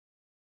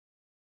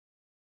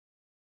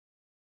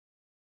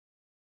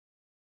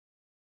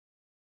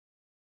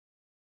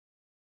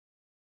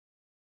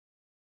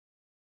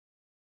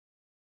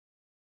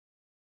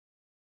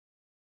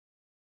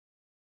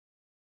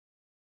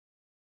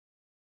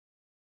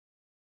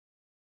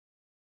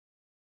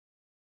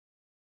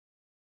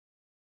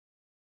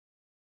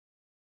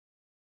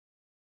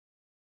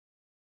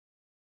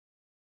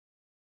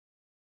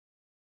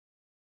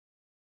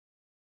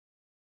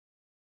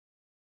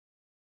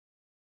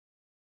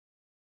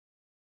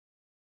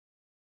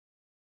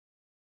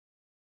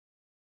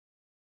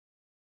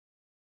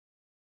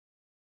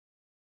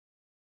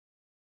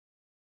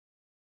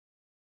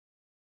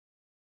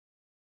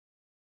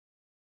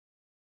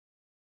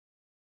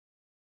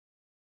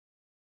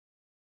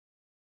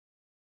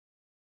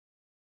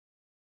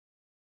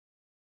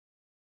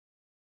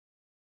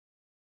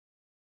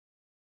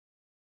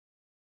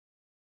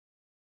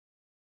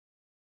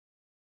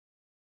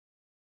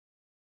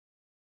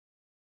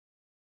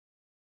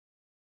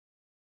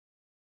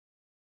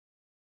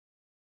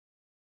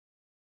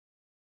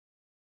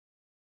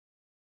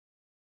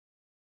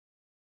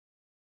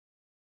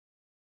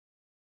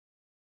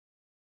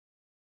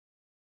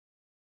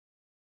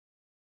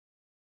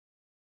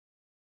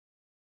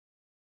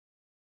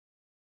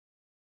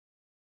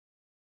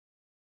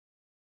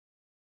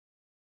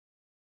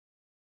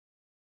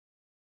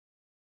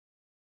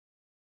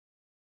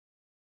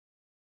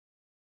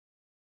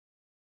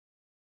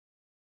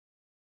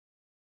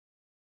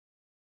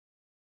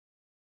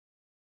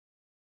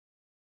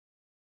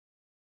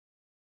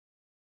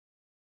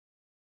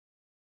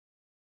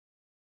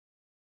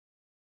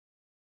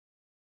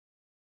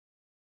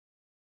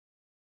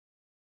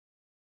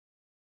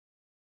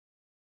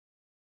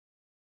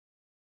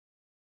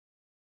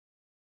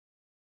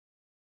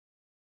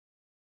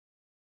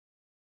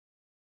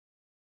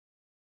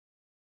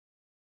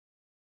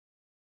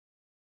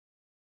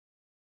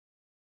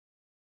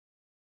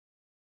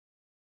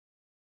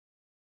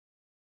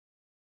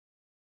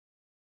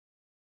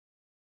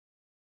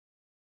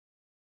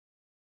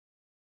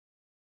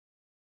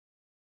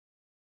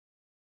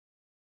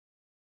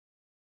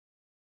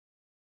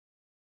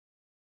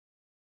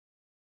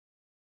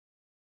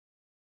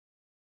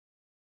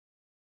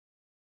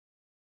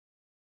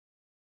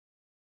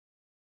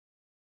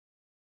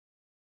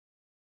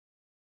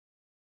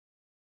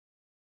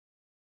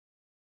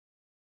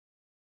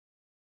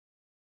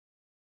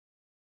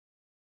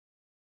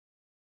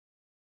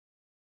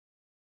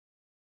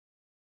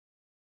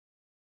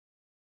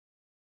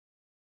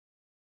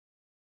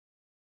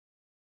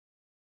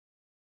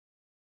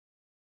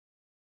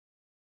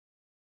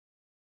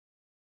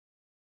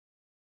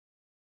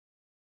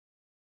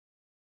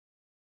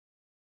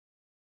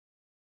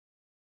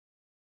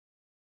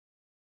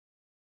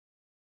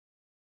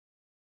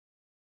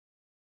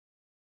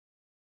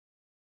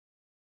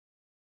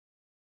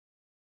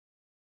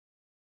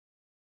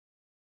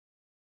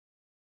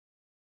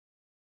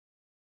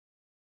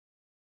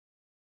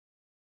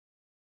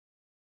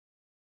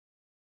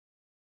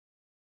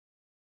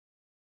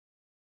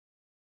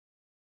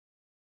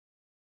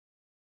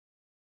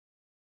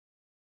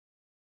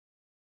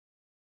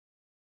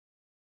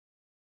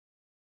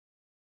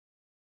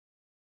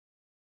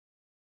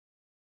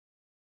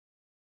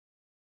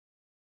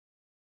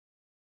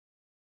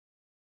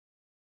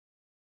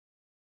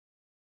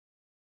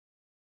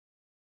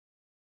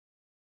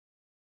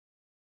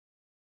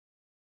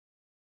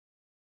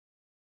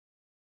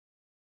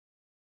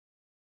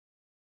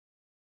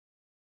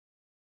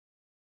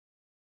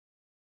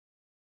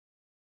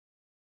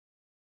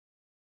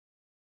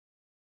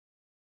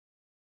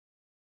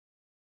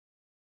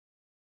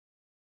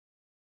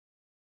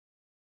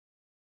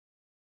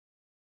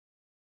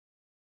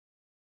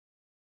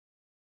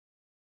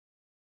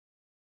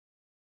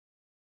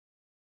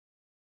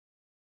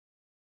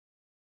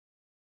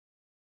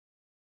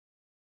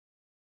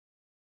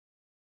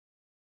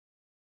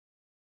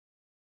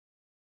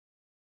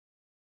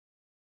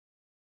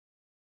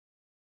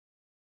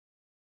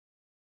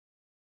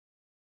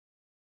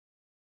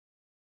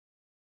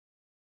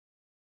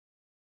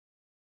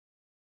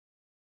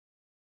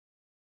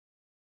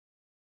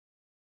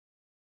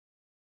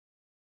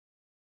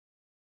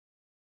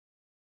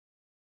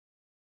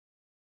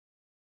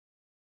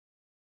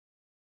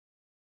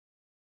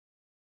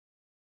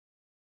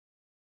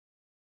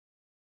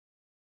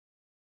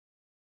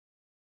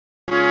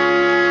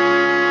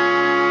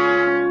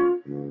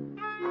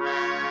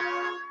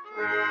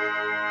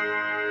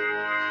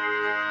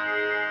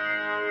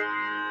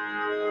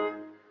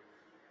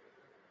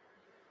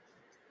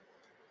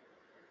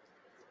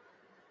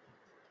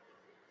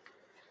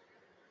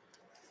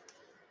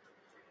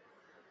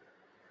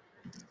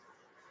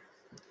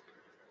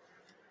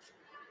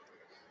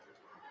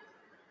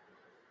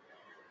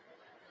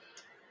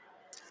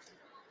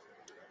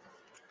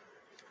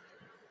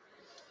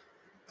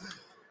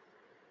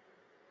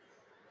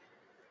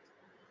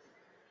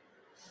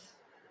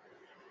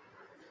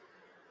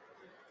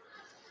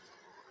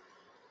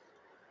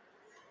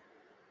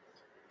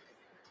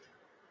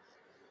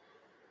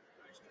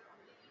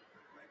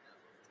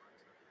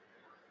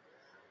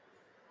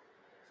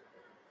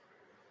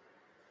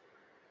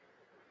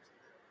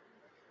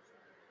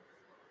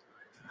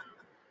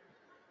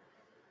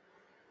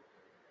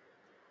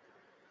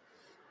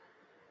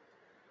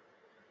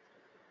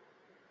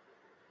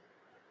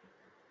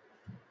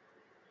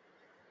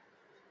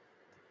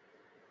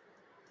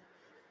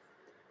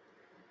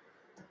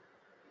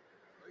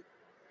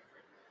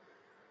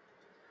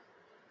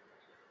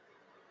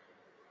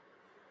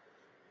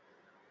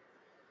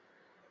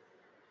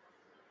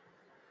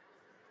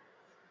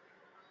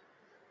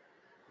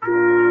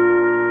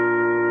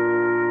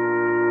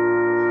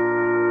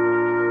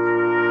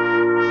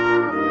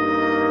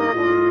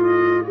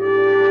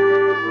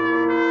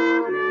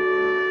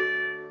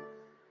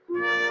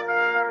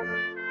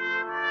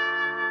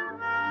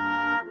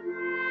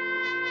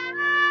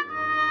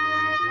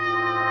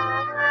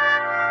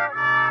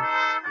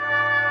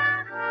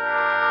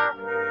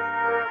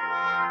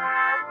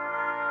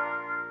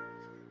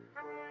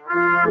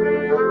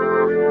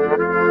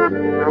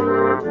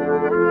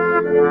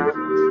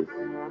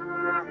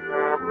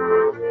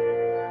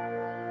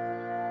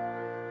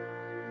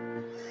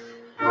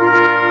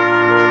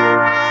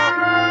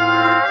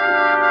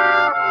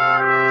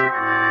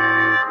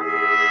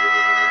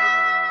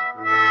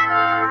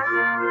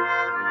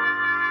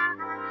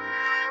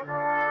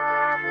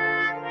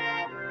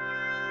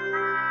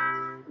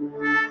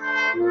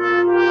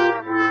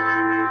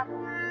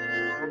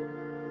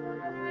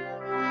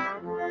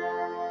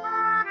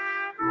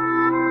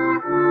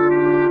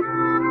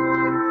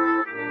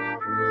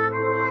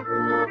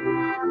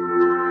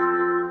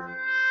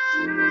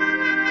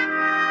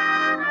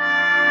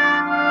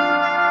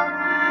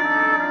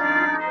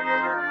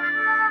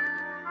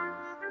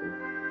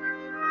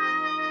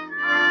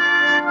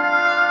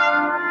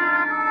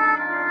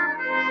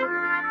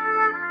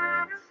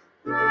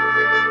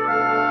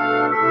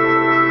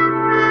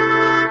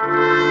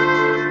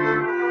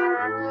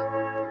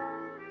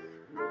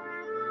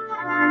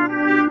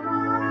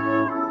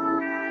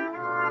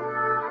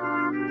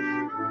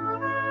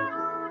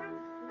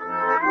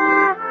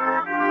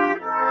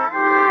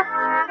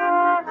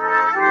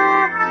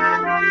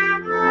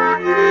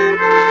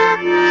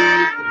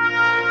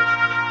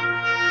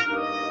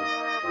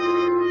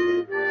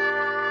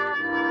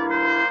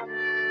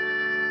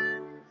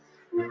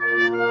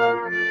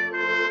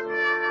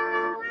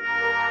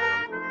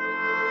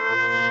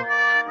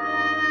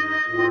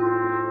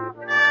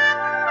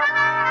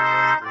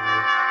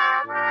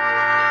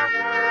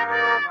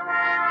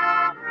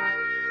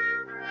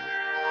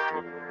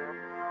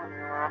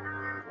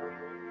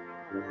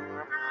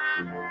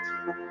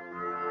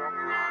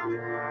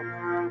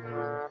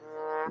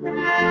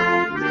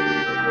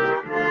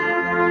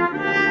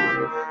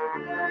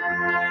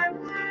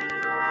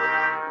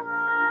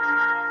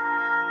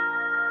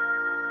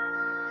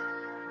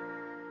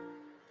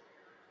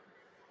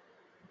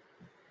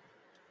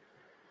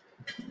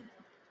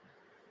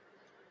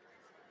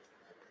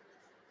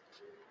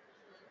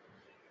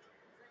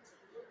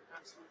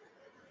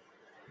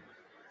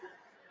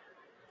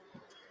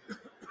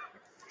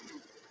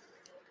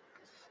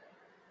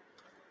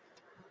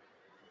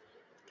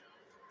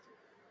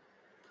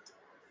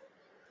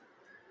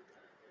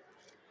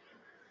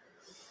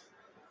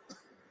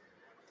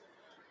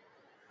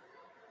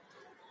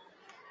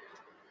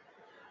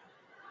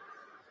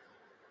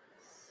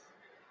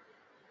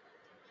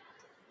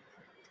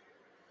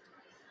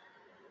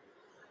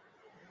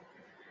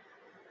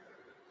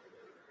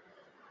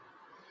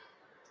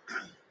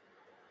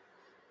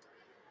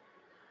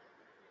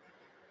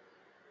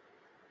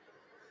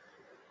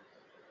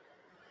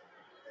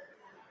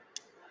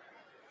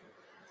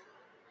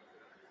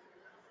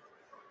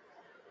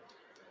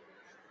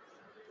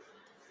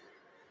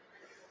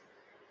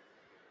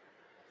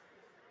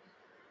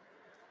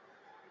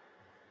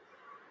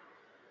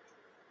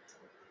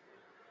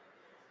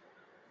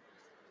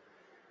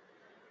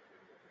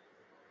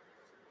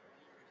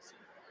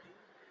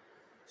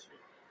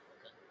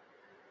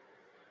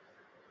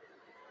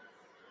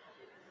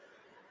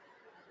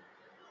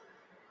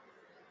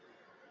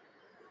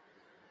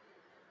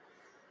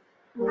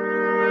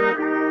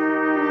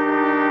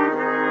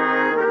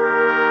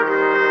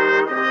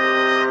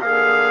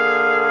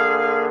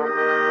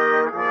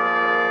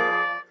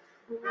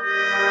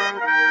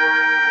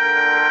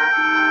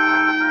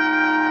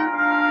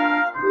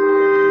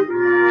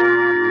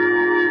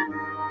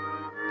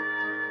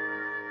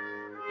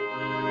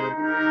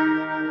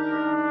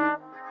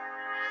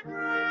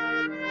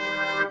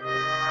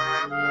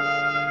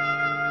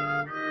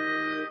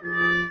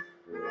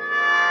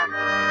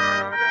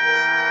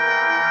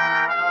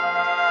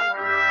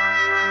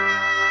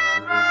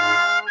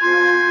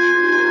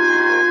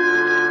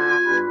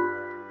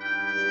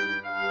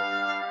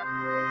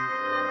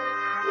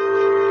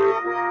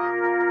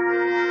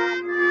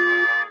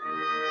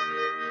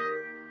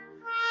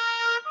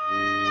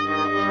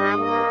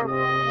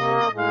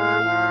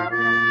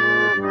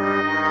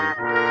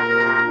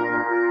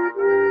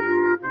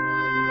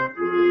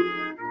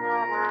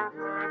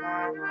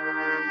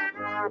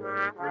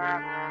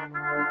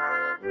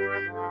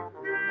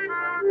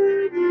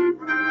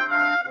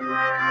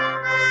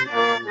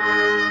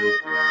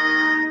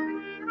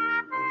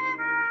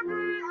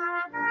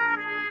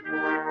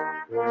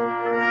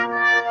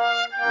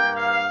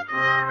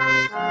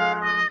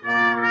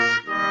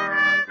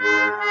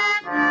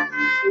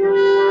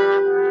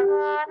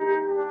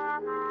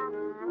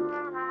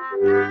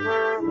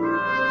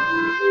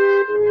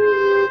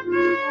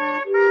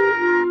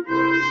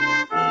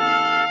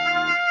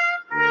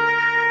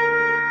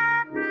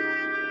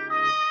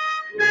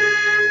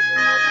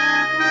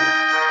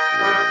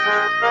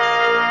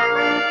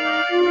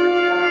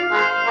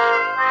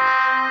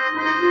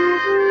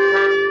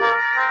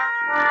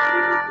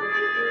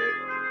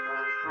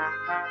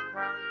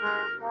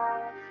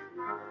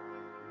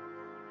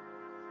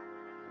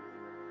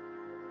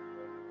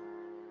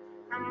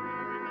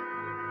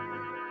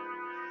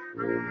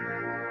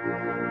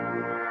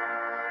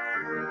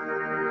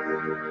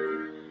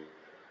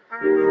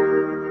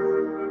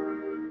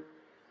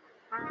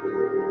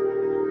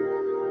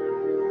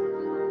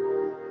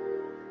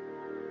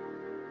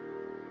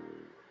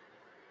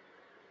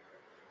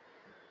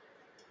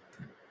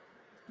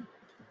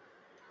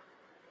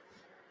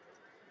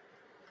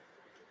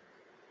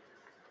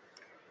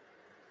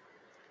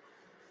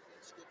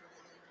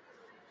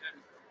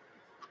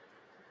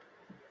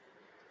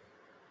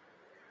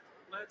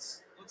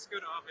Let's go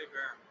to Ave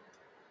Verum.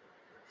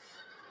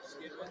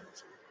 Skip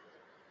it.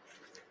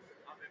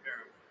 Ave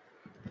Verum.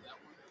 That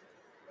one.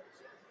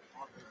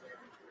 Ave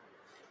Verum.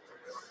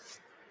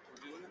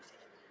 We're doing it?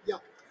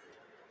 Yeah.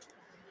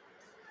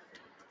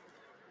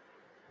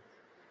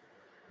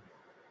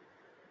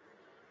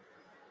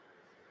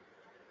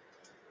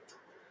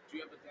 Do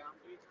you have a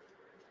downbeat?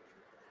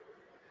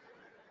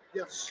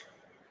 Yes.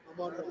 I'm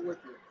on it with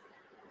you.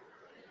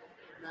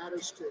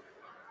 Matters too.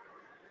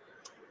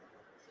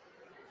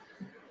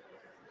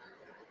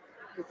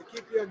 But to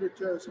keep you on your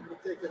toes, I'm going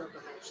to take it on the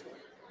half step.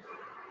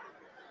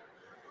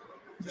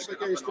 Just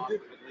like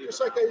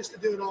I used to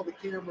do in all the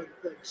Cameron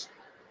things.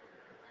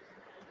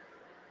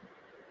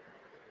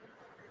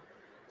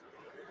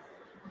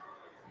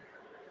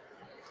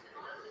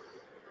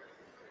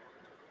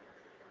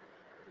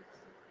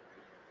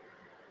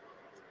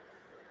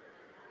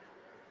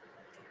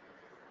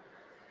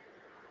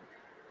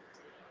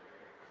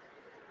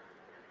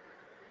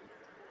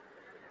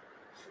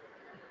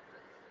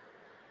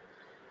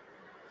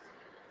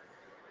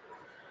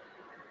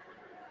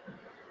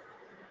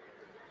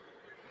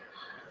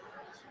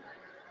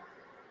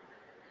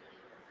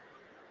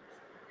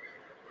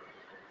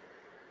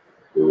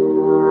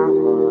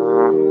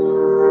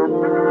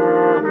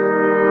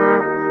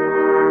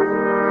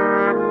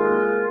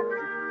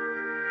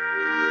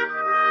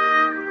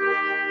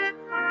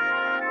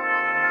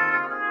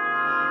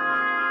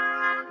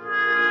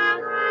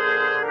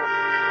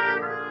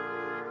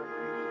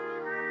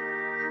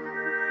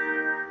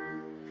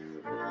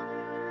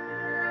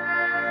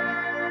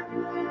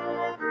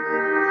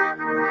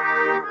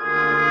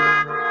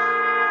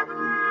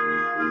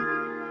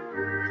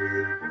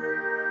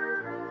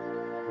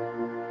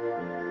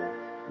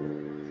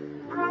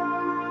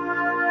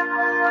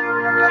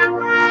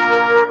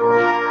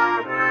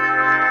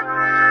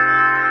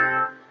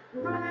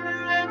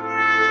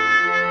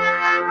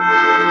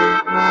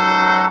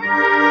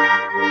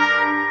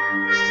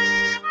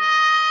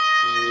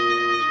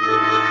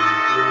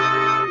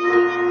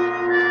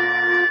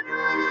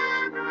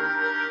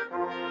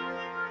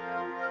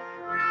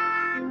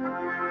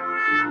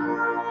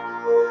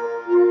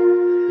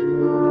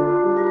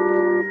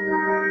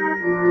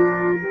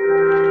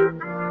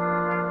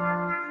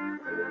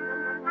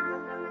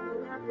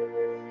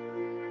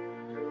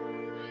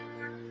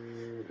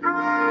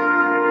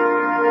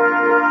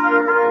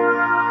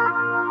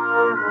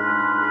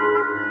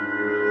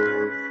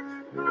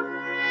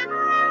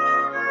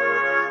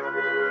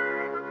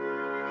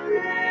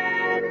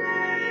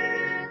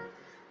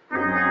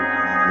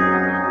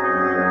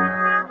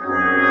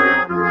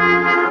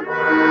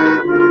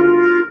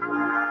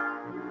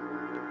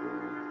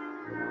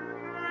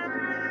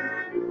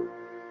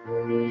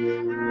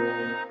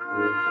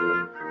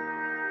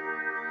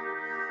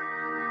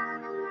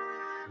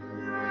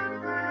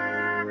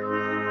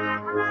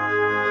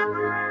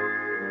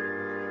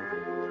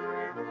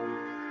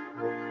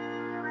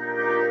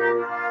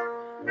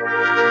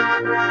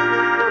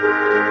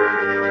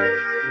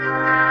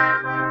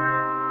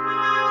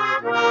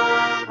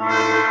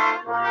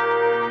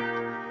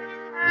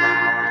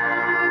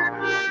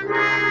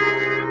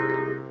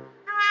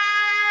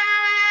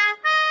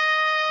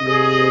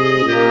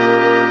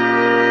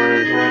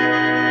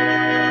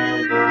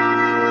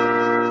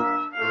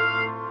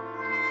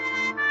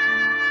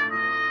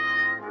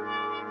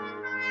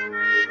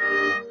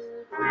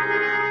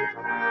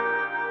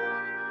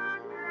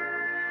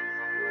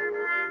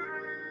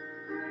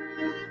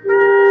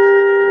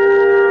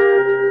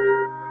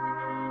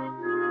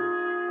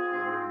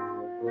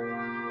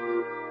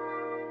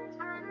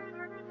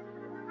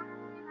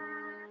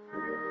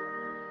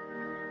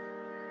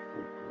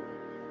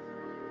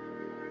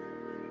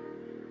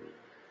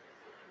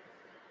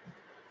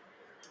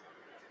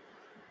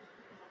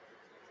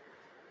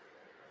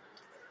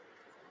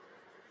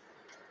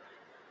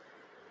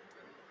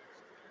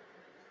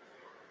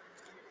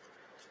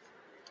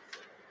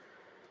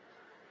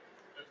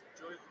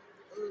 Enjoy.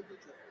 Oh,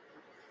 good job.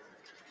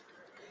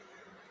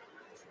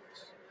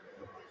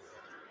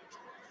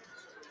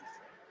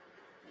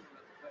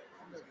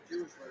 I'm like a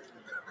Jewish version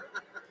of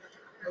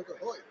that. Okay,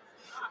 hoy.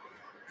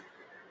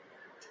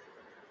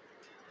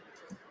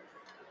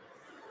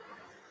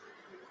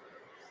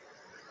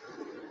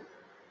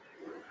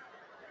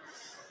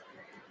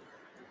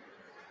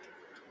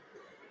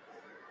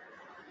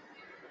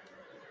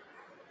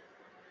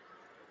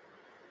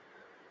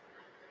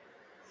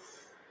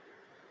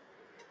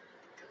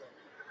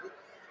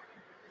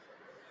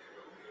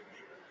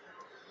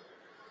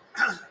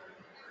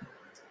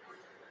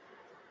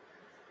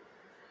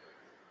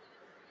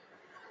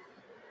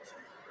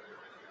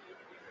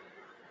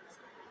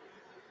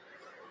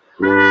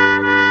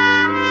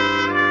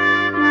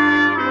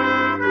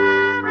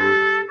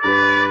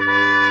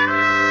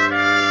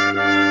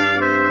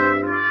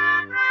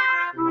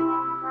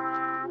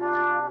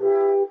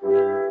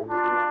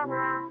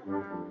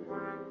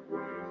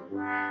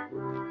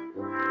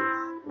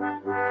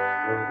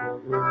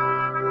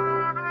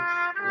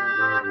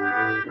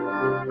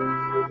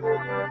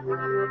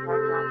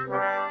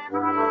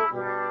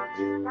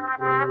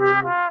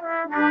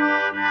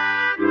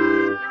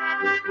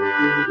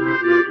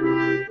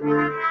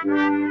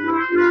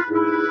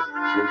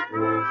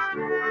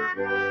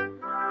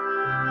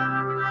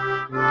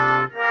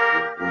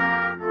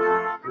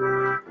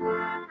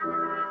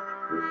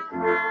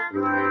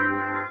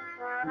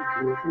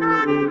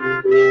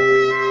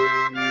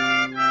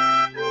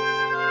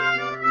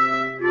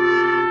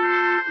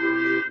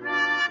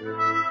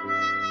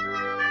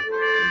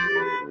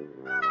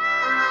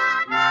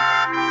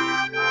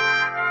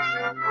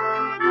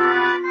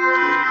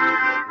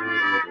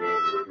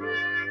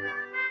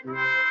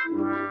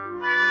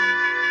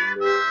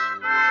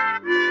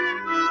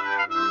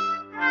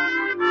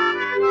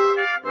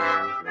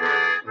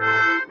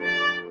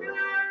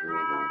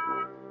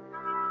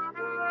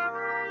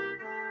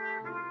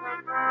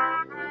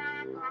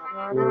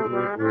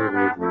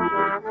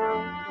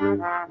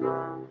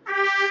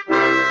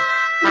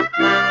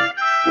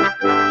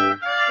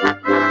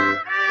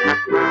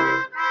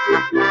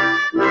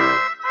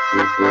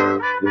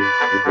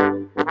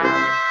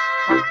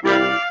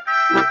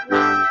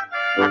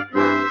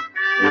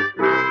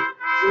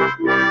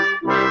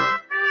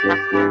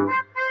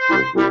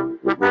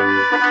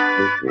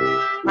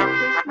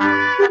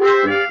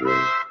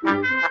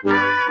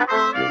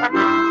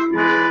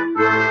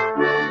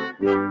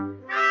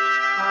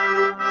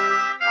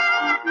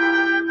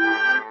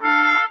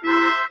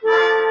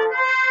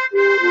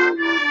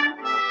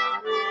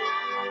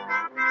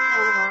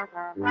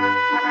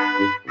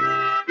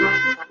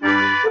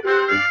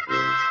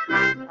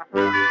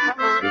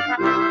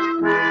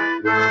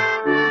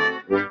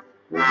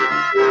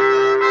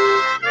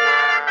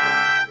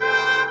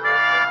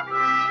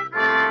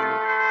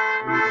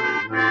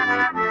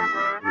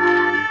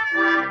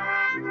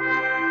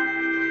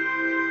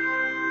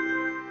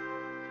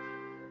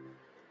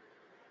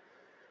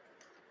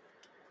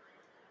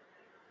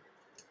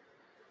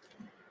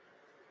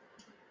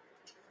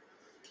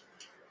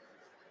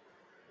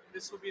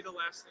 This will be the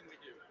last thing we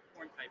do.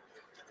 Hornpipe.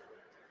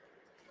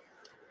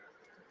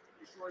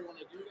 sure you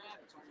want to do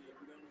that? It's only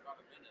we only got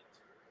a minute.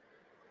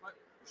 What?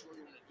 You sure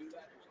you want to do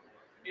that?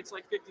 It's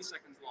like 50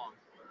 seconds long.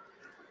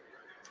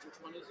 Which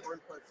one is it?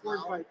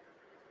 Hornpipe.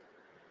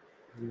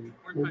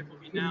 Hornpipe will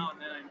be now, and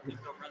then I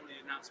think they'll run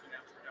the announcement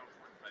after we're done with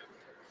Hornpipe.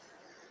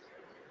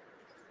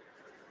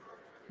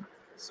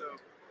 So,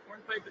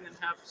 Hornpipe and then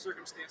have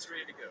circumstance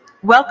ready to go.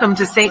 Welcome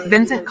to St.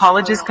 Vincent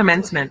College's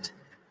commencement.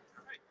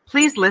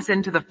 Please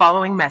listen to the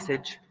following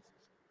message.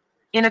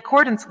 In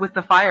accordance with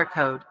the fire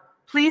code,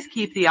 please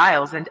keep the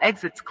aisles and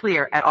exits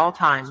clear at all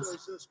times.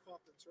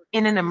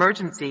 In an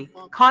emergency,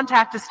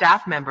 contact a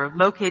staff member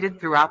located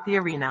throughout the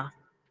arena.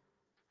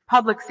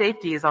 Public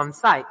safety is on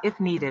site if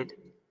needed.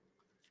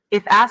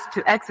 If asked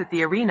to exit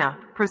the arena,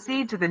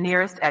 proceed to the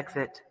nearest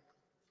exit.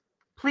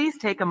 Please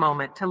take a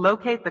moment to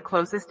locate the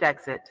closest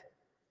exit.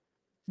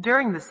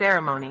 During the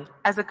ceremony,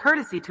 as a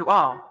courtesy to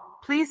all,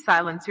 please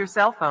silence your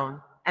cell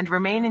phone and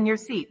remain in your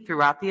seat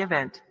throughout the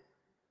event.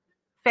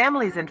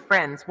 Families and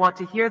friends want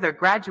to hear their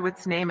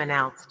graduate's name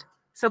announced,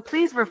 so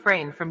please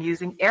refrain from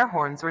using air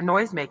horns or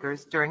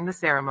noisemakers during the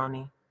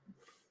ceremony.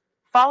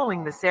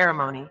 Following the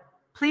ceremony,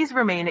 please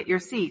remain at your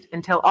seat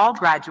until all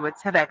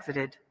graduates have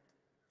exited.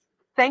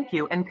 Thank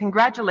you and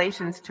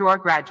congratulations to our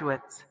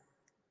graduates.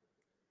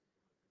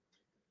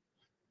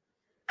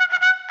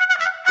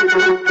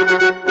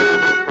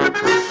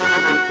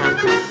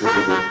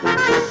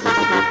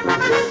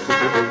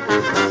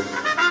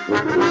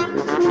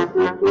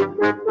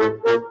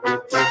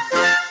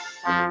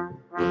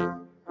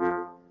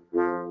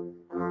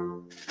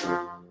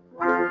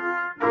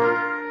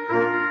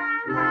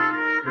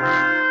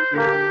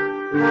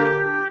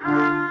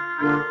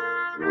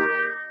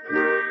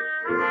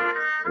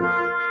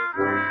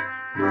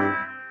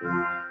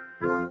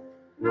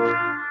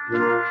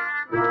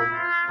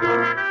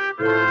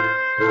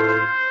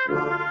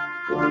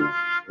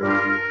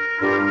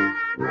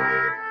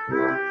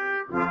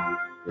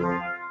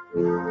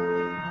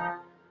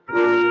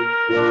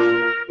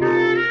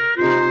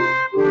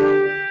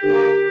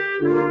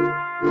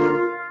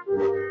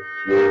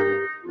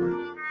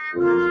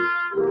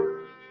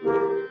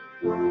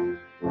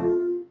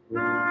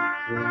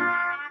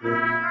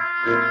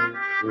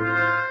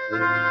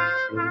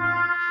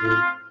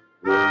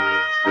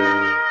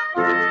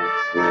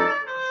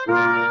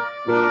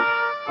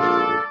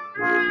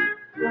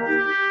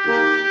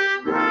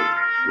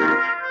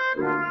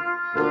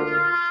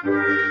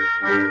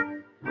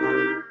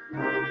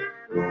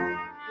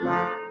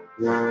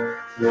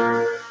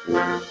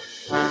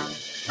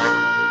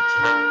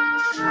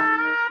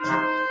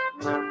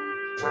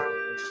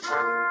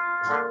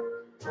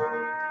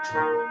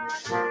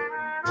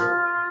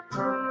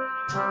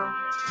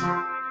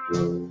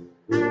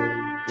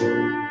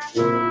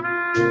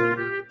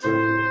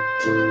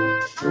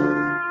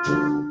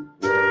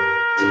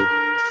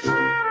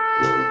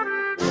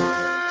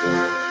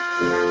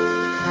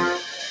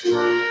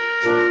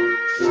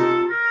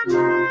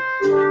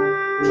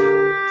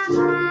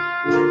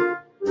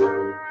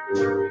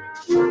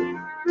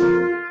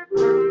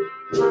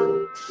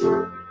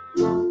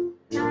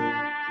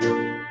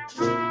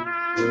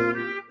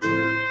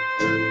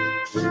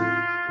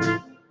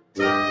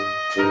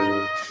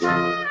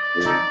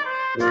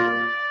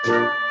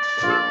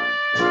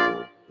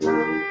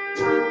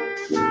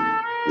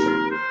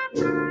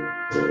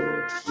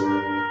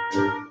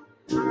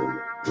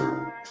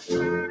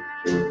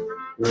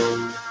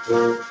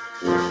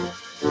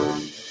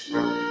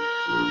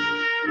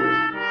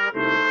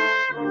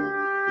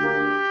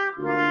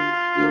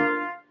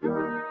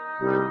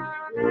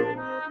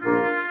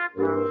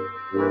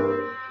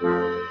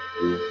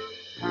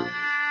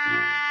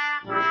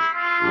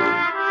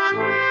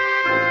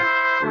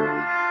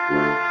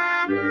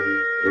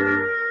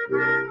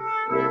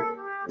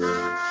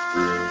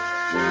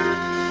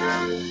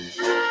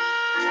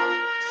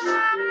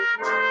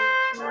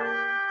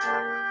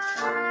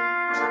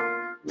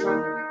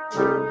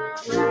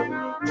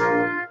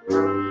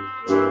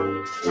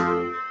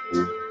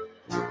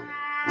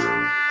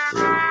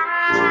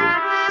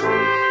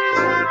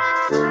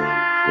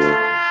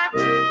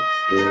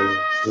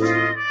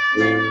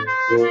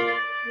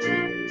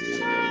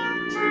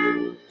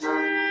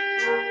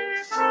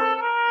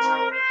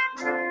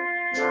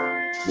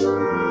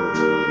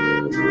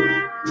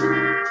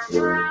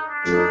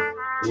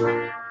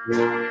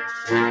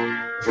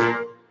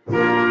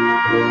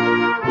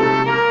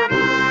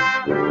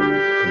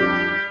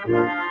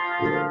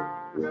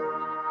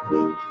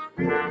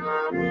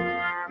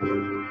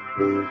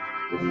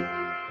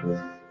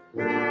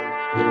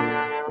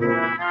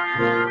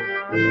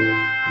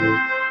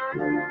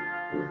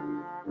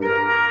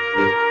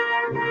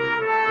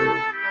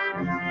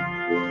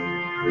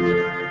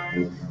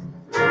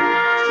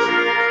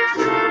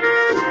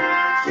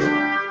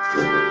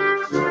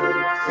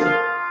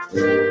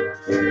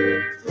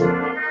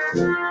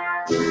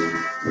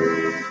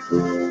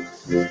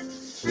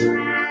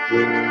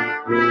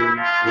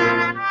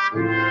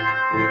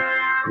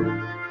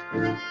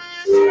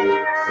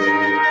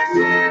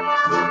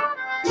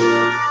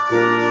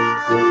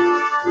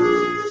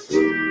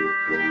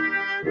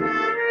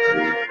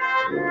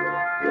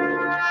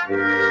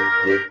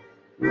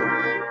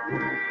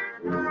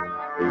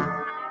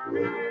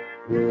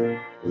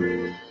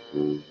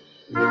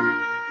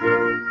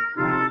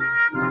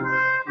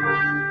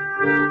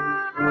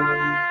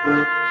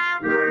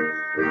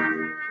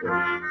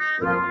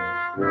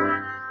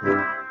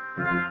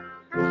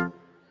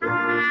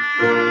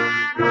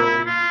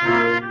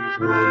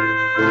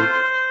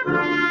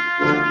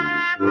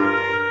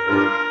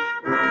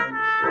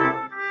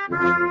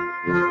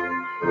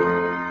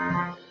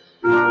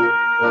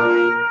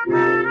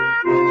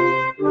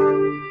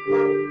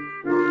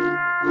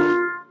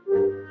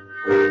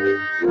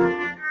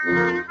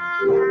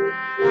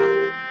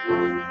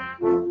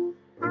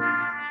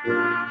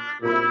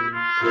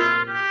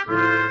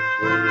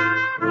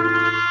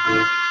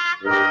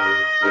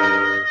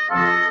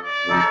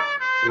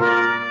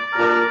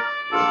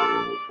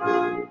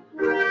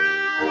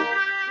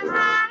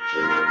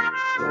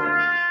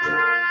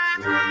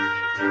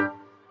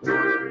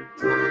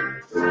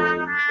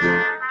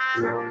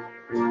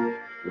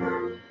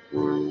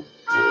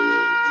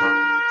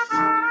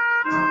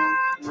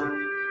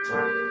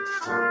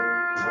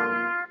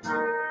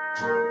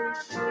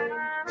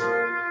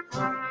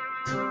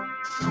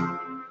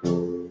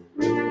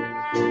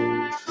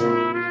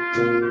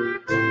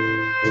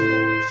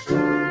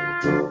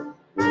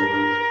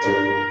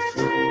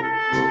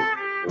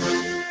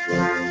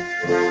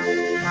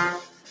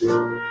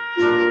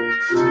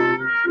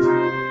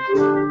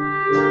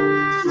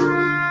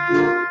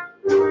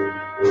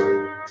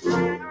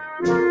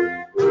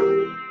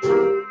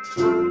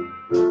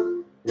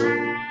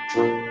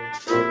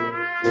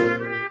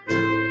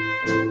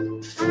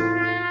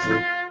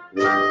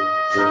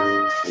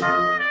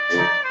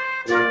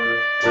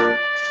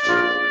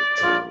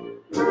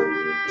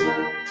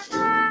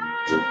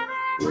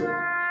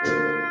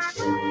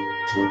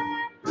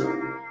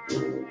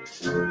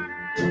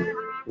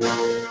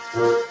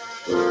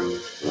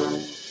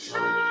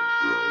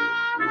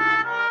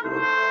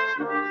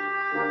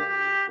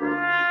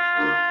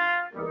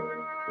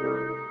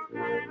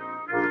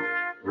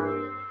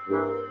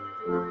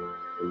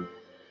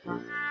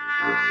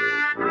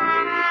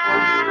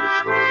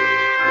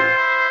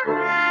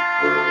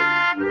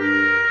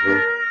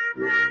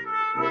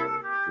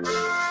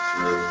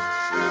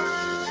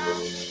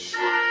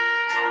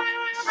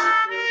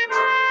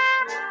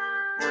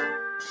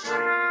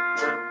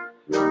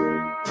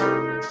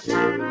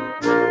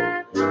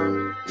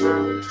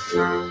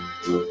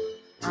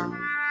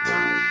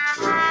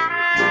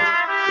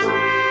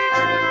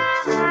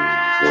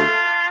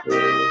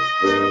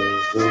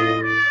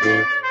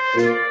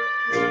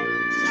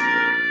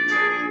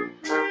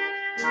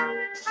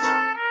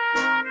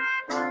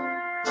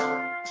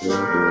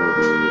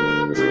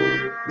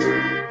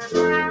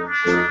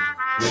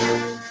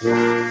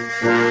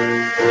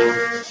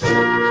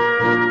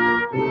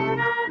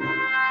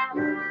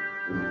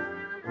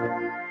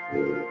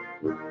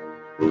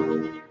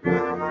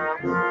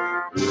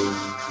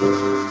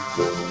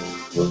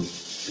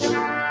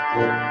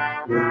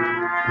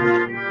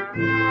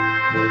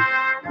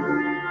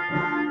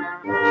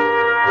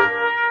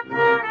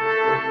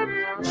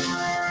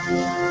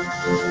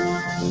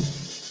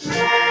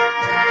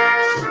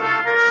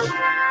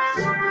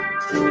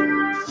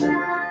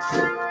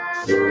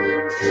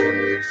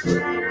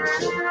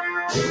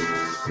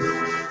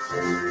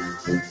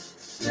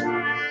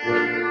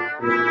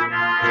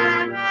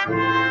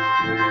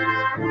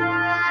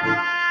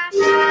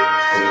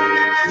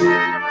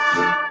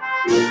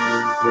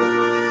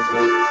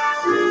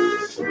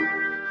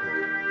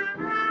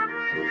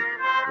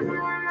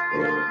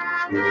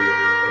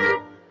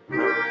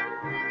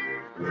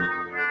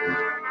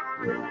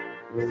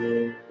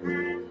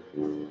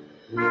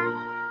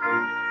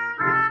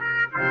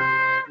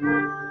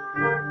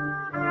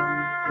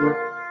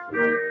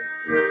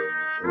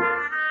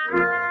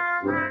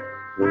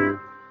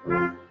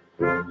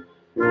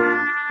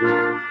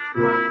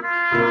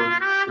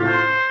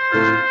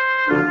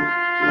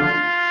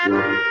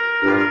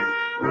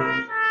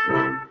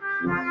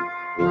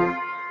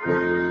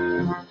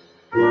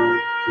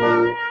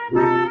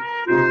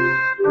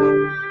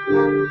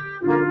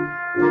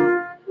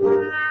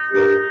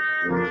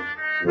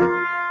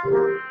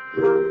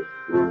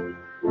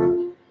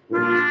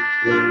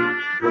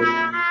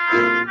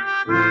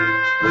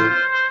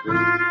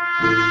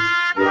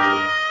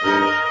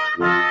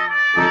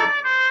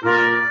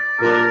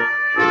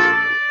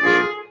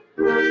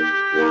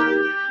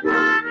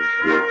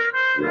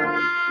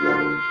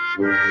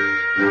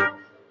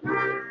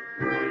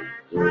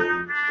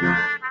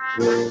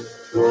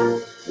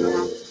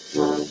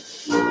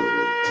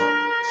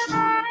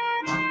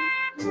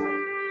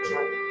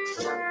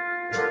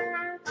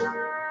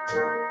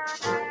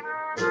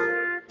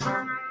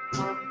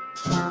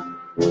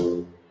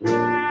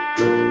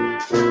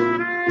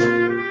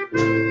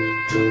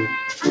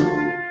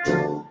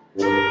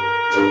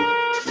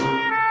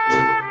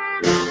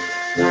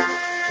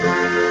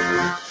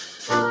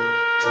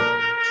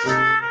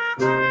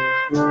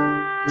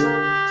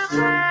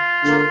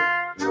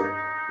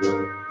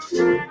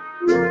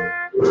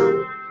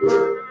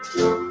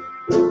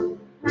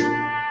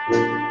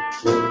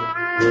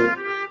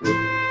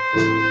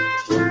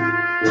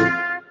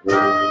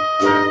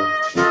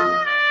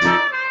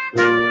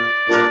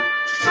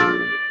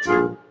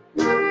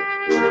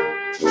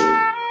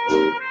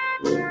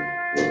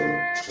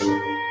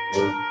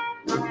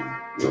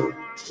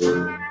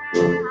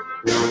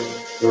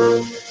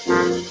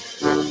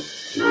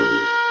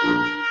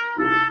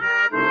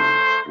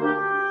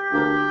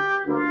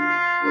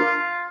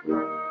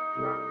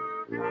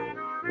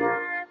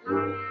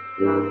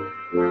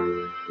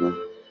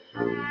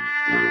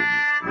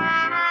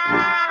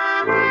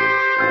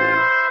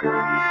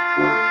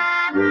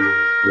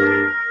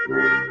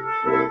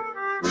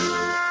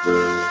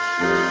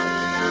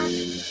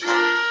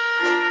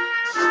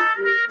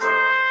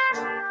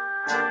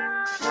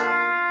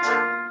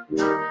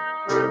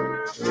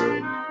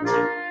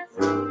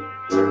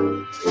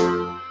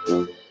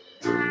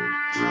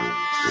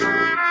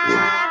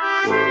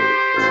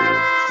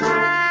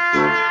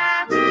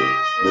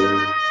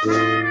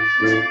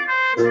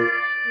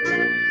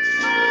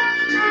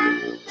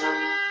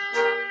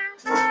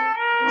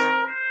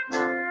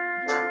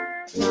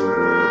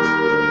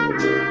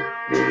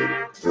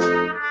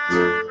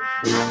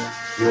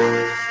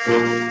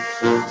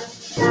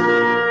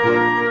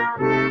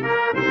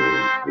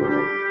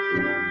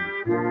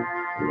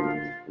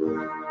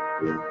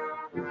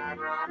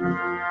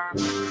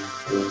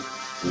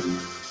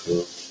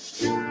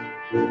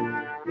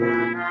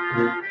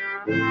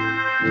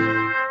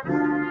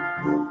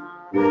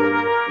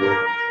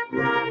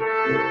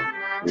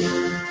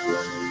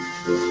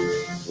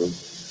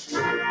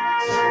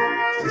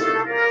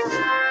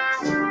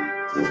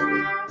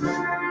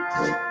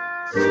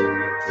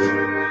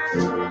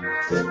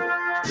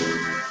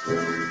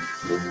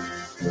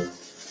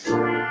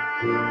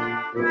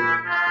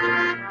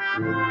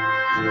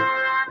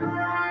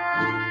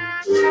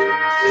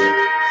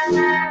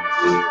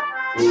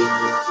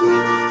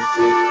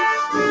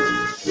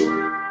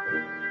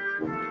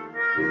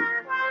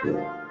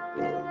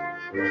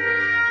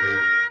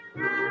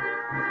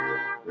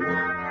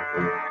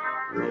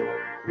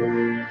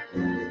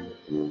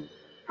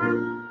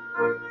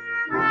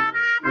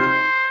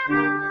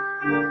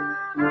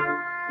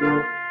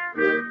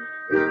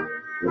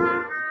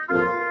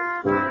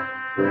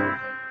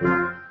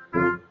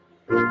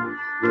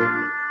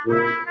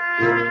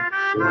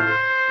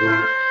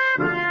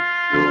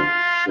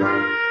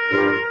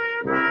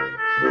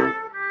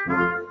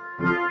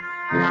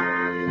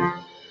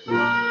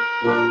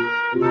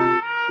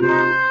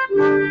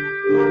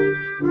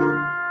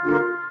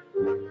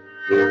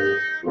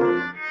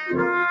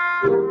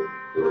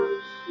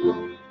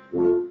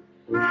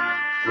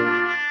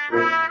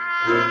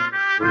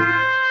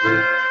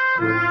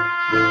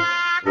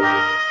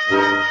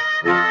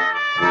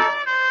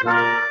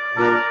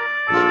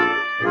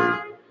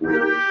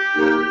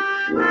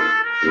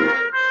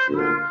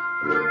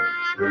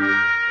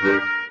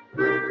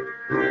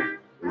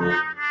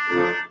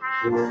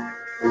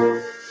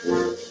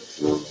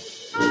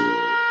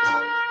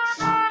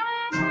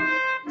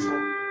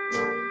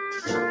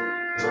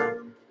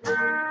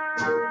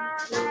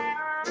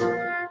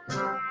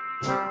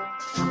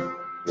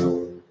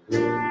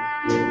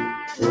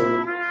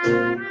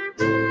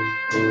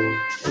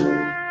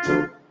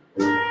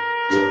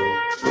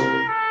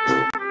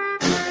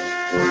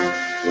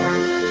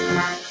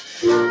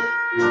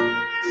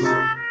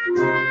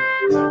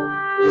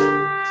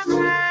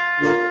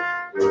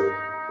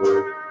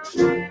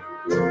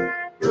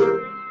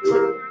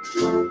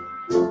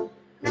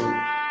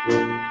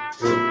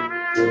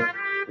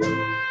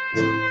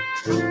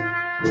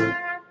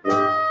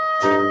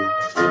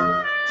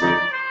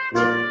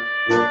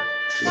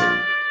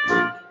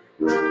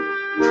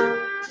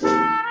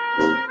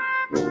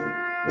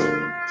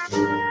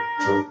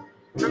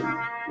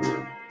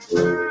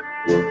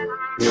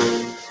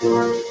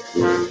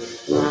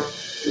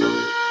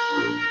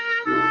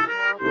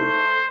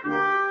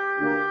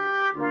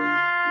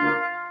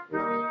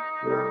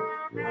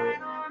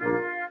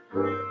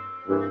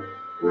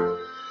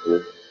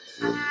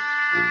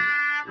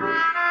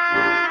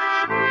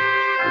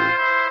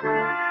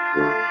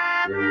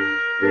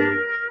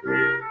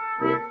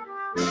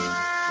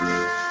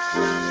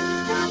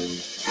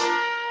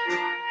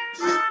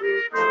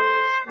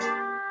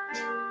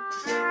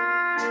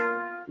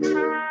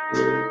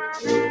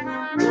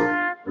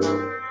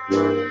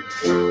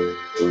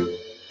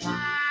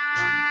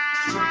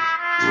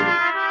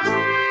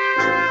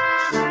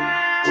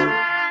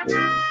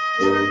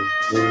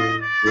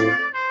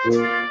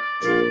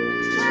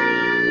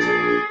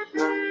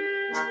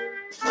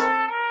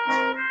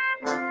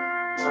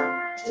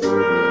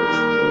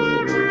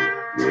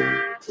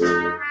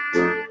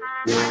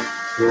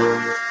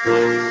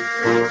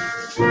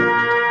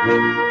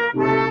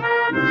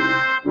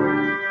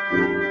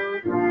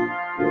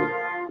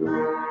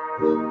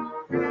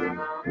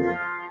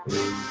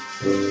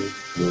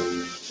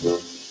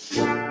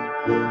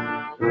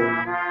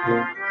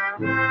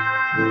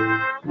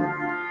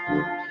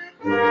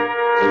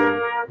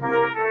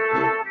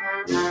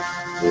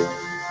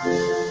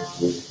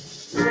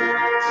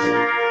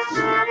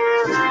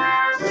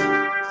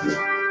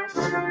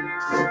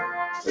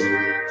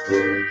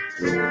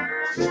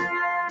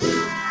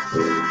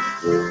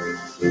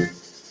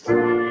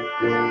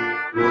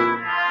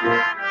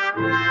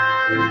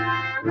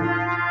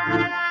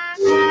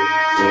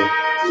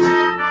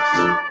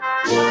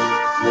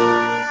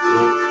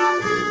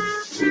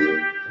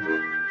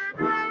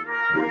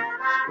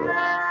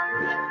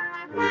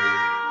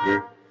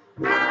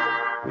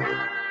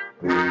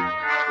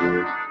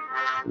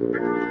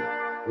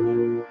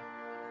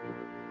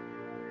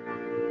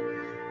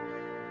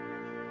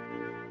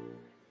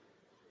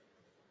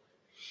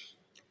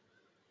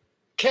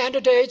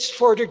 Candidates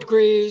for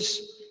degrees,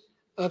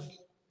 of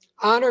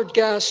honored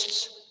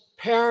guests,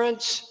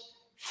 parents,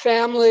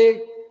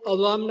 family,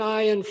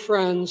 alumni, and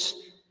friends,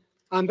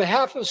 on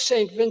behalf of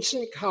St.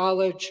 Vincent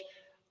College,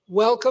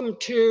 welcome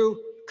to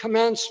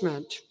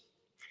Commencement.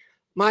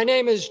 My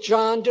name is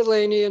John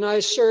Delaney, and I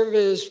serve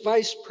as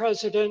Vice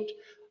President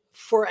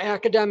for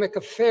Academic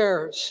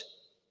Affairs.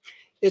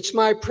 It's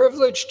my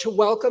privilege to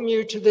welcome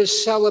you to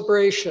this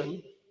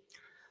celebration.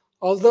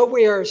 Although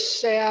we are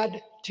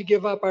sad to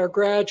give up our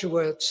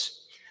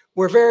graduates,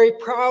 we're very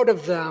proud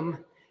of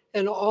them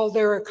and all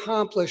their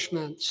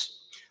accomplishments.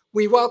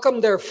 We welcome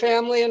their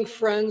family and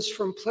friends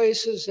from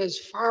places as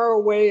far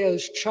away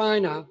as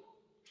China.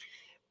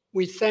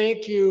 We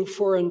thank you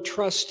for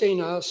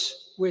entrusting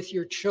us with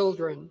your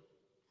children.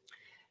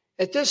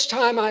 At this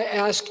time, I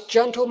ask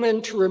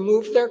gentlemen to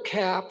remove their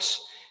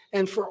caps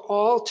and for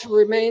all to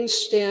remain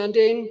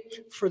standing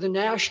for the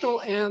national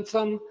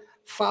anthem,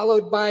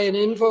 followed by an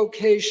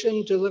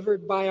invocation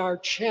delivered by our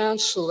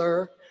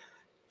Chancellor,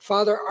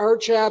 Father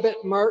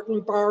Archabbot Martin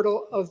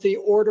Bartle of the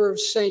Order of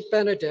St.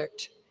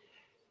 Benedict.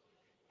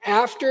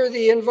 After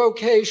the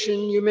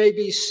invocation, you may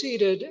be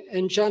seated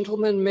and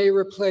gentlemen may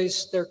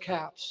replace their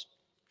caps.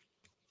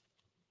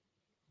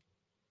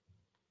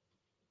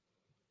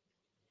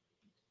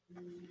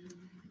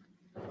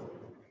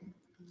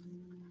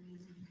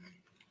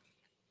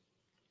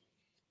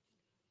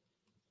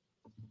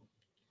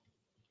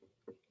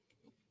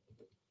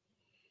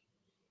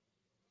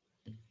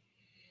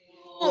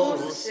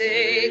 Oh,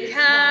 say,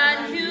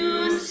 can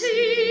you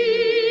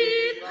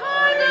see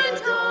by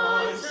the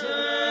dawn's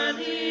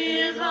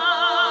early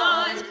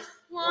light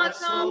what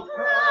so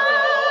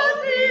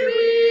proudly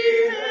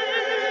we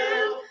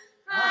hailed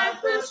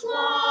at the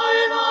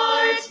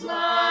twilight's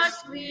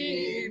last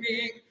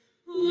gleaming,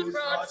 who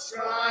brought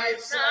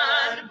stripes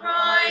and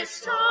bright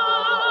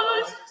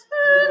stars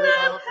through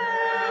the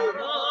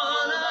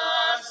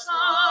perilous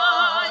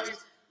fight,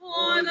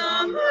 o'er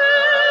the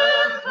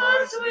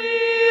ramparts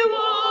we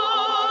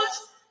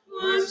watched,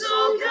 were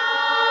so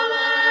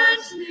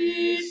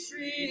gallantly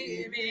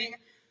streaming,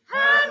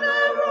 and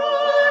the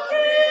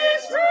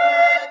rocket's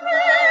red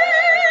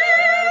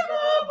glare,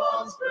 the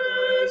bombs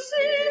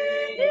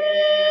bursting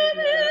in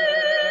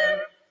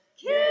air,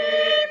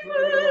 came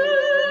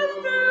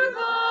through the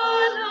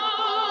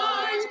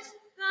night,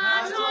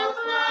 that our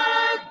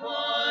flag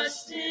was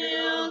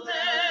still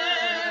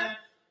there.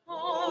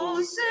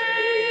 Oh,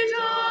 say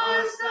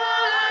does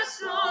that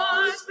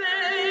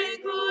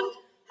star-spangled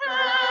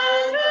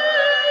banner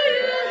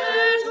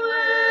yet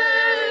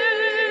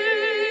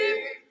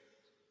wave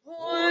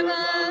o'er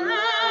the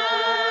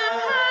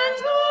land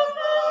of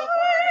the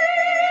free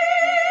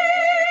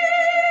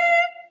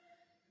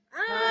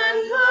and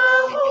the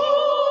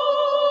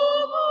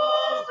home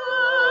of the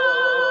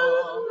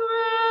brave.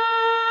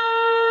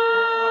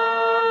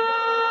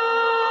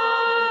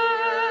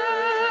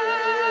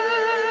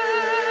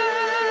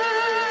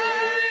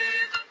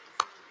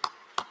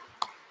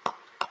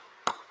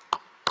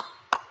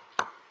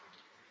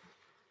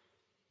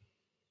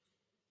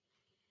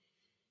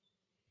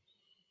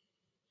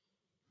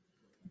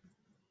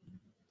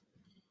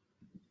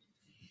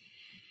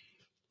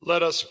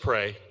 Let us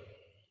pray.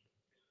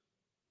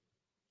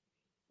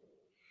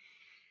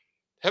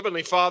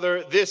 Heavenly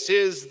Father, this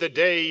is the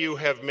day you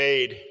have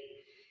made.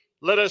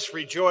 Let us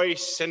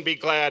rejoice and be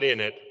glad in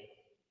it.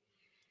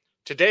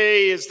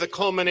 Today is the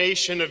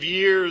culmination of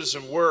years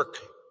of work,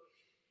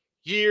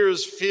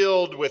 years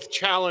filled with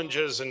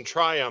challenges and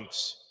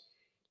triumphs,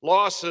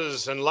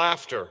 losses and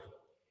laughter,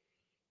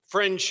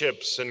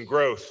 friendships and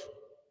growth.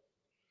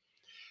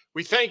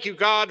 We thank you,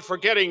 God, for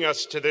getting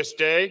us to this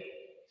day.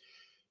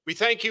 We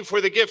thank you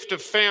for the gift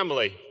of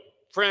family,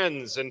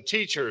 friends, and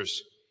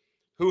teachers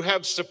who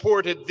have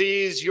supported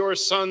these, your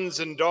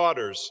sons and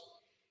daughters,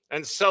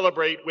 and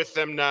celebrate with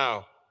them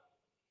now.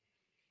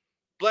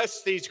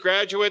 Bless these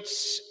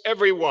graduates,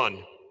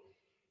 everyone,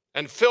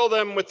 and fill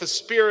them with the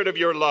spirit of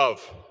your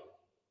love.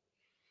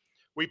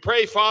 We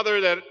pray,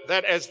 Father,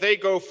 that as they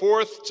go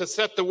forth to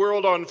set the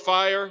world on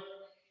fire,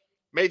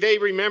 may they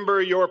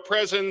remember your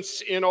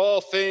presence in all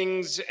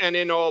things and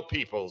in all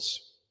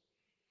peoples.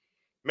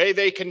 May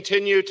they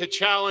continue to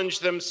challenge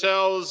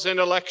themselves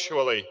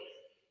intellectually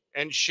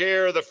and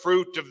share the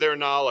fruit of their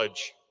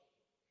knowledge.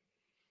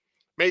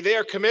 May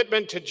their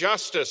commitment to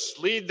justice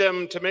lead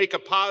them to make a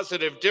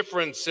positive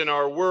difference in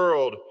our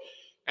world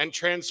and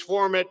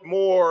transform it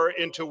more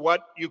into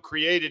what you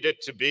created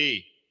it to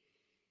be.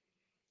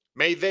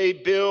 May they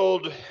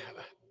build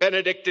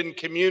Benedictine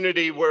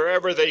community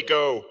wherever they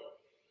go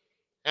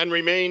and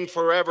remain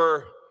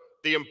forever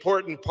the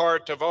important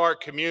part of our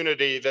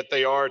community that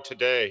they are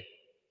today.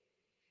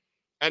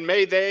 And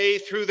may they,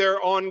 through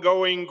their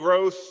ongoing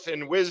growth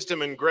in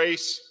wisdom and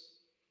grace,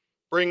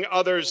 bring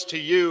others to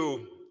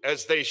you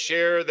as they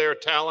share their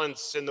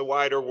talents in the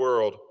wider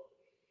world.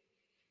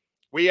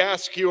 We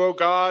ask you, O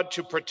God,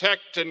 to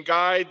protect and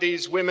guide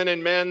these women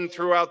and men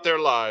throughout their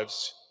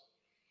lives.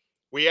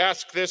 We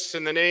ask this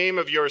in the name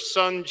of your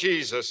Son,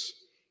 Jesus,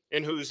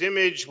 in whose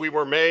image we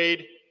were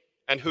made,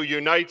 and who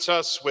unites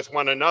us with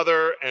one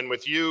another and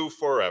with you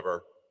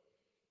forever.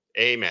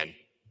 Amen.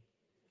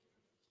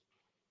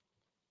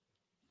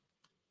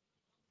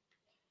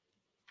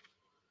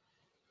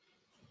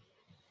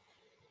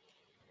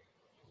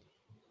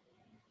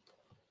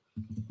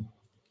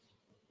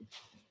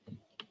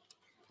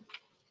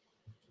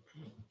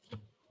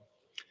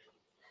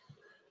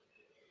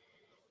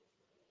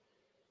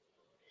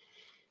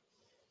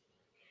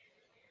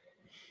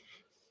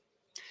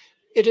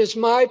 It is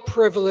my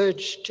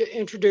privilege to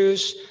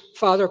introduce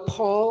Father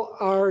Paul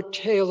R.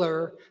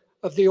 Taylor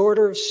of the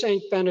Order of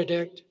St.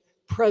 Benedict,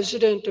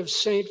 President of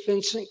St.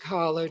 Vincent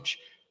College,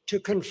 to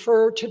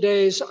confer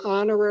today's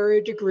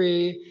honorary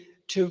degree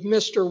to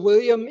Mr.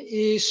 William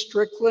E.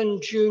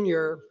 Strickland,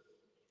 Jr.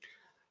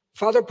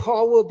 Father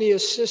Paul will be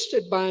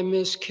assisted by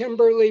Ms.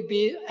 Kimberly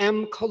B.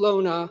 M.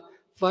 Colonna,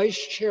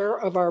 Vice Chair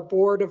of our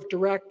Board of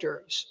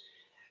Directors.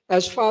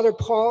 As Father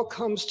Paul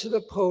comes to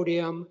the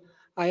podium,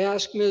 I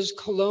ask Ms.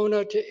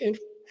 Colonna to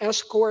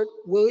escort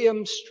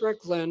William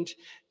Strickland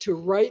to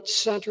right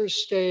center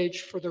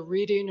stage for the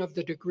reading of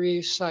the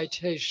degree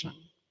citation.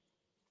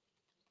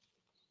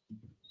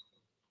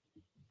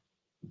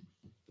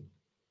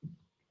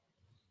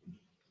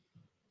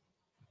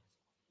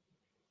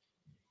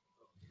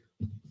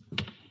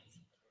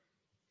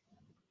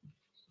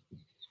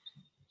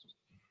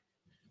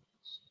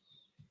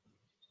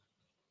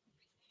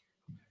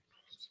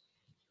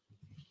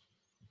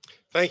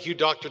 Thank you,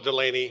 Dr.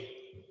 Delaney,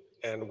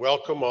 and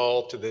welcome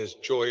all to this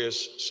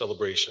joyous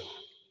celebration.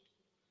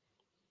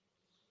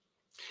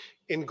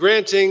 In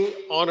granting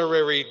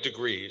honorary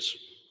degrees,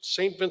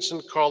 St.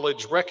 Vincent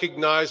College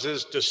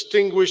recognizes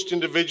distinguished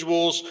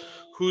individuals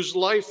whose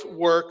life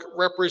work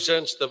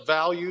represents the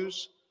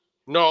values,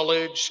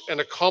 knowledge, and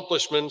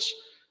accomplishments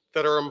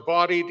that are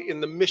embodied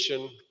in the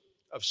mission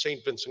of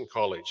St. Vincent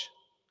College.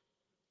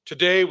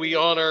 Today, we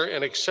honor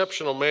an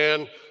exceptional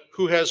man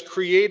who has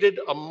created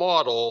a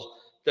model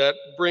that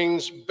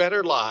brings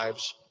better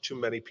lives to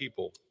many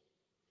people.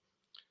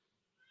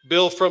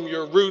 Bill, from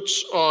your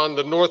roots on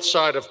the north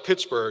side of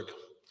Pittsburgh,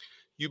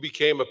 you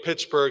became a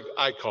Pittsburgh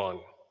icon.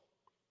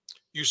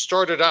 You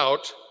started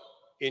out,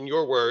 in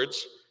your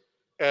words,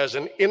 as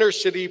an inner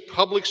city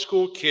public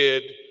school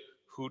kid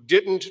who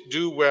didn't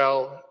do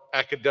well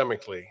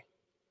academically.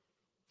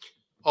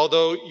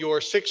 Although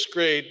your sixth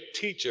grade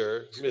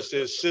teacher,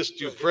 Mrs. Sis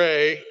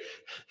Dupre,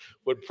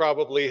 would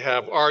probably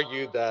have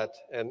argued that,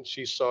 and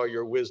she saw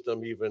your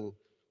wisdom even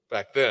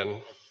back then.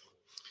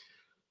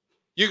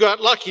 You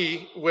got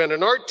lucky when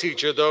an art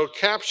teacher, though,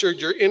 captured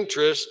your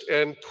interest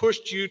and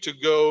pushed you to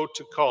go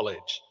to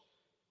college.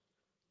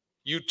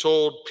 You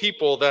told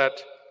people that,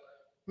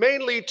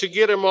 mainly to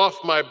get him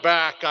off my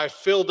back, I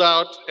filled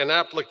out an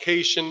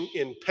application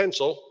in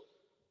pencil,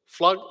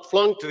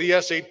 flunked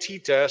the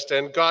SAT test,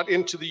 and got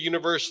into the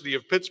University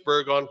of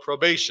Pittsburgh on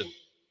probation.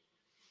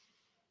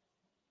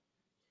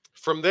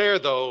 From there,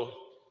 though,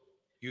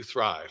 you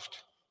thrived.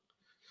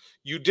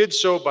 You did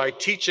so by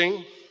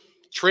teaching,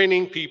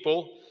 training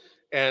people,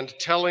 and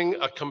telling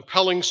a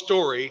compelling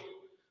story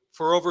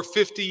for over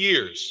 50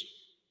 years.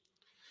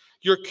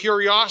 Your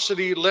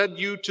curiosity led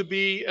you to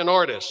be an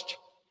artist,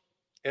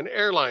 an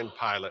airline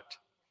pilot,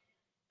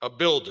 a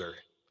builder,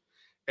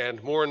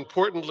 and more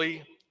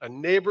importantly, a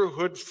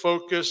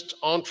neighborhood-focused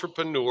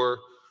entrepreneur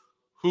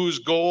whose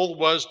goal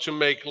was to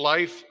make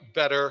life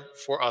better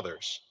for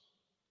others.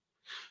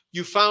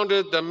 You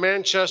founded the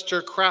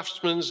Manchester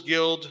Craftsmen's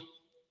Guild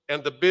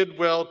and the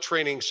Bidwell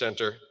Training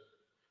Center,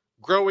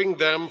 growing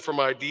them from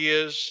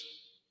ideas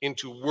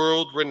into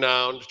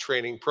world-renowned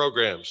training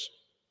programs.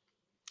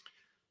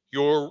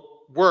 Your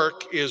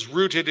work is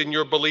rooted in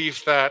your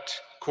belief that,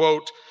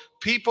 quote,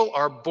 people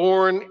are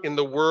born in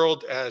the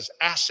world as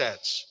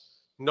assets,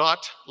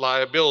 not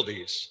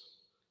liabilities,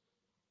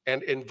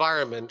 and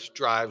environment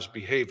drives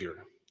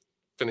behavior,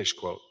 finish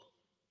quote.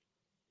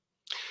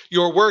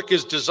 Your work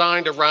is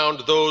designed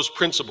around those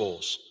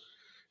principles,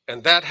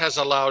 and that has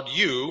allowed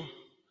you,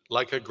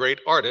 like a great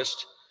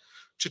artist,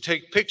 to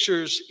take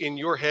pictures in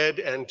your head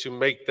and to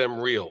make them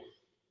real.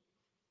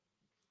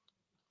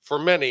 For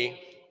many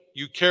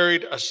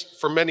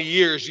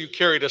years, you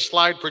carried a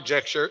slide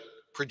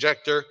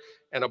projector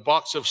and a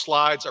box of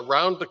slides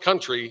around the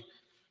country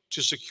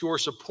to secure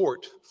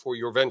support for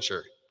your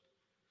venture.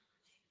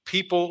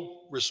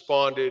 People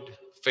responded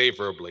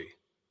favorably.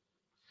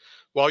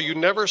 While you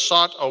never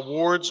sought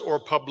awards or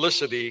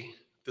publicity,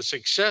 the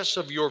success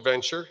of your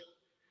venture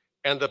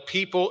and the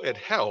people it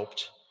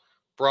helped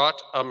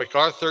brought a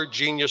MacArthur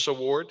Genius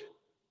Award,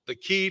 the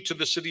key to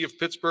the city of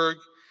Pittsburgh,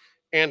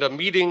 and a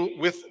meeting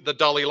with the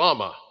Dalai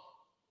Lama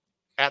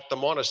at the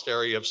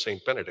monastery of St.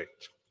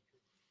 Benedict.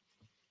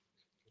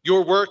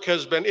 Your work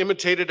has been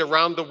imitated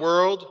around the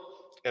world,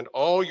 and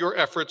all your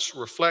efforts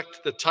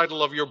reflect the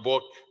title of your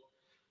book,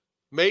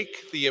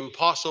 Make the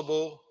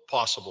Impossible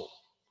Possible.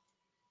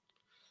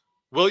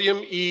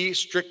 William E.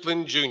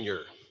 Strickland, Jr.,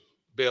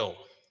 Bill,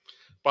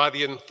 by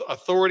the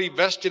authority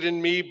vested in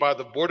me by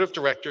the Board of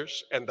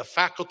Directors and the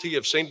faculty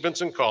of St.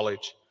 Vincent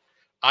College,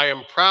 I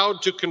am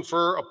proud to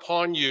confer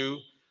upon you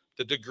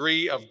the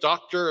degree of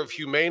Doctor of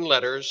Humane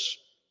Letters,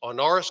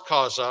 honoris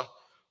causa,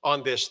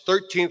 on this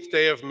 13th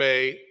day of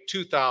May,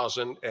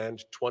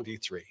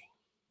 2023. I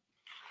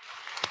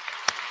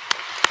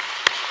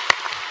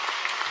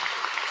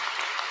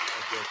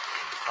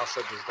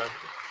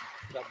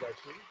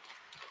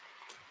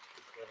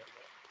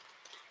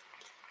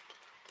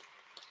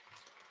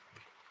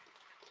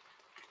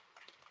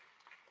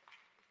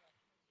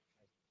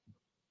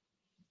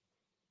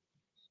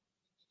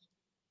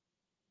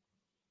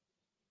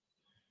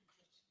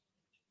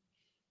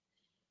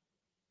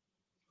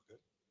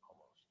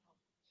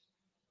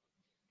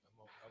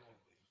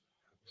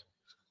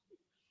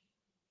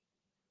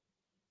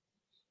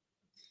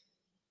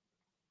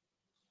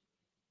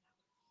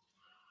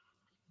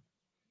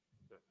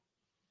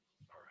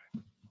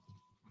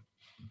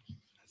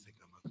think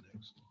I'm up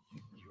next.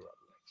 You're up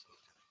next.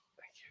 Okay.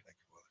 Thank you. Thank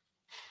you, Father.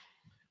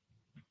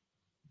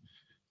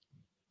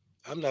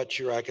 I'm not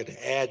sure I could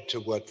add to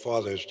what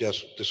Father's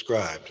just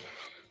described.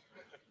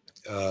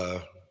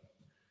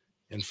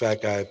 In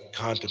fact, I've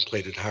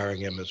contemplated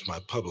hiring him as my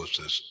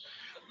publicist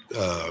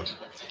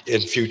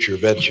in future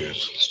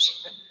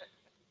ventures.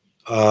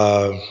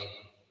 I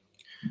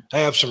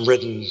have some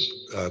written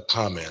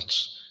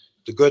comments.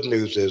 The good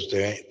news is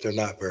they're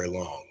not very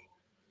long,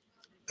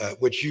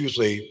 which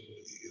usually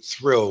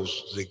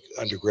thrills the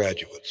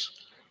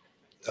undergraduates.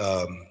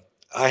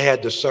 I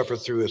had to suffer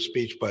through a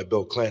speech by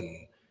Bill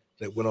Clinton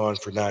that went on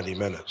for 90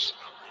 minutes.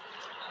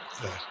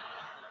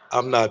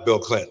 I'm not Bill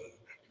Clinton.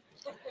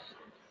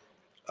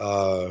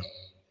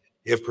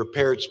 If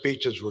prepared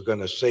speeches were going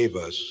to save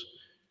us,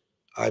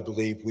 I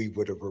believe we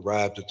would have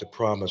arrived at the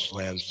promised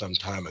land some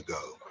time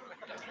ago.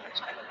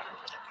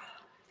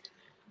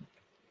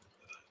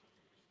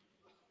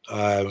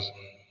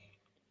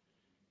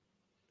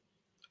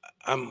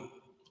 I'm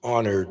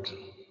honored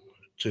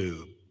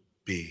to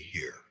be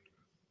here.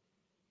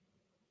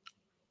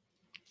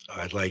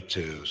 I'd like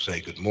to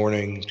say good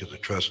morning to the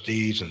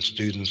trustees and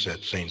students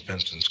at St.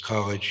 Vincent's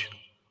College.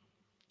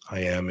 I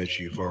am, as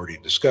you've already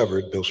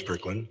discovered, Bill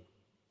Strickland,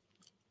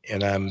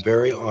 and I'm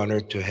very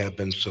honored to have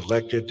been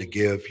selected to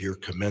give your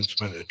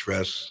commencement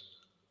address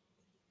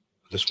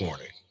this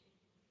morning.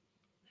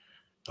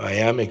 I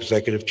am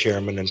executive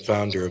chairman and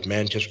founder of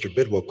Manchester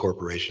Bidwell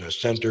Corporation, a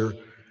center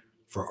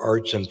for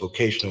arts and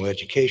vocational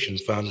education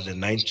founded in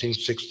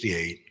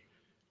 1968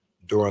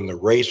 during the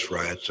race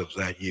riots of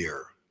that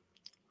year.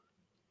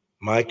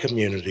 My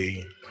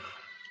community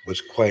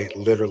was quite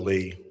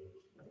literally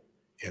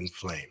in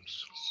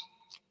flames.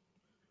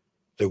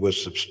 There was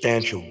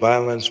substantial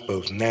violence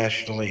both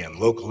nationally and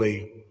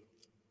locally,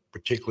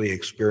 particularly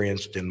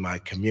experienced in my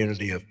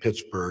community of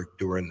Pittsburgh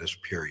during this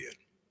period.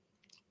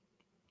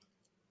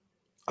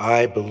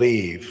 I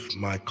believe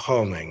my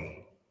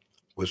calling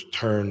was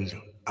turned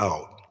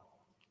out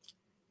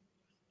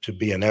to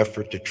be an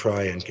effort to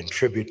try and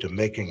contribute to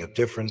making a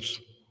difference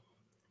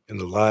in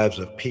the lives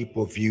of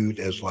people viewed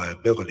as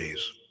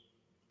liabilities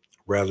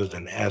rather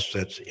than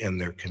assets in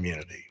their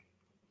community.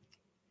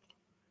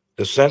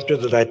 The center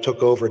that I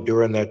took over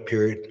during that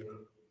period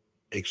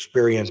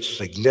experienced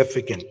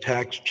significant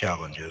tax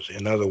challenges.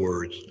 In other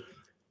words,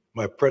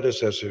 my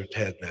predecessors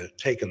had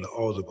taken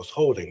all the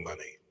withholding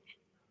money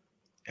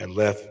and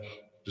left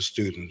the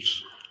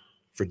students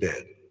for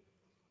dead.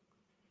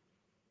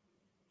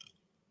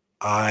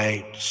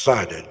 I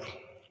decided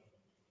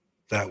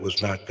that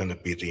was not going to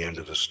be the end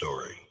of the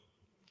story.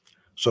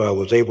 So I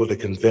was able to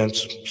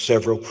convince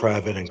several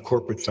private and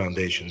corporate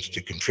foundations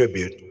to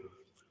contribute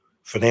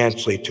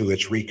financially to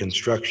its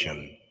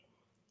reconstruction,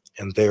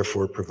 and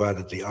therefore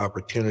provided the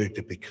opportunity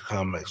to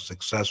become a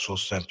successful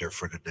center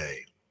for today.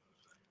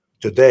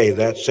 Today,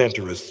 that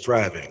center is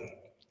thriving,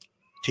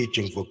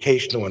 teaching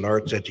vocational and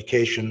arts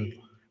education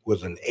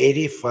with an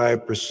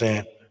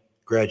 85%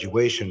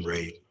 graduation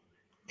rate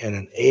and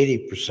an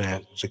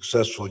 80%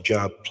 successful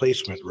job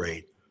placement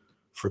rate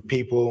for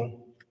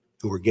people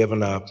who were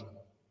given up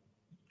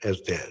as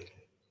dead.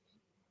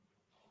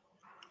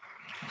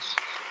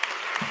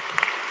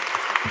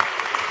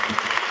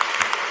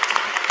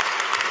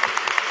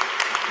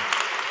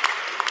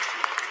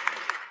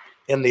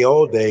 In the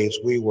old days,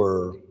 we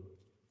were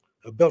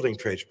a building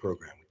trades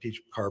program. We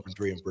teach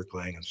carpentry and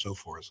bricklaying and so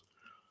forth.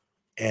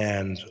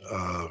 And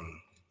a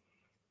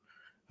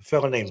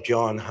fellow named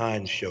John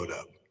Hines showed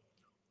up.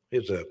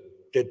 He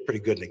did pretty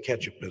good in the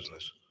ketchup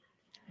business.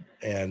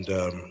 And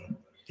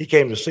he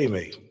came to see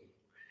me.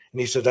 And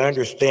he said, I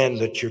understand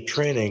that you're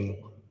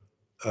training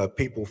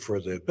people for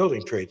the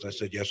building trades. I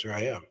said, yes, sir,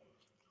 I am.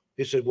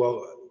 He said,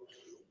 well,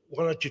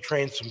 why don't you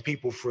train some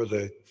people for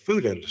the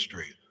food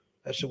industry?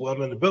 I said, well,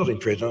 I'm in the building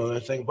trades. I don't know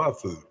anything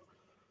about food.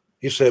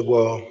 He said,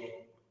 well,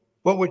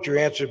 what would your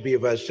answer be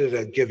if I said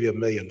I'd give you $1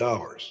 million?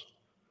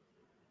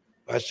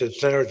 I said,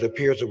 Senator, it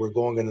appears that we're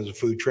going into the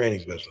food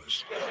training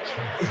business.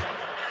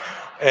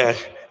 and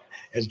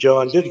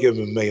John did give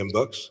him $1 million.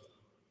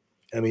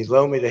 And he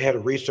loaned me the head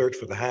of research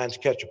for the Heinz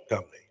Ketchup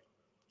Company.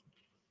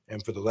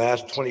 And for the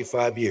last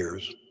 25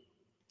 years,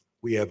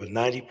 we have a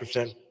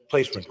 90%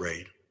 placement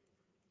rate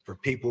for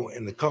people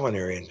in the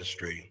culinary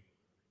industry,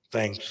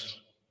 thanks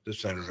to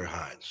Senator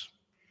Hines.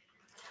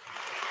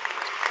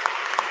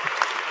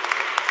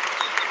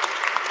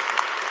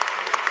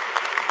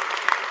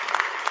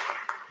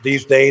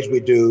 These days,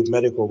 we do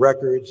medical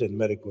records and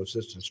medical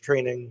assistance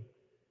training.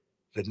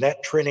 The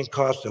net training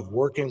cost of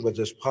working with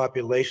this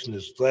population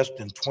is less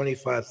than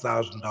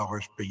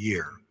 $25,000 per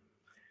year.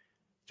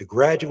 The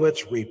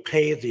graduates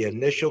repay the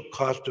initial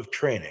cost of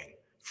training,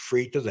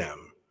 free to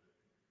them.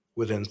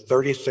 Within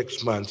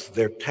 36 months,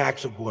 their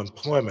taxable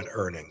employment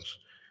earnings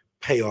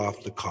pay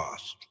off the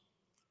cost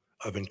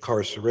of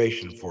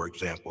incarceration, for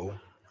example,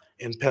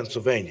 in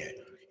Pennsylvania.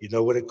 You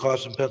know what it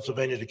costs in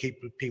Pennsylvania to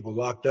keep people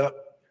locked up?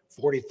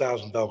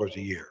 $40,000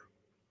 a year.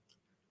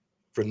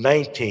 For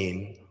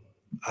 19,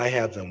 I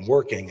have them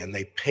working and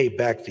they pay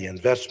back the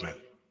investment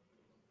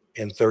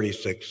in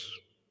 36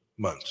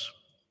 months.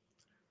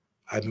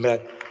 I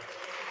met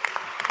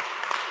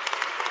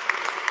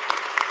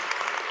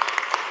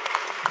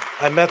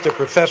the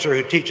professor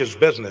who teaches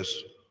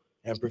business,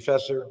 and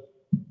professor,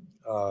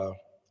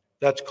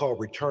 that's called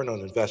return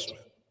on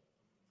investment,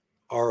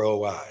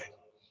 ROI.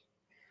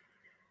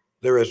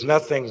 There is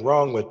nothing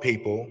wrong with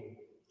people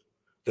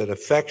that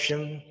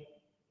affection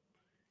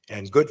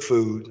and good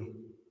food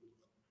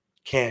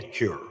can't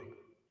cure.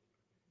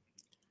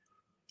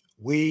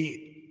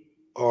 We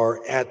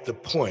are at the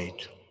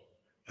point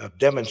of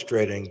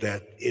demonstrating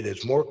that it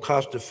is more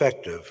cost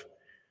effective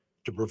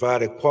to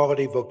provide a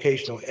quality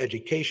vocational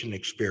education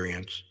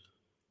experience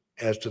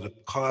as to the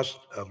cost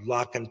of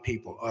locking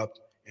people up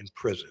in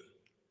prison.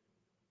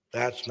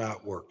 That's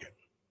not working.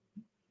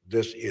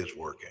 This is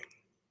working.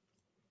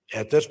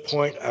 At this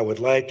point, I would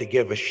like to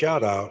give a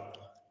shout out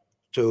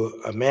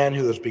to a man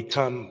who has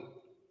become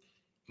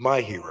my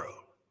hero.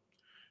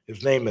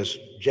 His name is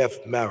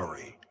Jeff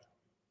Mallory,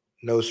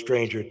 no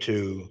stranger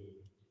to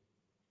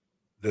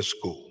this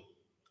school.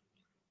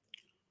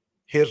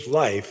 His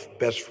life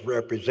best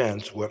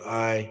represents what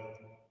I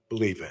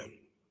believe in: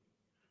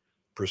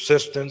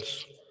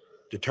 persistence,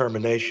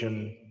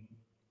 determination,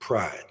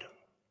 pride.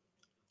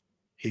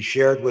 He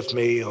shared with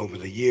me over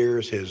the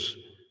years his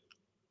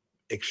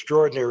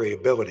extraordinary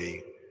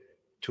ability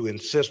to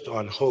insist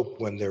on hope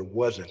when there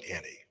wasn't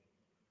any.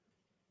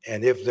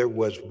 And if there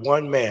was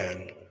one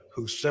man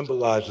who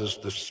symbolizes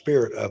the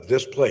spirit of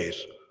this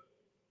place,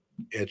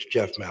 it's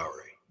Jeff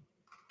Mallory.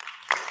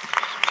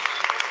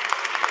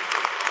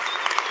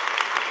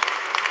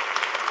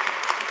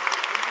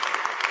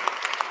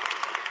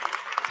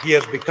 He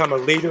has become a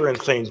leader in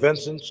St.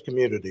 Vincent's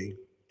community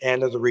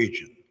and of the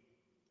region.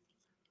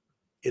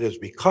 It is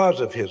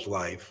because of his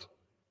life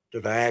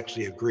that I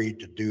actually agreed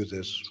to do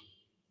this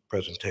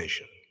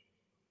presentation.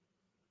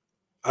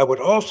 I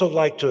would also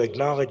like to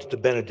acknowledge the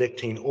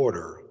Benedictine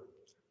Order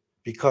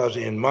because,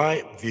 in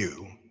my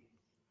view,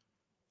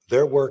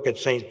 their work at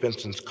St.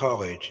 Vincent's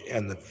College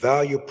and the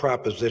value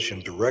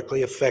proposition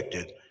directly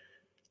affected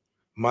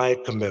my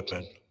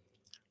commitment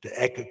to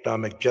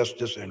economic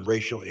justice and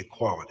racial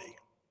equality.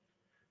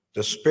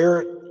 The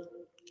spirit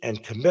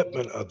and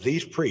commitment of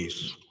these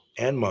priests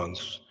and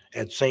monks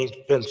at St.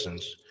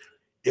 Vincent's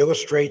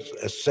illustrates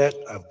a set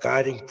of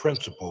guiding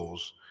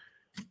principles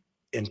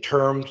in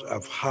terms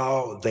of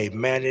how they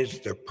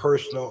manage their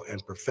personal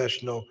and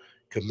professional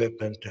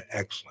commitment to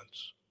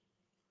excellence.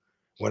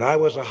 When I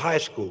was a high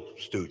school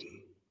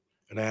student,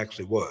 and I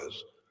actually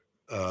was,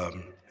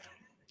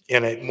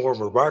 and more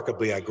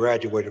remarkably, I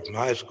graduated from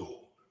high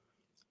school.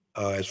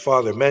 As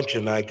Father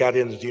mentioned, I got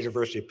into the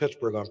University of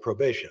Pittsburgh on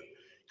probation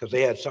because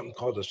they had something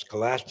called the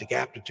Scholastic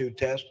Aptitude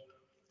Test,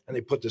 and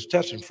they put this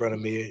test in front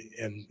of me,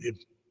 and it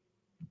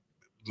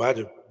might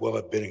have well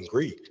have been in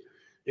Greek.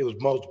 It was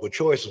multiple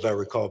choice, as I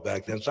recall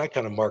back then, so I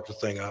kind of marked the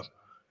thing up,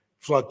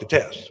 flunked the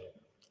test.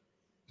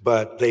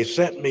 But they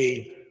sent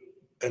me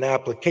an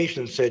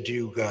application and said,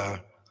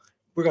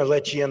 we're going to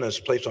let you in this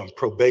place on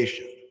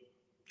probation,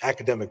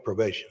 academic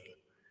probation.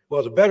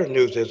 Well, the better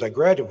news is I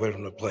graduated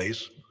from the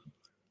place.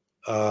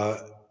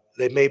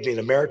 They made me an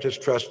emeritus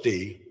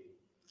trustee,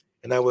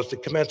 and I was the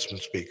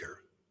commencement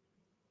speaker,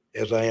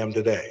 as I am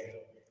today.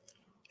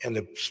 And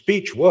the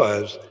speech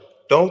was,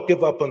 don't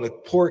give up on the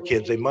poor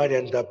kids. They might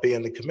end up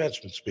being the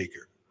commencement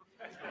speaker.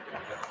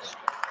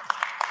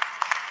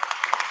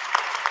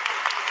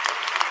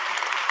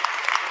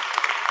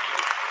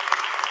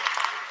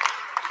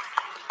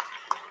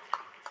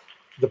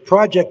 The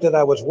project that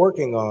I was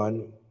working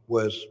on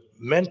was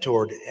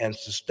mentored and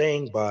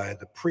sustained by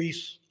the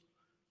priests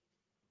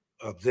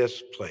of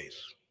this place.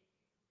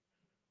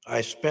 I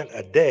spent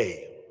a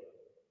day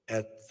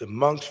at the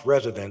monks'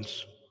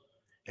 residence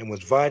and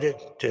was invited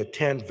to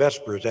attend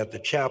Vespers at the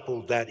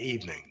chapel that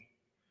evening.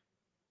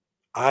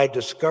 I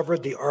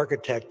discovered the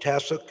architect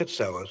Tasso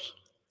Katselas,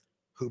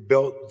 who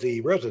built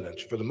the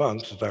residence for the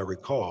monks, as I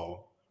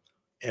recall.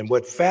 And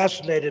what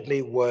fascinated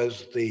me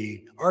was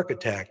the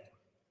architect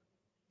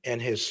and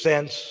his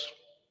sense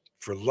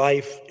for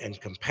life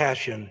and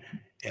compassion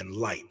and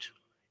light,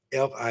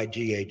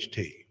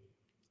 L-I-G-H-T.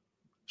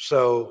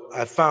 So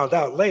I found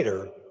out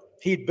later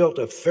he'd built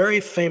a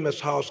very famous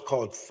house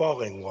called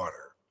Falling Water.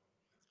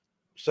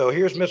 So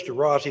here's Mr.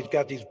 Ross. He's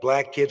got these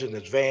black kids in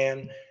his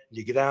van.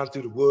 You get down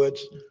through the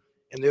woods,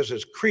 and there's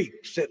this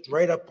creek sitting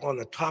right up on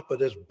the top of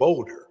this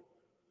boulder.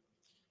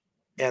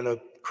 And a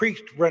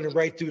creek's running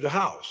right through the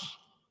house.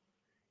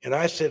 And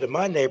I said, in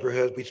my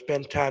neighborhood, we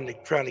spend time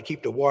trying to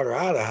keep the water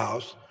out of the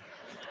house.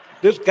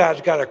 This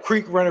guy's got a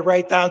creek running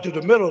right down through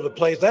the middle of the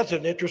place. That's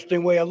an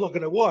interesting way of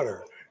looking at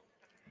water.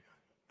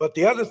 But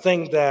the other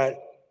thing that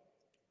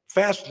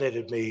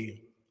fascinated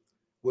me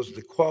was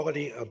the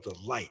quality of the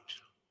light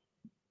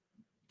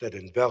that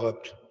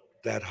enveloped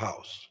that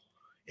house.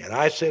 And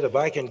I said, if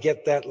I can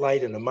get that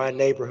light into my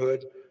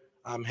neighborhood,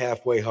 I'm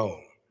halfway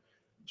home.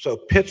 So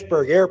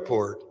Pittsburgh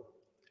Airport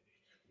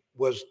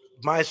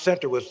my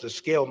center was the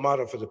scale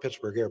model for the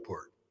Pittsburgh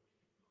Airport.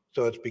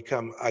 So it's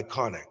become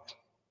iconic.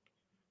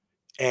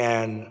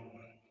 And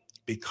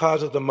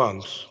because of the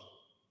monks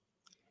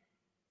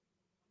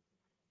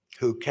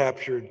who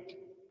captured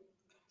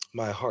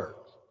my heart,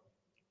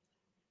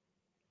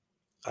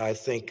 I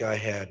think I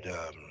had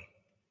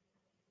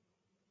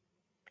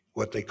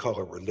what they call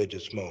a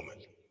religious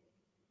moment.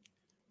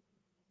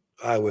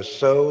 I was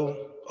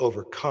so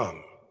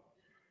overcome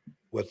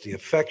with the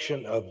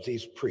affection of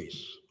these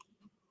priests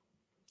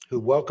who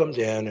welcomed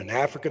in an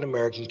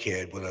African-American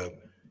kid with a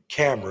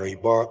camera he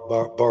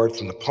borrowed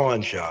from the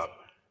pawn shop.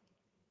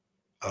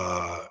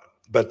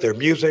 But their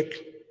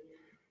music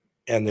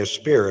and their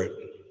spirit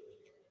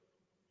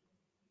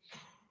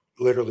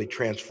literally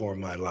transformed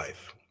my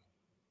life.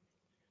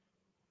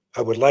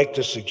 I would like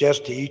to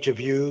suggest to each of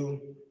you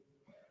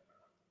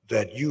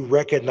that you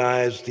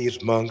recognize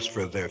these monks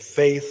for their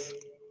faith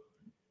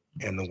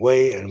and the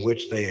way in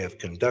which they have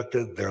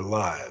conducted their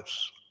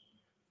lives.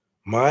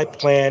 My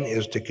plan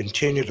is to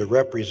continue to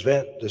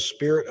represent the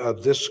spirit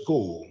of this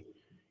school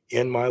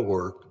in my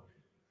work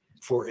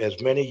for as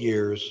many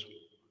years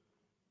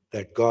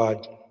that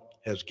God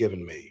has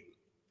given me.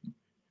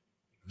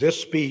 This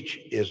speech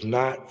is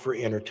not for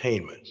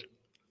entertainment.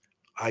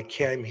 I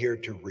came here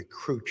to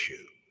recruit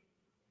you.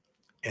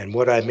 And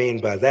what I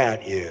mean by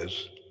that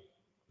is,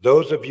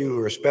 those of you who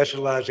are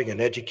specializing in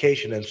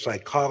education and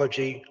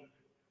psychology,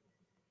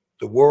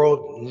 the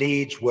world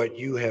needs what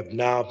you have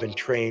now been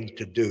trained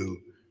to do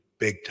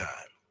big time.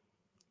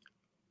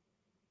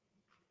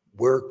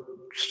 We're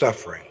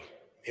suffering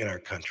in our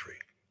country.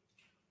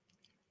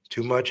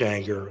 Too much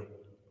anger,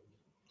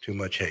 too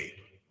much hate.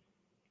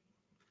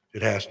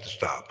 It has to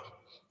stop.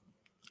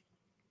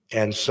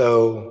 And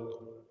so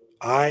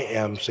I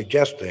am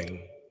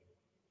suggesting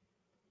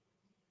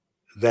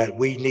that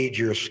we need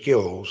your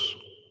skills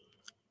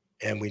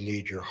and we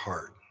need your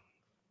heart.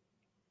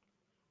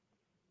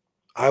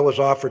 I was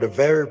offered a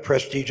very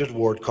prestigious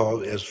award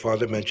called, as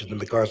Father mentioned, the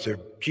MacArthur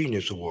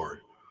Genius Award,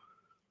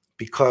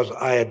 because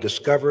I had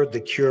discovered the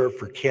cure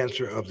for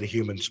cancer of the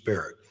human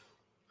spirit.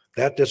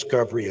 That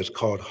discovery is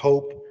called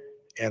hope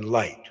and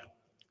light.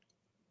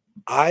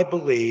 I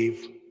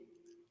believe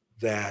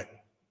that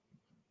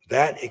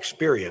that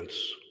experience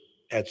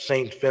at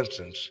St.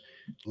 Vincent's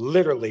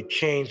literally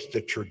changed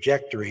the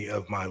trajectory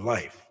of my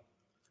life,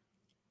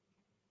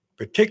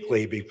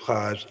 particularly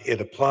because it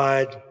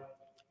applied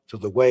to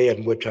the way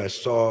in which I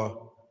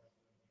saw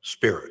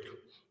spirit.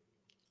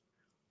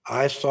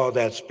 I saw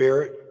that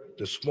spirit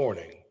this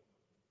morning.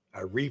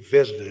 I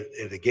revisited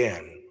it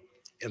again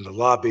in the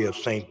lobby of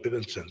St.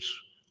 Vincent's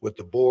with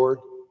the board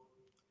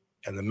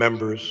and the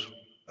members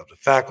of the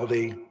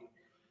faculty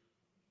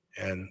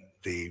and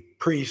the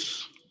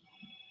priests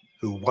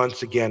who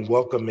once again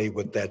welcomed me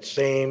with that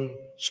same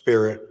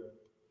spirit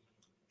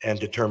and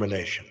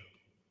determination.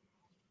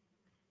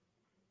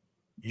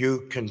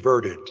 You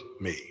converted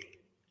me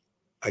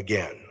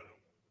again.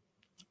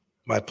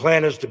 My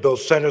plan is to build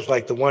centers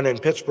like the one in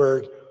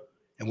Pittsburgh,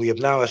 and we have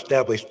now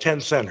established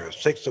 10 centers,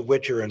 6 of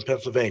which are in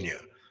Pennsylvania,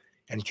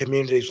 and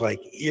communities like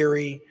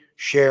Erie,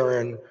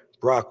 Sharon,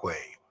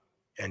 Brockway.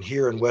 And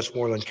here in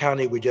Westmoreland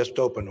County, we just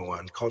opened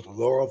one called the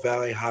Laurel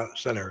Valley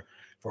Center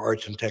for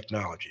Arts and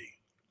Technology.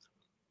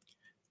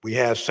 We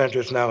have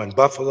centers now in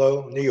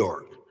Buffalo, New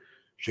York,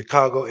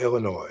 Chicago,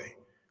 Illinois,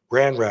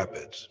 Grand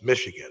Rapids,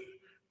 Michigan,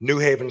 New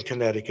Haven,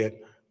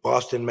 Connecticut,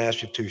 Boston,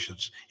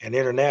 Massachusetts, and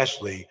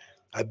internationally,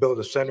 I built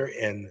a center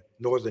in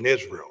northern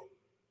Israel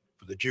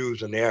for the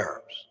Jews and the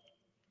Arabs,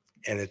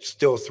 and it's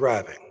still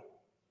thriving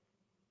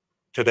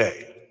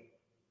today.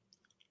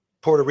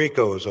 Puerto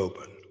Rico is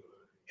open,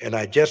 and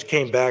I just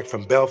came back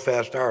from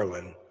Belfast,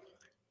 Ireland,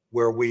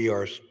 where we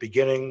are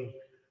beginning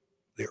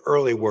the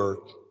early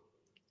work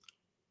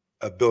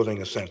of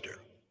building a center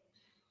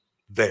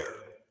there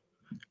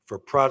for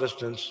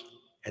Protestants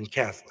and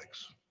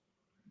Catholics.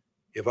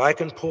 If I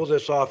can pull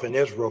this off in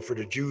Israel for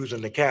the Jews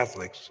and the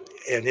Catholics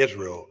in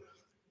Israel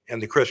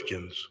and the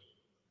Christians,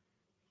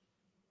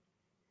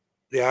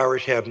 the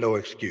Irish have no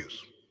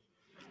excuse.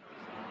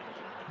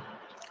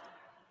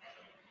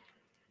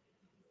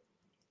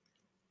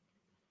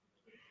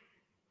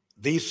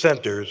 These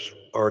centers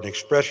are an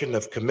expression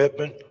of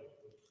commitment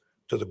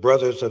to the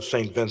Brothers of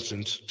St.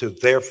 Vincent's, to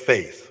their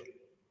faith.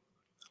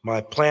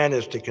 My plan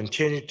is to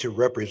continue to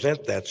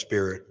represent that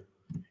spirit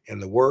in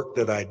the work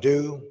that I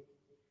do,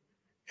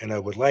 and I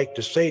would like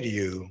to say to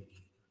you,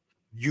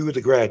 you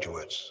the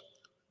graduates,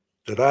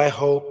 that I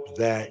hope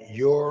that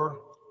your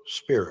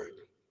spirit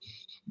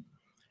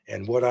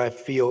and what I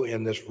feel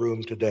in this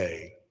room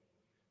today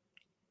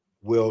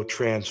will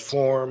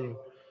transform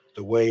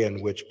the way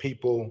in which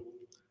people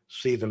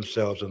see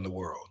themselves in the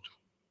world.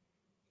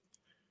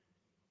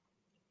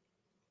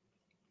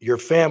 Your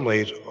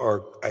families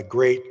are a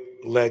great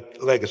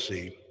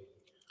legacy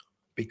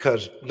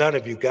because none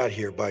of you got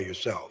here by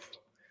yourself.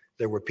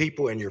 There were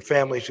people in your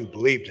families who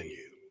believed in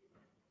you,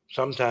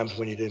 sometimes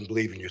when you didn't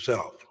believe in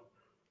yourself.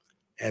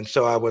 And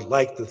so I would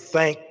like to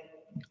thank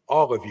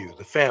all of you,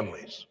 the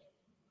families,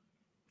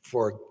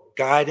 for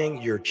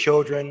guiding your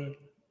children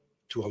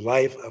to a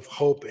life of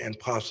hope and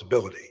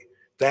possibility.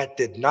 That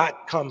did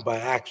not come by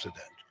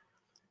accident.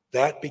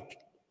 That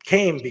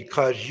came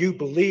because you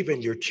believe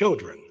in your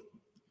children.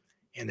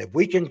 And if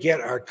we can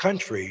get our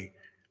country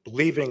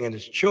believing in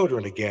its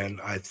children again,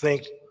 I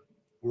think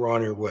we're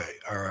on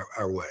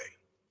our way.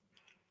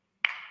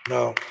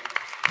 Now,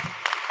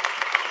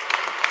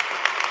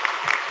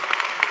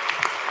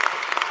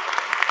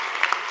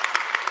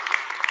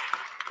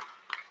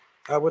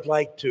 I would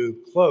like to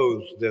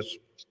close this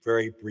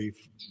very brief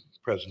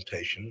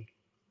presentation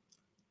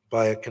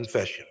by a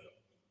confession.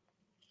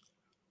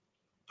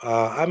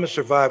 I'm a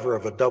survivor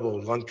of a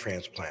double lung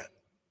transplant.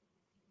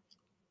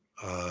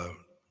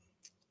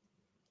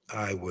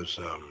 I was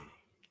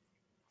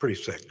pretty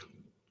sick,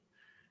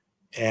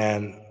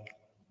 and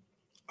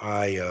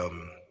I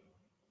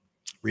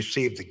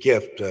received the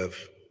gift of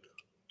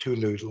 2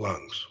 new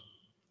lungs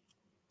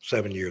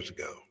 7 years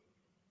ago.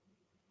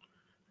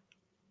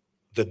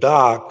 The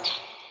doc,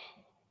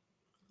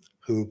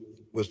 who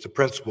was the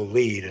principal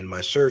lead in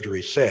my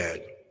surgery,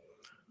 said,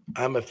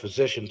 "I'm a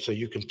physician, so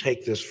you can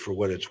take this for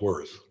what it's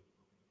worth.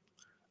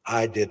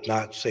 I did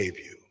not save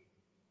you.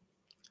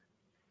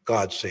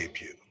 God saved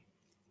you."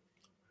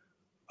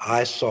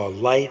 I saw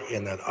light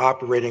in that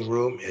operating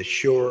room as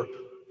sure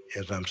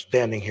as I'm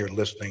standing here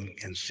listening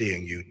and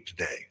seeing you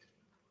today.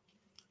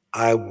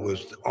 I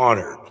was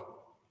honored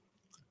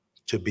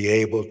to be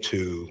able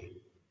to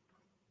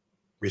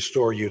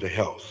restore you to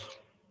health.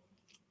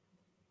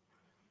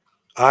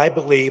 I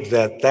believe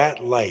that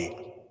that light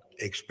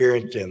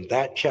experienced in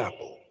that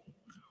chapel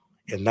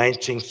in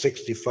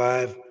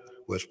 1965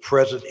 was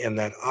present in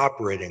that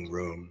operating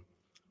room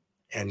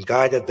and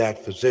guided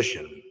that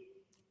physician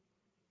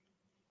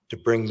to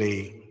bring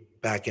me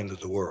back into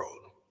the world.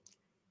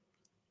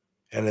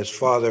 And as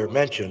Father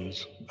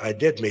mentioned, I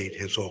did meet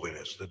His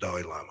Holiness, the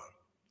Dalai Lama.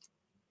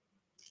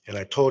 And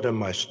I told him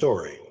my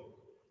story.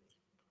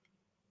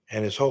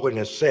 And His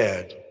Holiness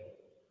said,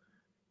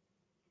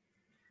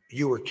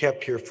 "You were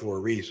kept here for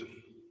a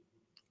reason."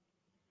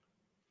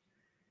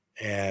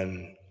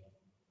 And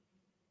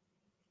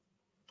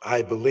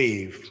I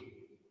believe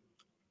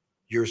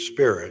your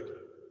spirit,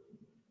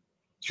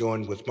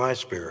 joined with my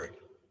spirit,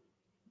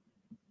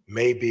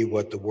 may be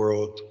what the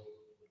world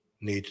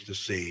needs to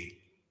see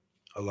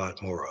a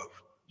lot more of.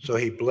 So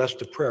he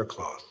blessed a prayer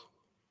cloth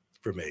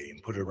for me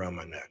and put it around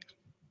my neck.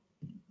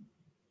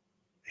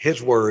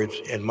 His words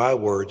and my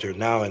words are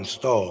now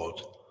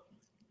installed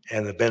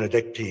in the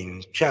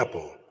Benedictine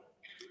chapel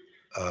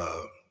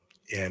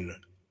in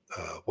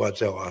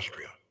Wadzel,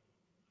 Austria.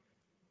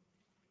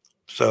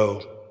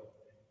 So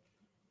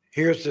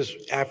here's this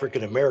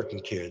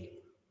African-American kid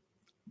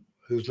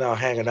who's now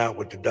hanging out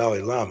with the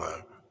Dalai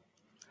Lama,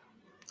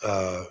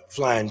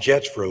 flying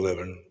jets for a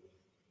living,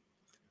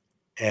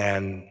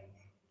 and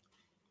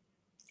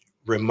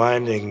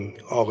reminding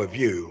all of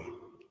you,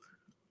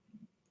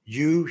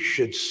 you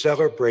should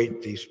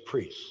celebrate these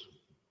priests.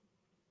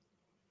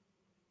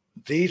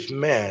 These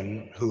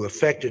men who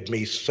affected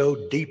me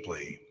so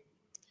deeply,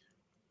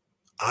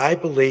 I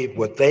believe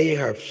what they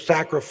are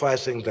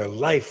sacrificing their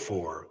life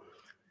for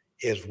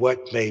is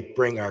what may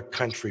bring our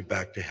country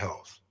back to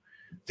health.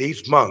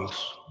 These monks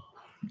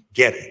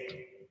get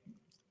it.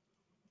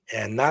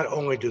 And not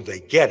only do they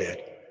get it,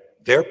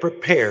 they're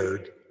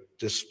prepared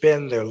to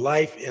spend their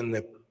life in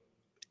the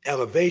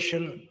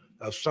elevation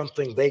of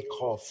something they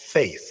call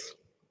faith.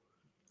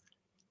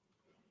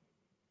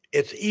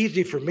 It's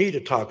easy for me to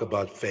talk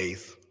about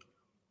faith.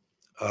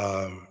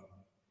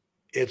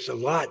 It's a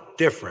lot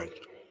different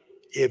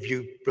if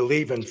you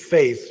believe in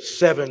faith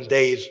 7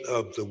 days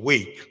of the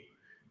week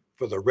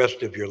for the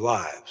rest of your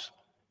lives.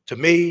 To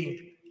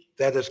me,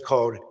 that is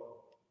called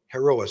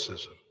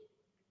heroicism.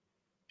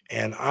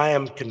 And I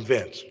am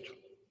convinced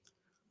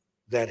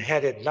that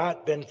had it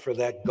not been for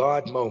that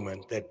God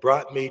moment that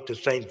brought me to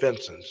St.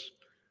 Vincent's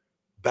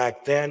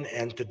back then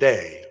and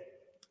today,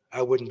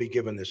 I wouldn't be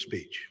giving this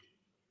speech.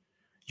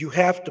 You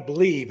have to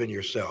believe in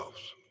yourselves.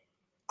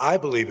 I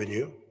believe in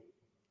you,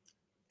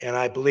 and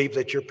I believe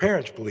that your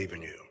parents believe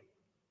in you.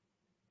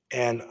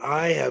 And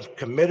I have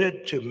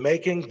committed to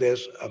making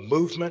this a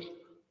movement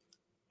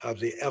of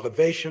the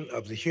elevation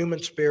of the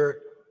human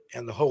spirit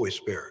and the Holy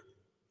Spirit.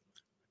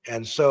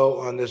 And so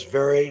on this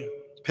very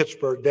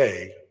Pittsburgh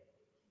day,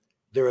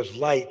 there is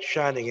light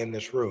shining in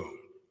this room.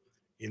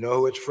 You know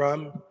who it's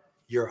from?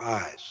 Your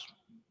eyes.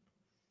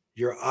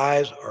 Your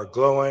eyes are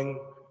glowing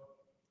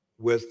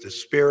with the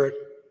spirit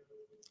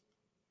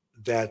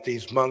that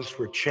these monks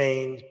were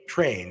trained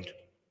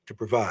to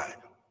provide.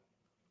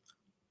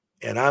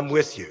 And I'm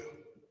with you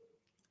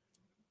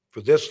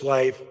for this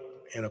life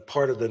and a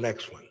part of the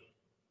next one.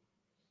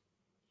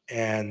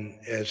 And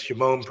as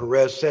Shimon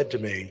Peres said to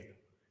me,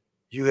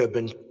 you have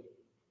been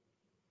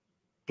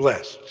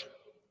blessed.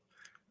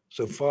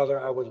 So, Father,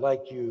 I would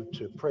like you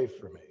to pray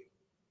for me,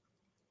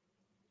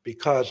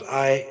 because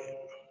I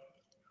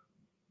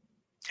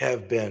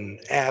have been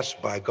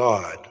asked by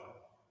God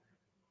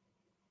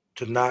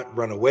to not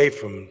run away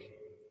from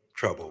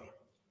trouble,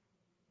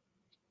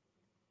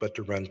 but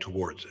to run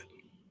towards it.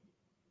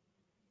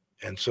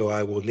 And so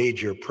I will need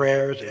your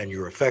prayers and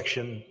your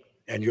affection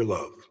and your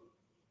love.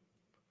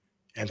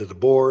 And to the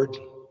board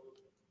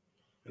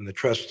and the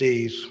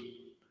trustees,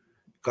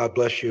 God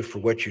bless you for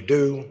what you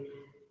do.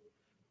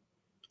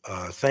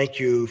 Thank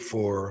you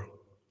for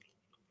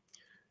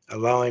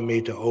allowing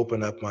me to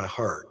open up my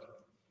heart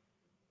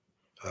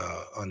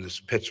on this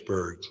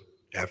Pittsburgh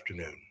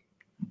afternoon.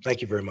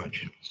 Thank you very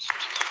much.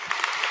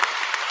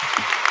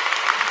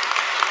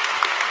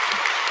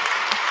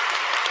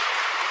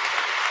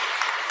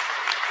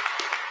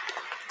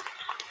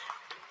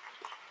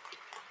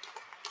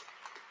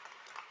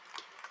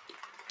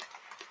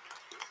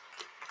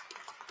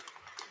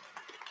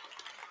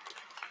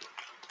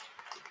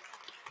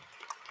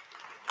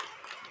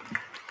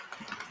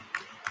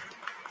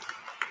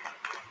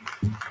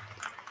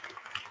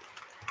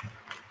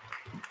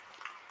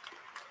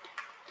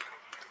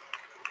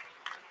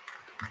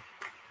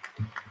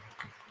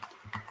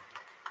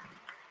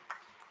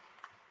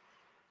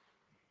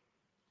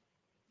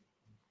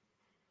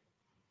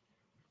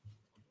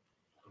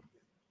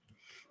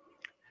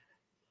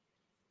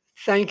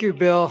 Thank you,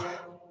 Bill,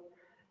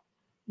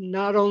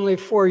 not only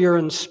for your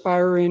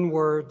inspiring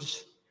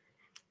words,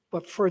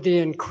 but for the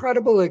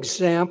incredible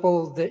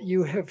example that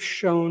you have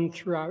shown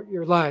throughout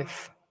your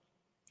life.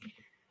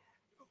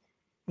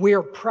 We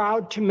are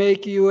proud to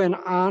make you an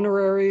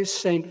honorary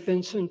St.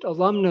 Vincent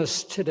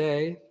alumnus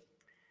today,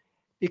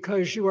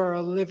 because you are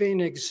a living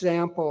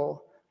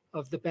example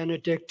of the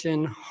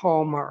Benedictine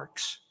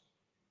hallmarks.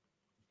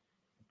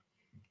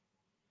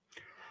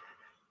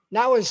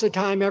 Now is the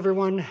time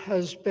everyone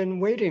has been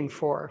waiting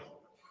for.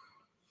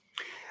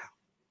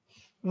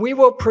 We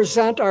will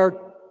present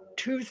our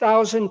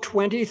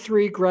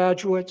 2023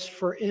 graduates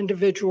for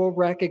individual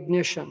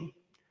recognition.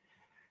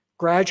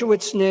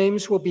 Graduates'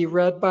 names will be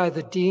read by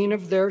the dean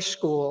of their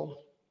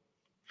school.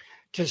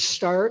 To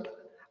start,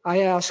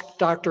 I ask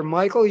Dr.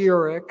 Michael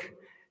Urich,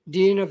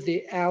 Dean of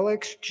the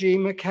Alex G.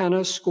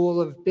 McKenna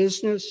School of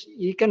Business,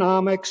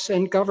 Economics,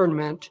 and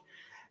Government,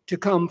 to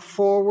come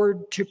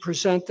forward to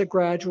present the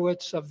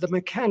graduates of the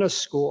McKenna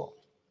School.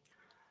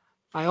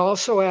 I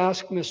also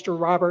ask Mr.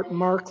 Robert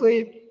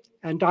Markley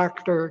and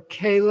Dr.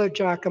 Kayla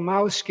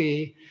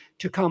Jakimowski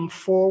to come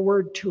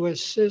forward to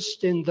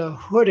assist in the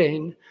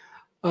hooding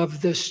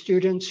of the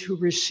students who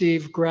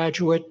receive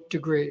graduate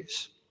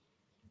degrees.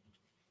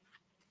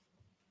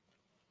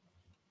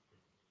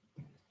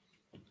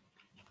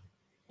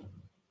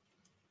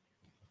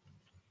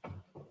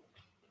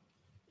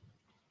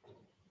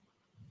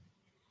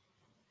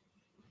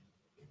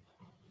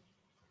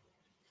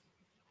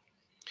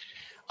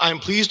 I am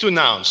pleased to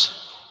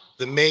announce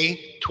the May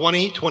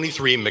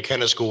 2023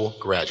 McKenna School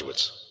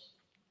graduates.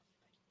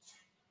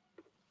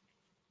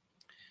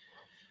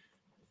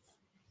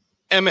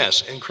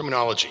 MS in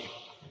Criminology,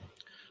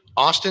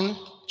 Austin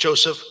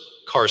Joseph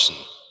Carson,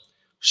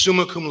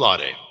 summa cum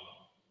laude.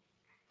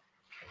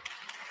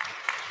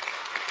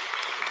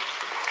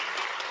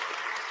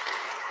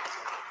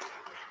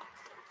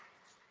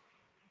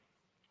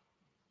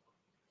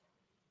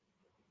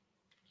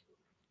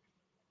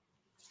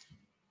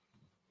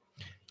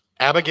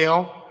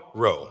 Abigail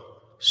Rowe,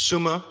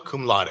 summa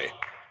cum laude.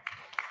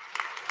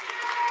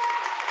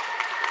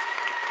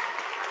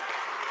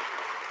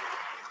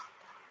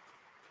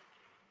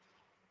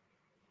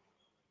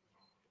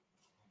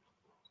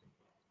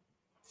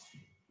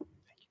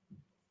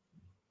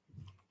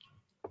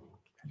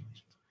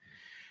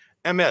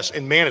 MS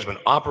in Management,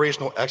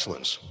 Operational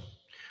Excellence,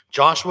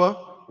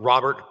 Joshua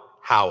Robert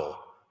Howell,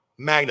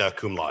 magna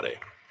cum laude.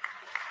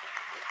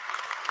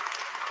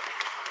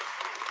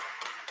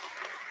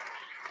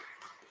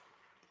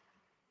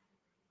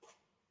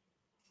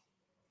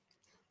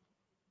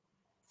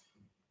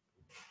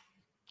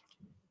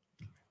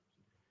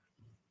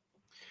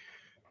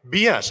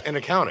 BS in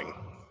Accounting,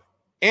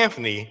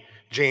 Anthony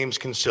James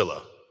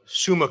Kinsella,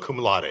 summa cum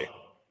laude.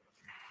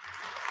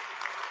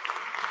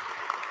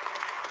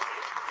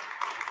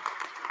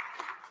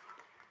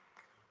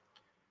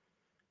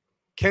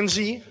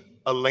 Kenzie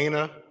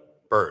Elena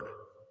Bird,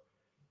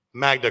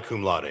 magna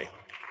cum laude.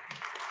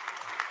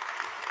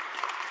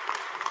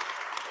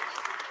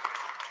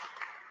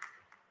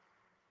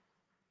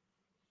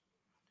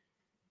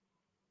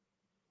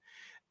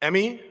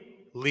 Emmy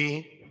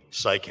Lee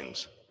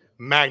Sykins,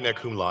 magna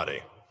cum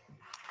laude.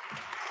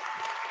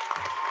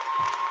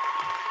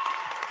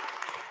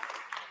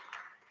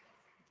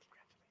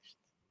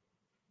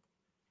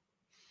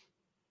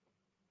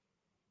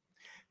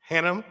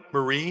 Hannah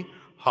Marie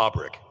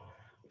Hobrick,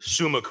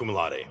 summa cum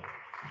laude.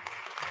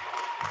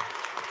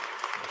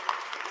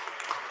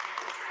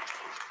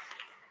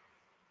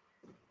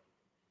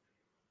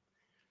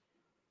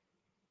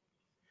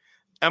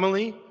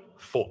 Emily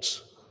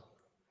Foltz.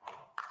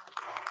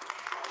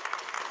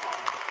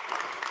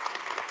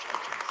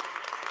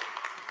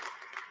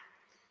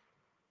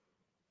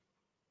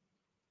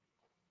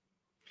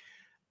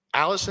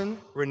 Allison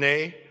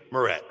Renee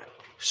Moret,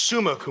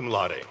 summa cum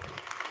laude.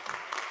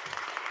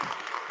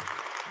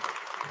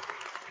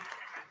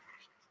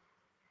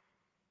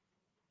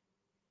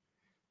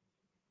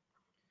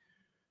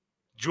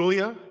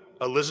 Julia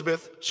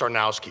Elizabeth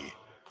Sarnowski,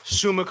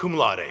 summa cum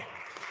laude.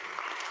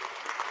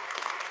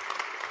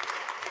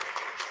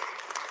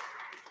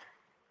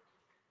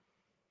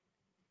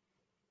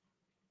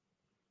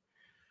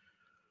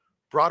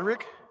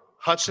 Broderick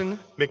Hudson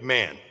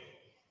McMahon.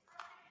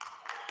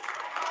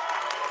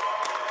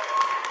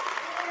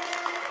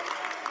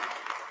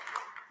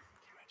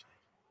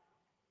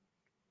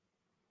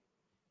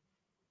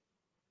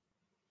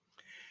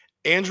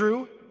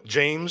 Andrew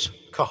James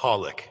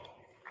Kahalik.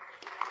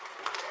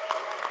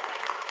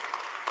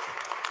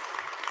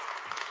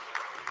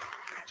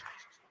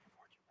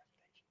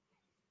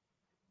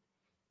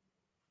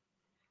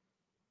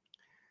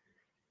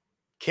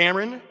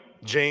 Cameron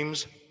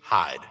James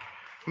Hyde,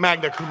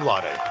 magna cum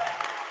laude.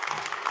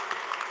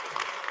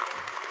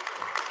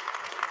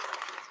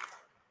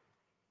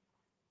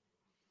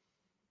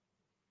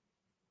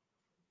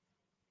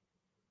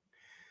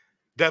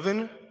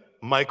 Devin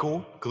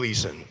Michael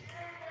Gleason.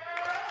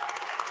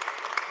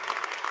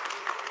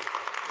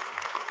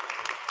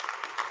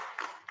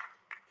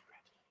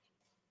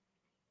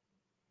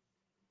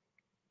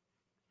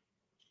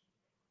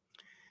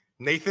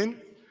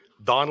 Nathan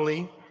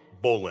Donnelly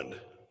Boland.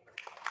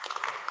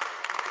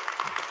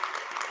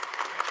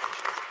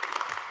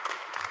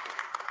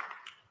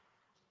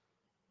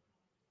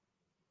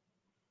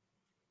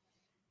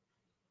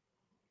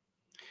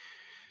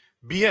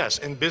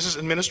 BS in Business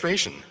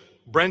Administration,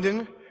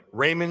 Brendan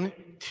Raymond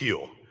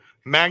Teal,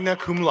 magna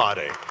cum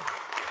laude.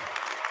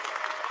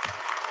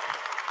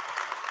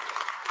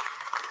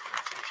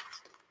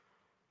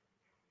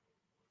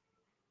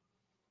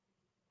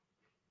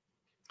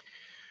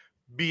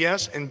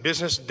 BS in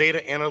Business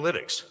Data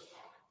Analytics,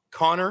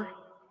 Connor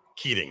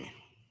Keating.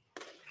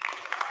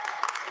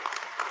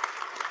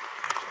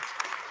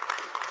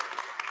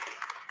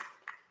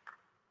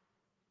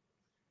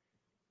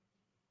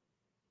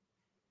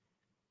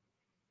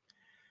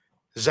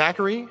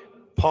 Zachary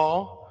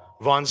Paul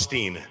Von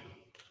Steen.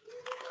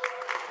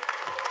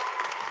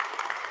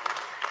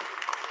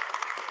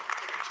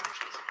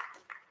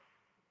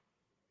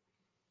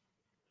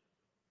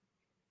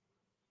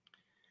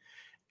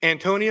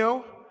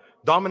 Antonio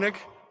Dominic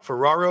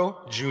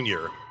Ferraro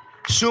Jr.,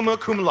 summa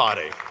cum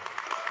laude.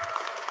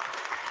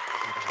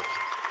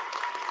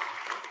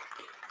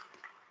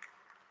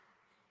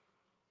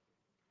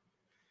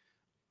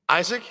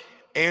 Isaac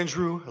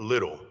Andrew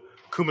Little,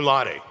 cum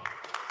laude.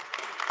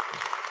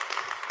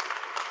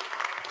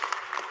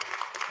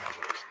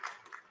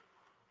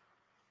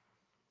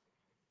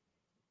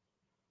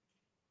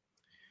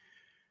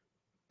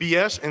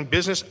 BS in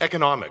Business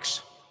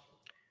Economics,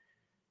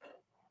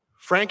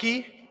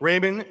 Frankie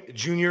Raymond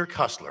Jr.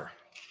 Cussler.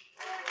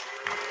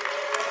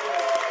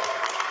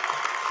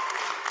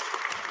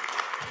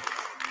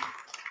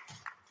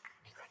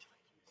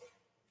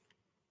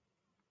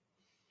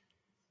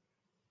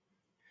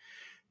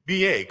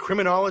 BA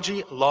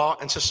Criminology, Law,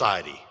 and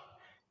Society,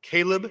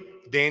 Caleb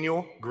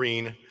Daniel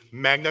Green,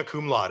 magna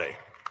cum laude.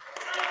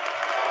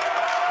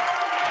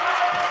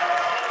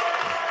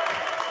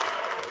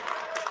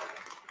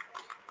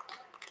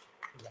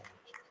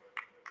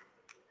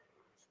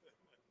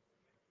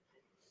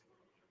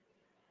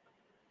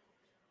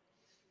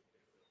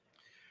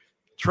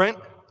 Trent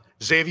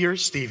Xavier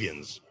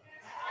Stevens.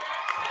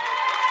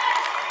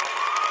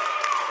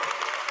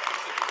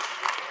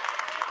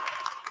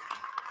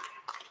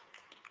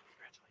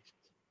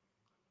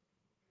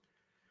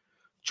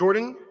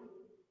 Jordan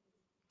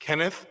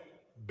Kenneth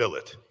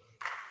Billett.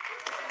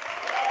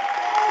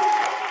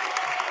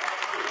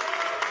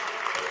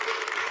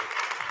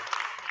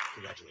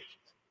 Congratulations.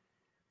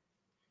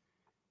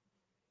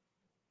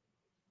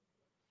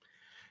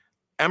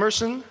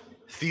 Emerson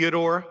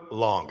Theodore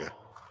Long.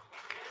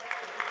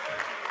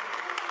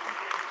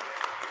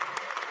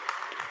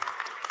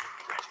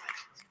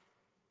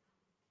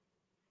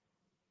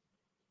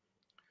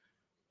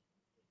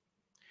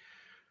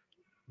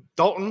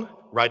 Dalton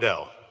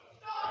Rydell.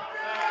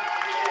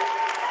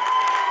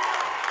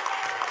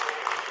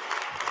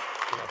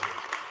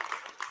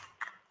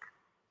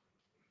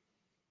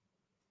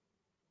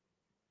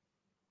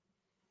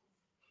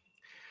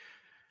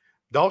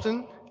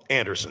 Dalton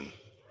Anderson.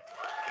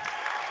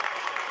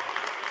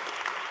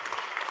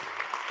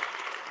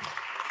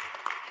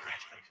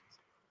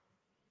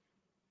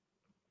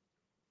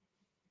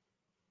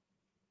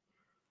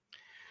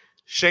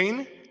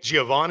 Shane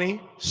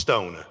Giovanni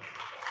Stone.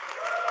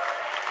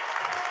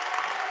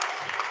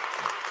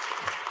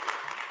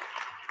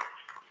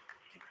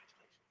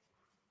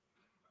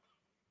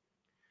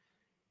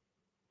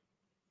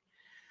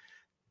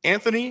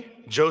 Anthony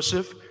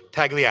Joseph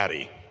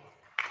Tagliati.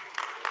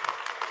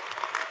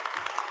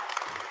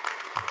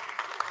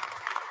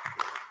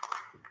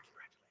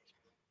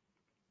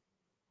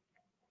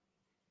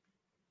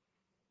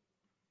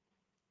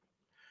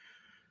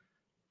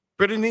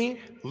 Brittany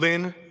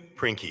Lynn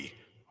Prinky,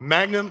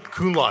 magna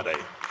cum laude.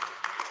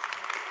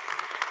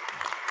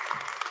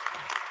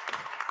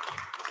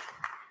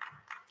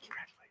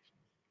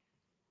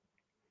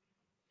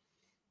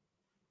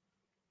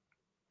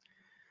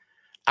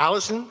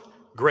 Allison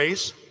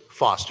Grace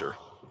Foster.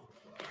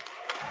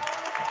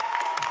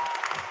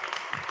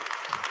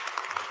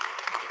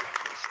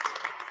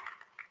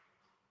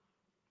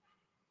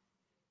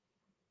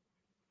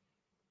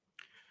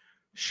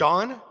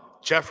 Sean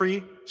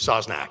Jeffrey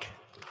Sosnak.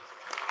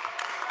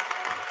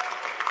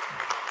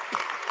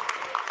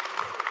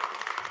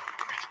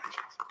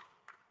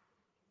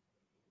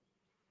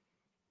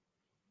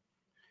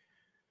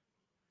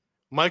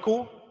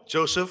 Michael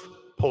Joseph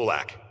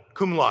Polak,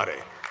 cum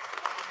laude.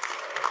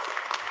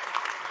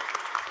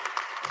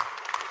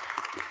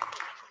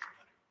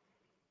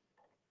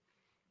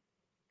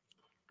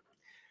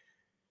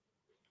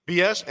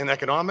 BS in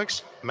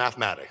Economics,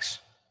 Mathematics.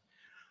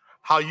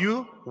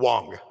 Hao-Yu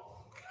Wong.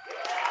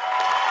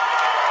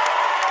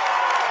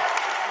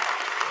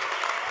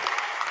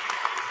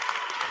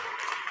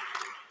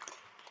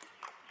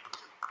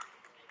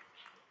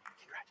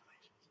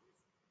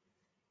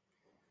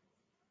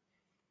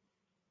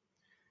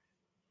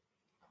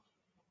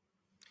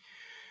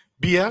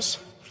 BS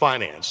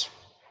Finance,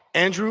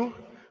 Andrew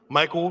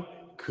Michael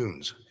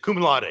Coons, cum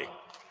laude.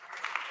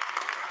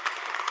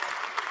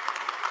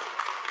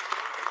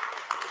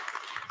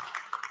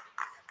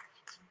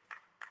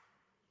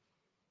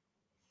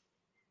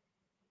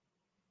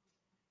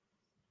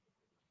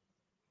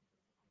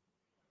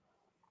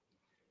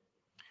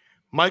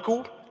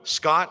 Michael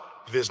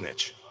Scott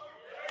Visnich.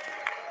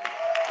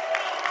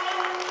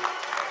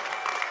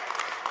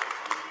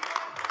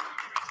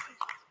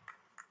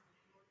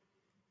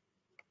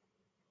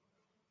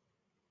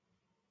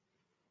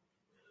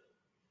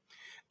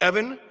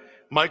 Evan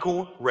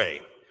Michael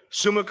Ray,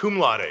 summa cum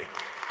laude.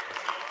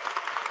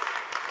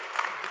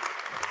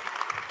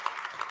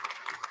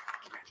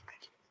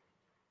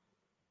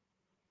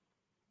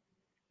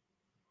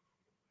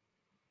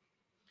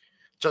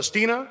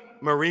 Justina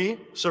Marie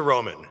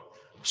Saroman,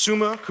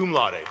 summa cum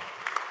laude.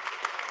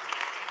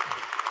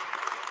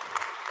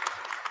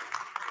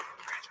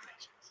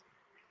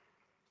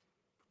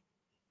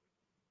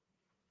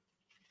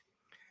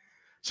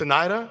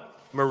 Sanaida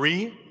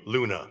Marie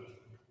Luna.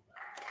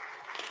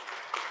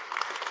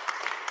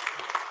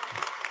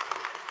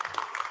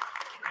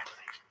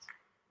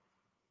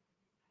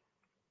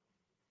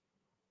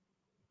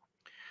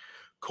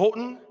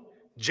 Colton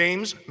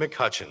James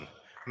McCutcheon,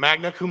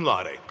 magna cum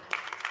laude.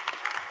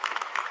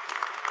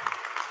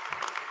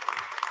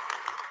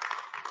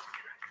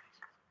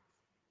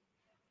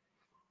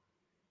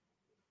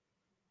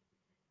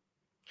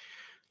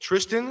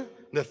 Tristan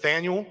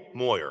Nathaniel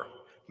Moyer,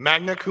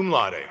 magna cum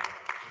laude.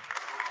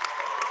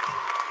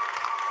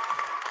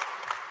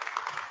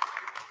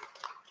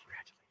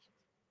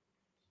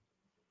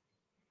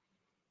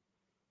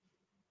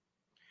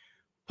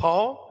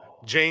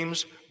 Paul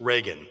James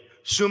Reagan,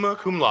 summa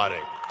cum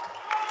laude.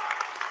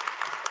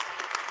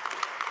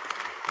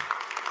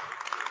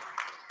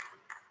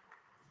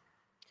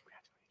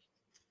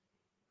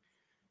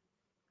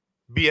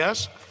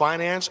 BS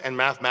Finance and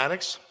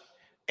Mathematics,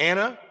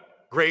 Anna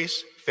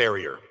Grace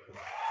Ferrier.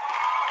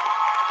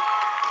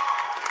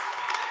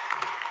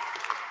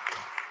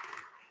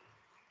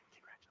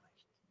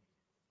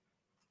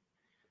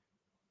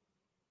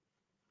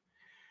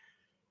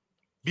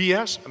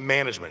 BS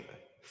Management,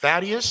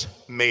 Thaddeus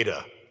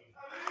Maida.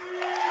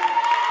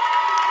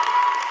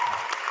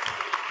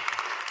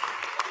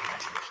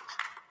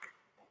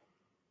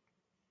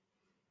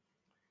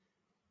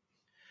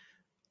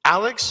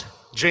 Alex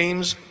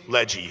James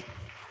Leggy.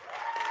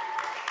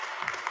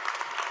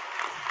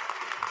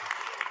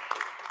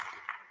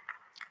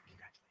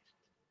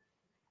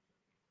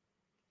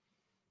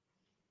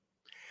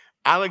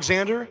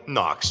 Alexander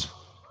Knox.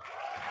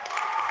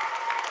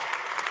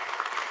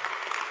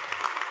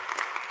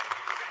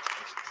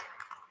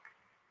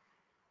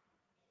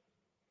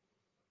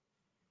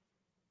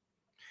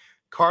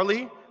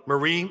 Carly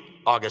Marie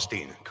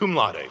Augustine, cum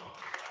laude.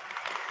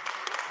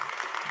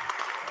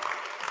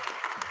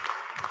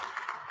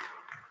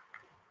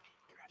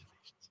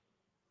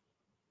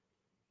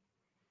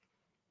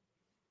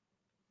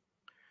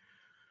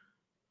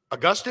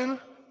 Augustine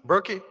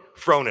Berkey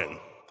Fronin,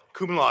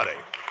 cum laude.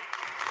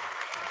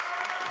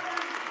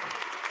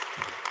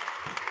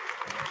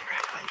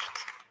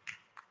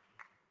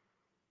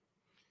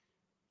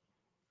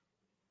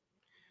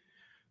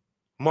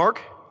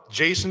 Mark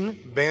Jason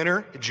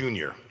Banner,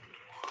 Jr.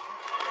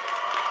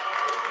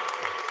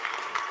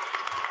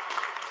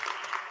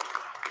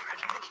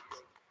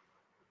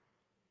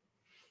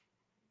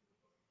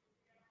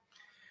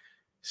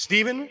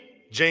 Stephen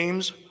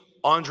James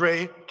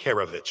Andre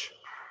Karavich.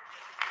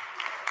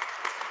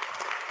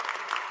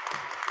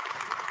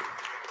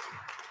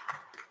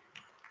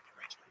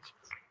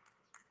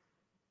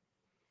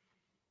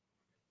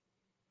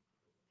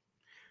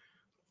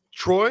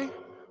 Troy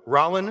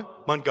Rollin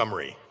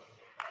Montgomery.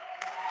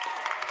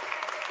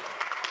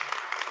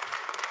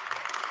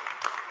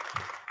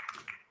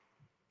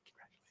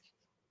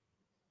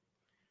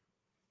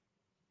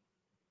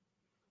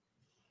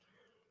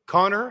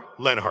 Connor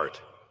Lenhart.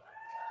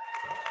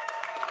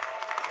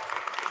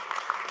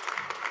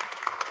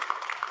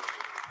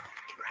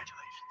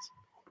 Congratulations.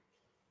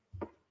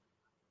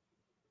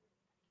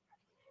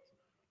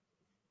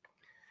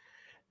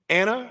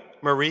 Anna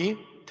Marie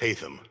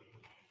Tatham.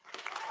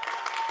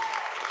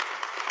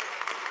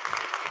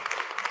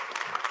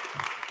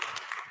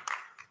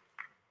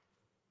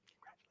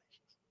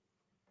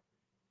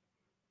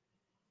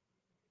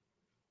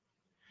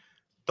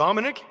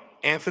 Dominic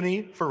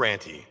Anthony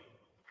Ferranti.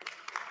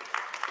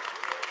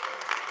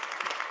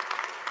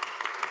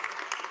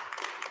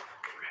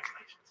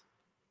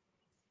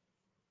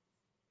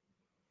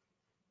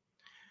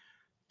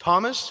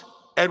 Thomas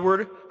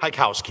Edward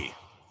Hykowski.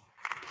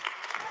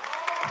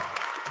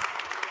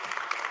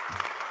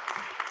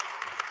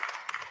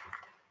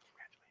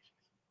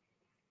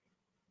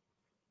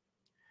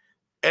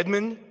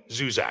 Edmund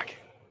Zuzak.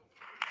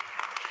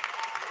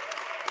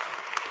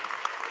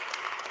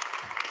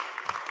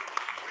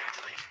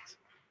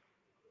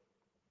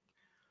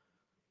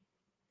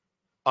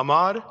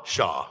 Ahmad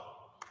Shah.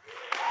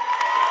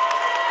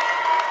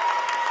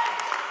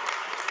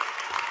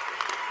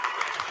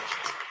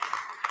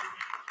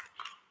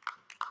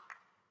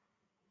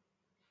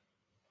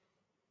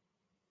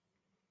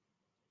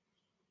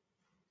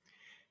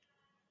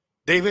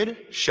 David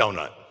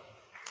Shelnut.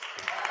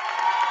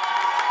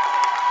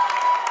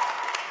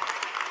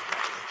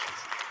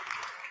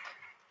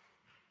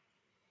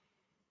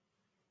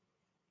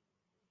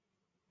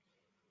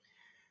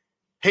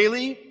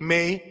 Haley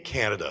May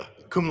Canada,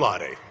 cum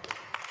laude.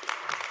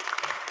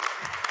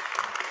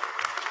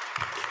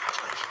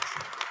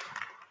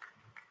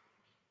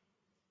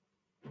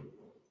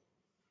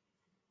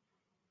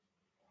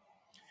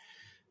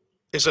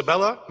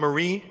 Isabella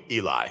Marie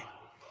Eli.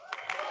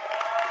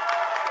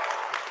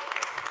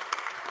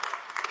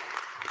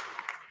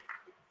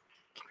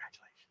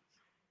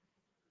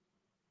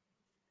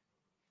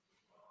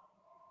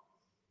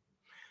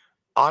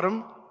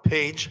 Autumn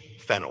Paige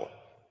Fennel.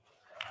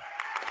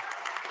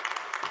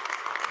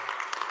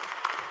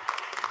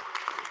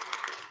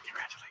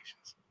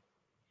 Congratulations.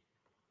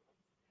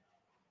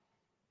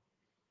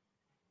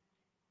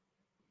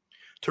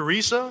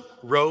 Teresa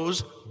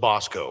Rose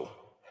Bosco.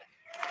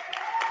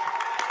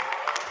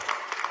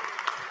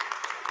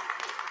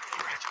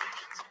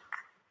 Congratulations.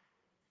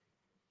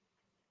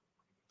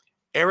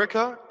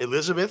 Erica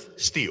Elizabeth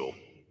Steele.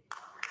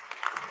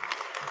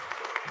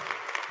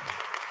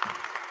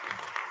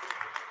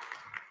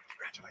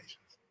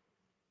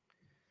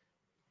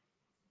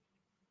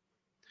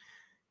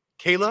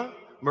 Kayla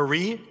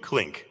Marie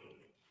Klink.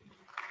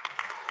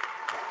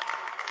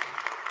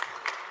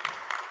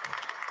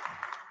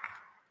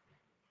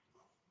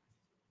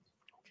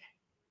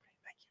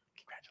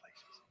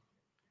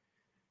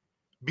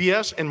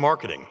 BS in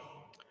Marketing,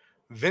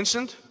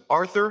 Vincent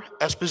Arthur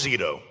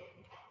Esposito.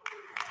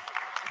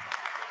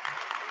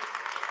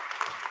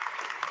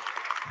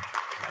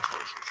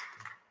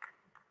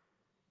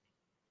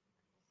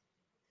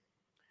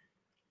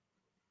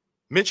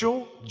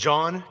 Mitchell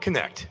John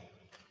Connect.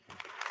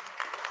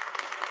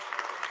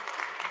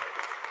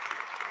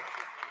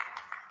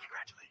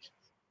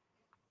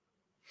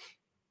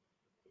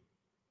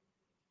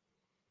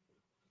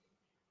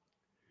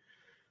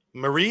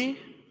 Marie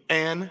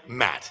Ann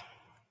Matt.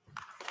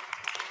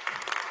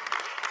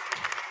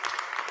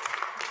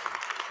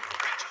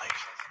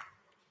 Congratulations.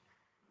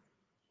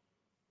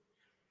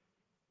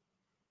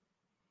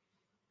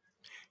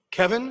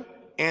 Kevin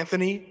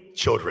Anthony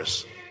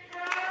Chodris.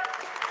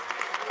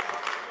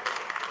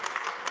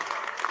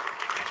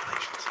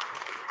 Congratulations.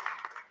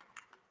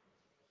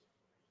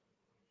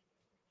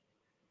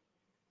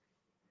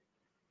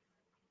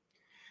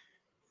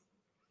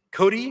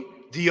 Cody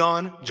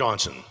Dion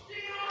Johnson.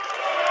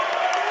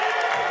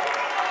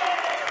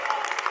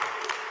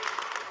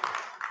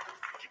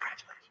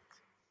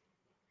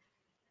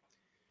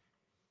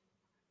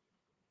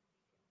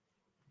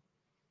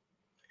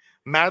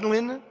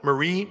 Madeline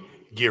Marie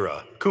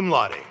Gira, cum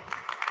laude.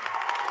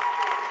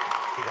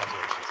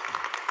 Congratulations.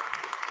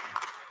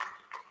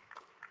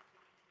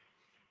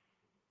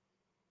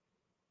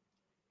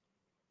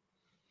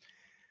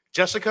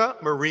 Jessica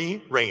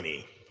Marie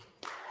Rainey.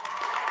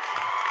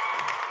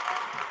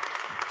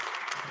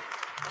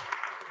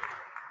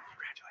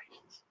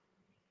 Congratulations.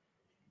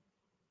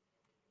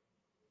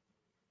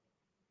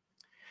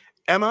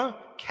 Emma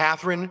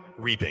Catherine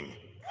Reaping.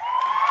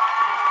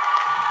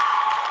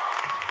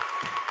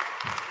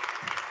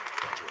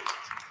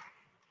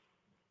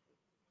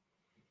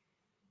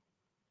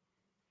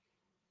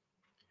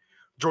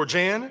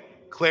 Georgianne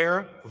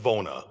Claire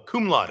Vona,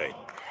 cum laude.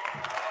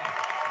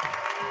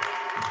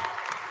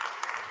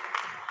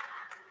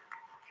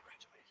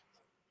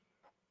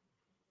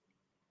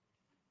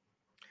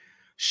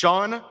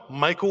 Sean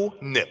Michael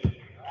Nip.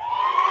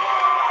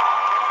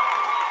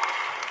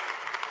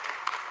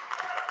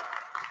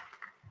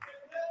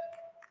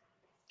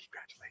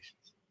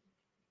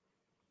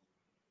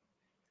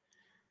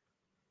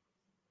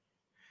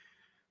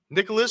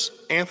 Nicholas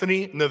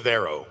Anthony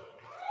Navarro.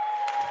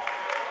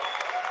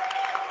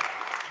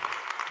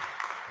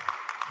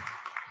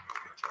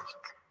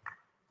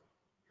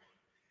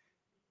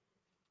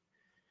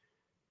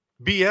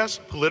 BS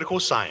Political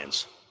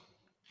Science,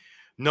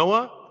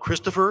 Noah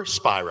Christopher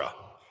Spira.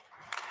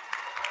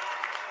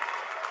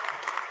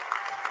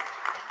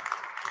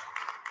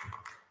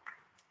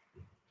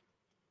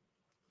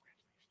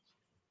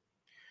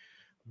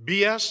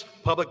 BS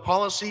Public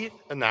Policy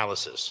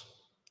Analysis,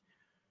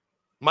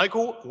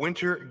 Michael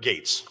Winter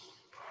Gates.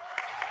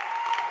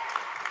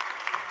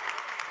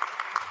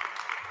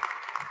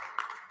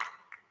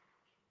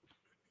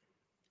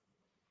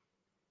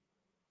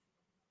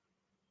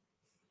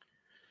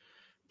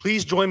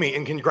 Please join me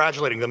in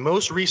congratulating the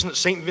most recent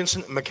St.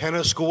 Vincent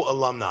McKenna School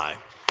alumni.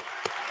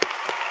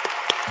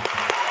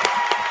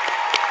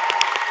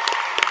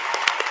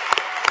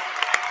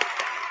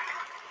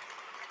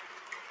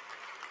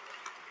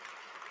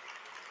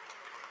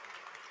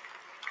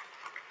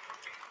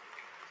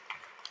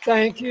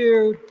 Thank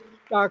you,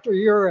 Dr.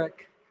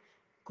 Urich.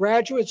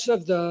 Graduates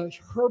of the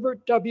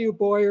Herbert W.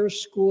 Boyer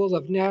School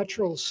of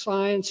Natural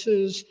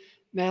Sciences,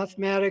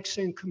 Mathematics,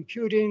 and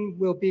Computing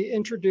will be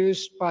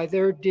introduced by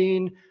their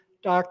dean,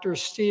 Dr.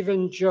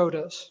 Stephen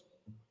Jodas.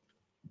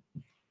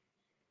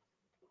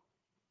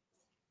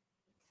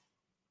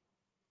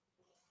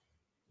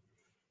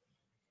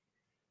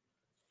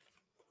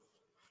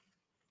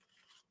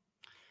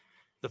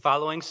 The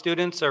following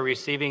students are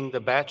receiving the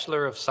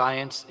Bachelor of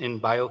Science in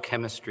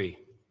Biochemistry.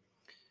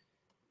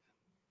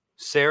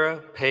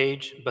 Sarah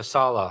Paige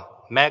Basala,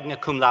 magna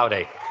cum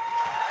laude.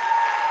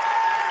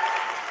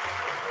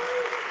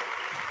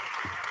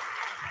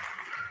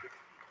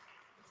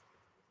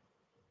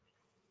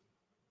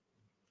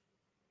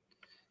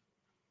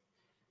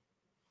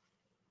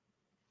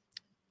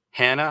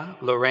 Hannah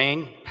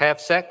Lorraine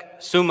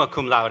Pavsek, summa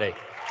cum laude.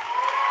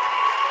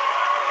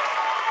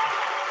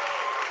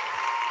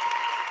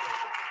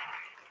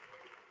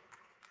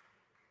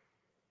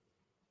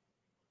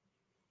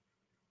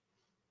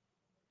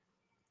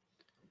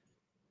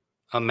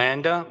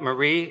 Amanda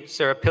Marie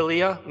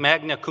Serapilia,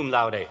 magna cum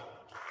laude.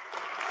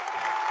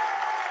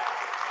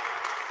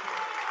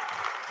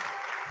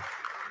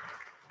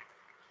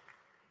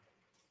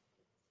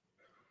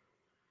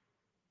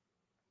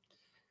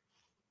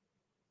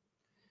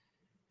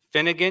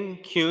 Finnegan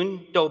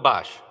Kuhn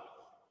Dobash.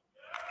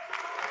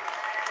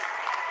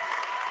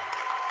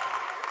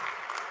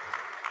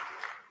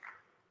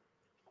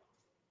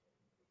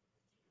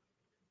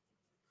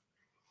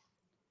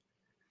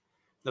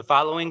 The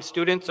following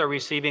students are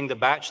receiving the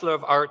Bachelor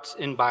of Arts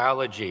in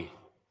Biology.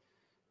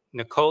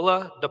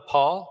 Nicola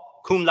DePaul,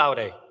 cum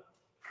laude.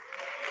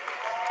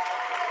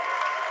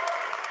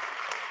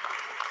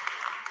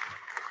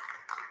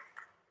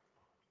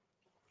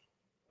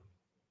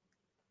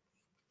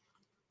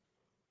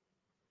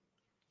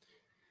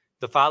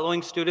 The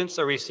following students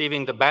are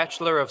receiving the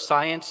Bachelor of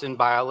Science in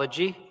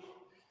Biology.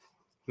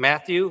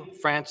 Matthew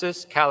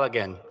Francis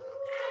Callaghan.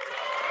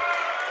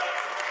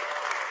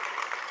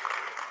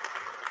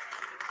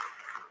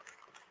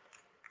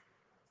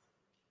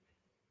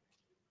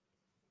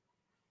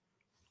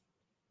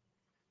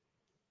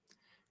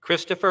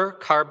 Christopher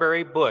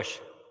Carberry Bush.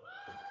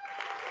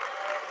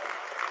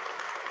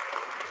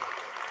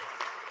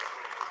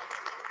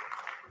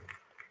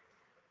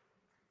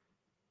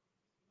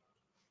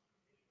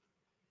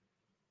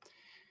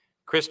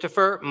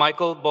 Christopher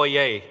Michael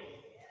Boyer.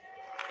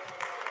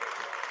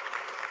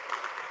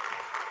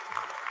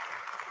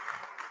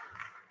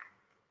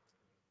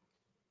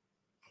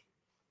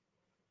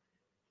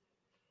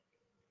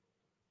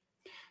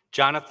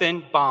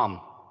 Jonathan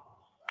Baum.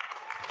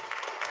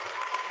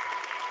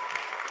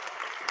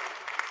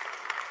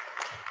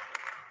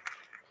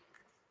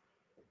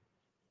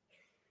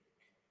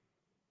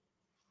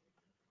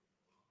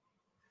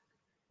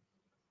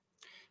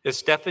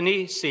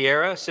 Stephanie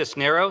Sierra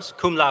Cisneros,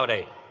 cum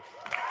laude.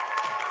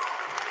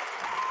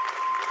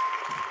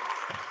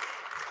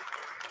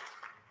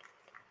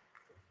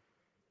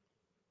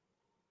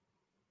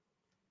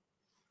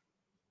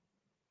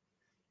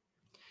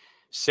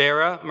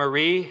 Sarah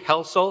Marie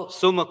Helsel,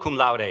 summa cum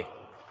laude.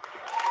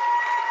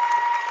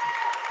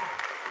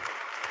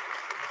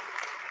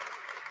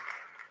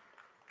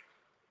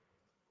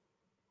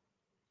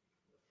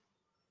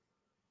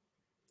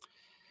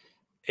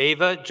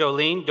 Ava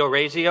Jolene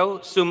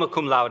Dorazio, summa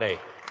cum laude.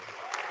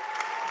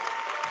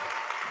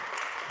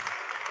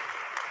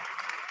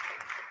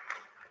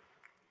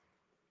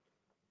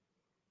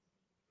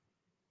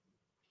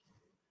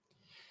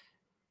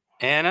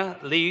 Anna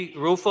Lee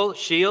Rufel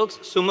Shields,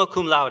 summa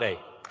cum laude.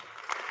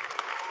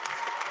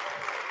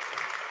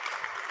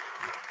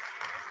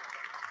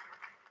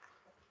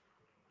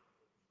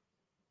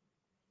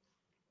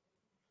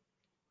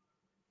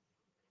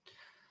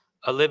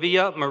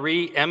 Olivia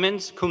Marie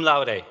Emmons, cum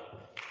laude.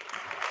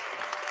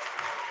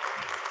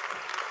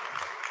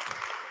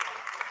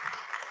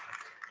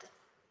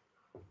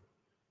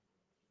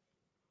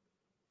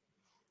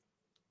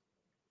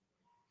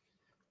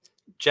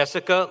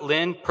 Jessica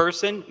Lynn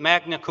Person,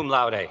 magna cum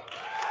laude.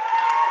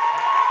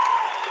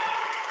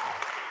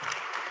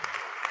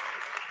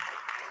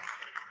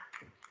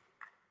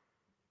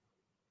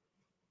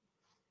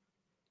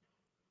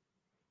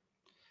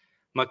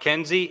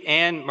 Mackenzie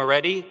Ann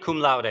Moretti, cum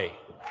laude.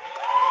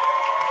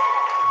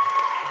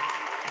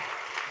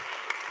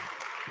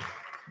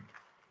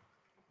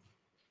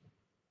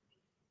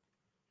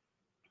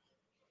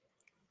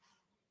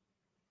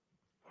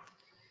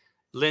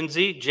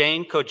 Lindsay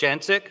Jane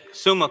Kojancic,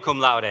 summa cum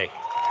laude.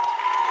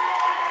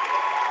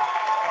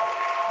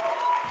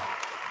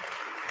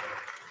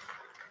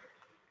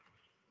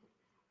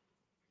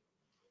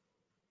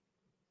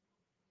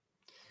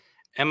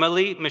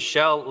 Emily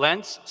Michelle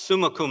Lentz,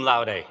 summa cum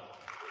laude.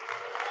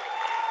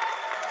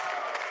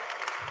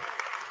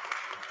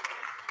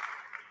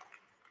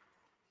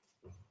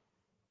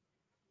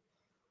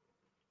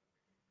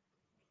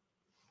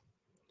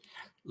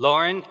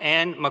 Lauren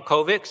Ann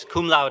Makovics,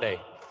 cum laude.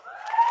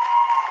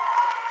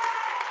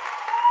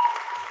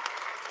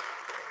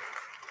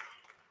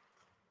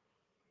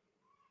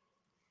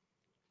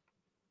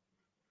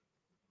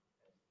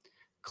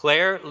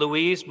 Claire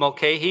Louise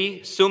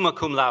Mulcahy, summa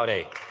cum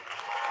laude.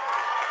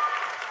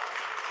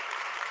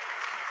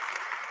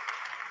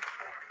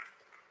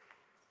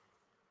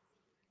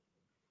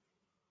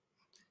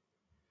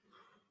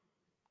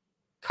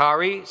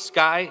 Kari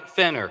Sky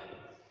Fenner.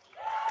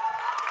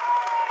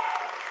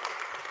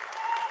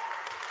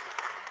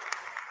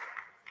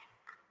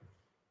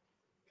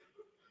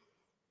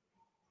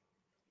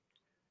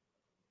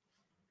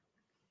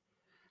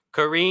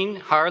 Corrine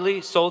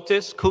Harley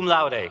Soltis, cum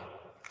laude.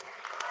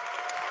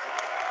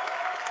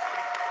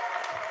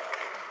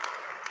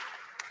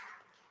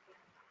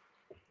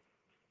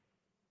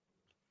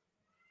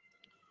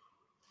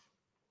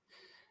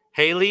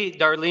 Haley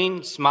Darlene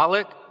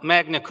Smolik,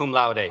 magna cum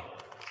laude.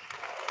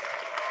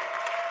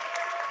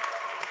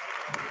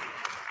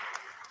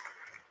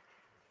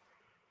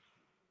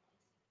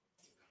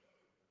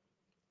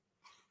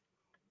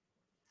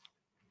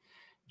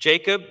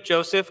 Jacob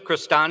Joseph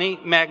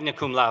Cristani, magna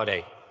cum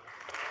laude.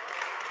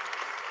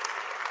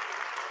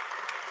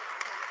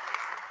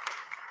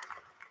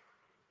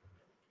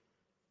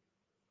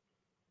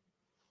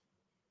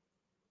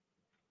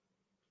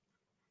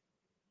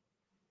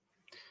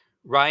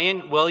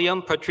 Ryan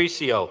William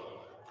Patricio.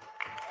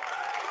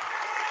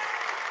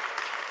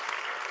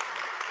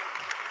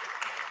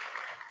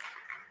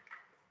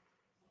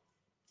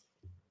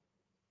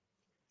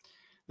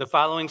 The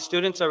following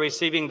students are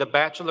receiving the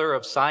Bachelor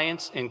of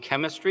Science in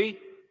Chemistry.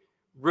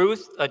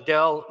 Ruth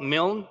Adele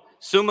Milne,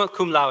 summa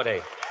cum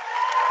laude.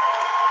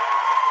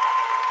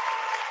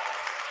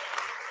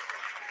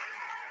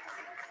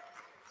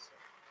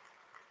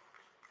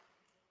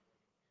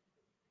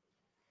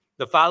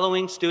 The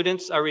following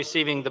students are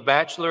receiving the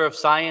Bachelor of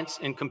Science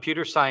in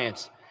Computer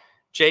Science.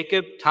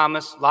 Jacob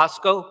Thomas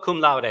Lasco, cum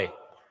laude.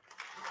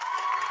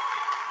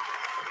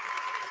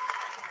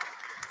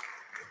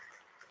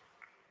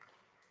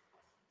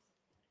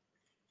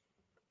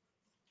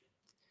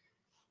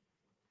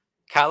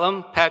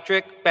 Callum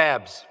Patrick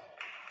Babs.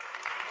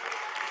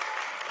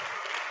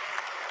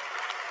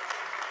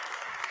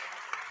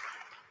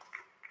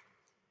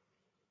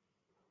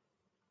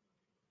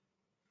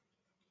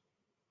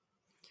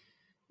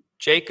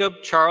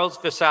 Jacob Charles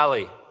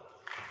Visali.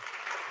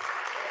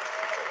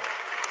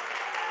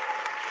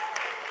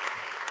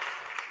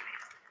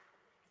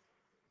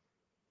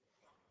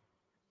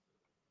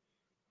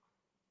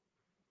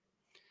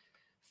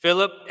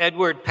 Philip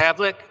Edward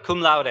Pavlik, cum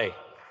laude.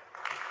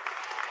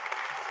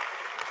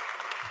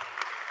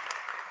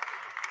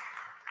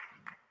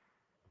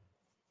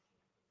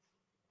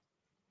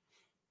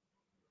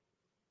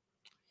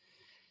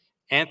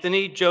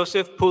 Anthony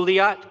Joseph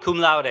Pouliot, cum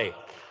laude.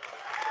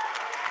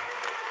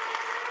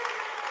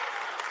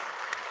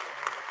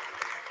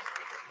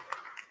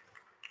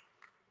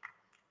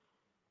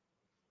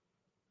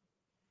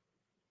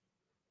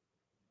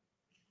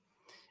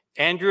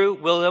 Andrew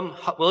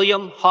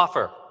William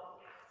Hoffer.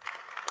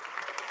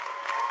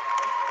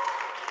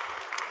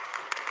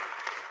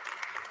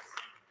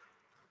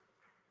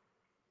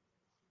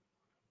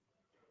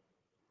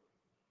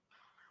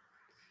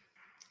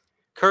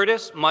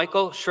 Curtis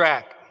Michael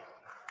Schrack.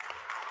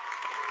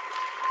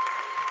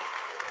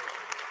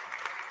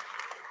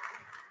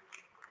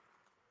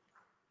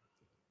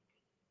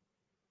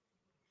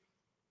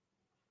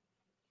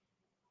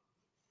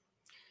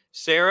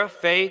 Sarah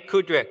Faye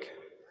Kudrick.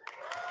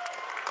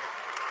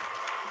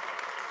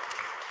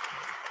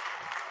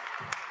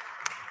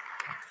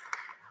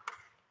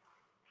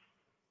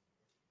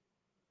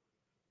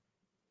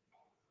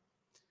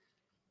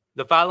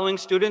 The following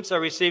students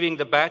are receiving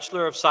the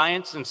Bachelor of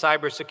Science in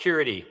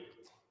Cybersecurity.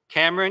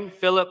 Cameron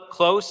Philip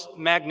Close,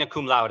 magna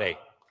cum laude.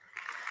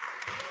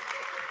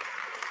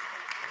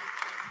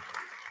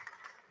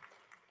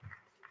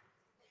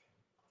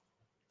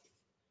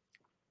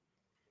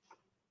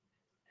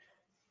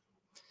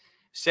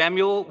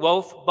 Samuel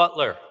Wolf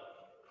Butler.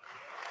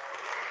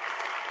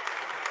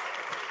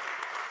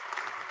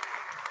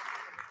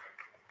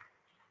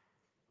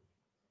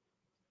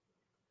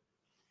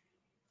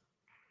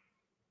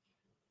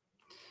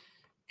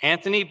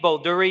 Anthony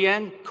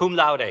Boldurian, cum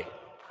laude.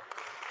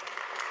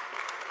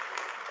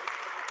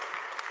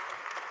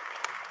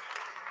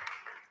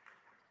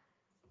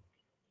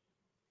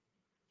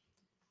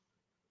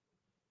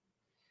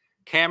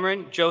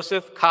 Cameron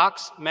Joseph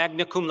Cox,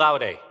 magna cum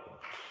laude.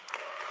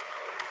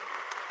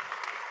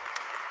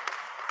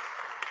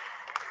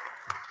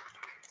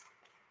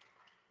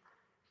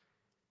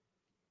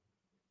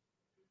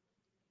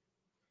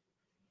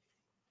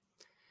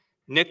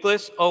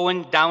 Nicholas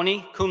Owen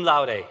Downey, cum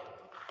laude.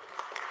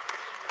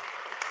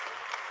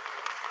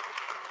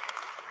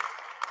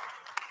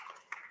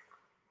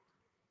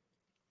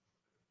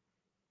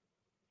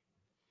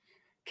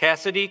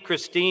 Cassidy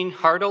Christine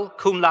Hartle,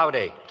 cum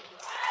laude.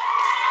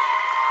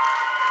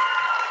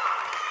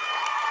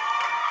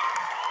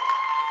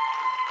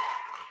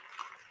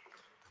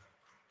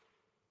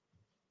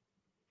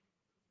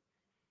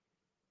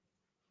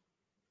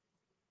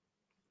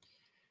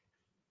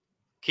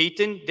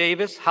 Keaton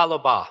Davis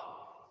Haloba.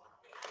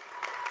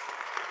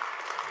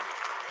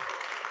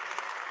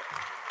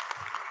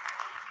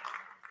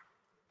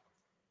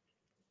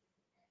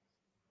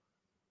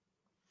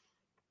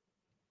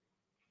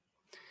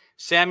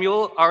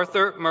 Samuel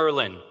Arthur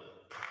Merlin.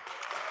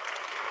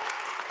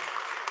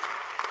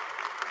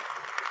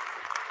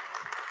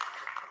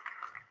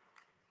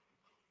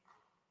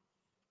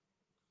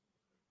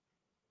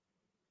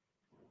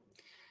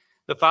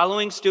 The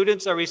following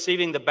students are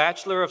receiving the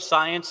Bachelor of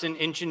Science in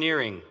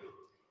Engineering.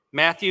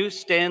 Matthew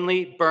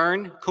Stanley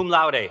Byrne, cum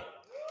laude.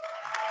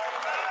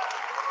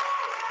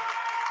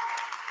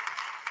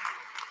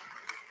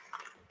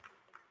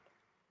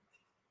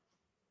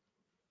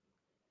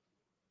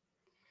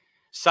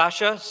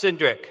 Sasha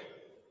Sindrick.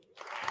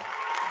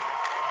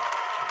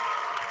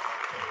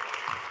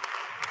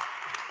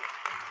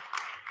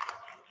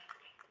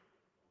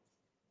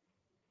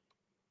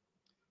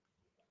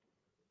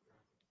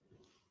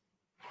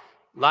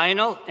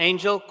 Lionel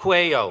Angel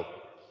Cuello.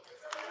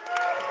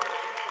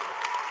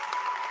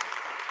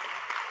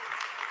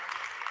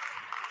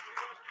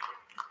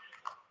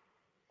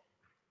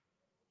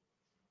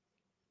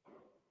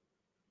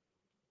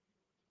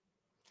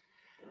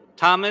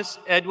 Thomas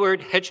Edward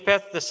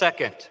Hedgepeth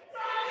II.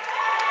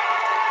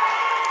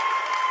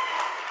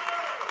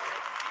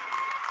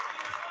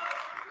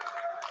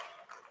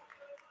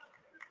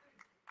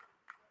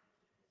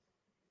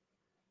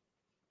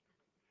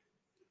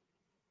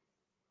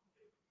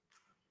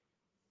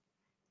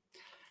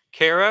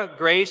 Kara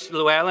Grace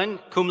Llewellyn,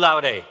 cum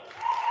laude.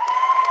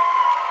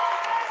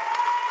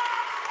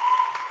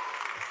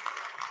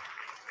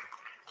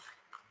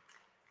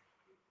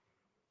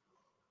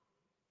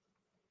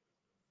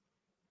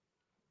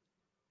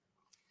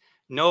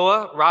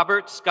 Noah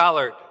Robert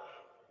Schollert.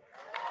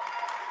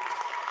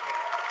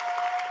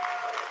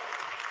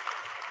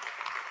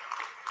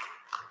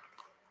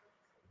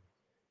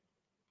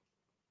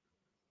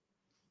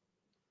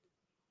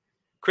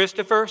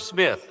 Christopher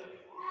Smith.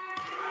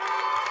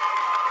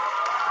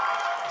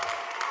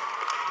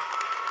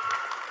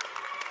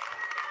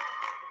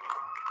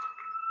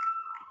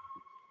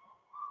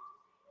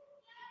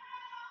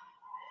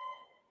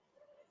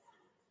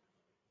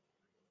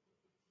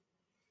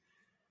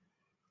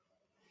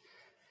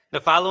 The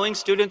following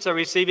students are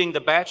receiving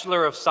the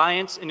Bachelor of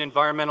Science in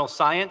Environmental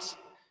Science.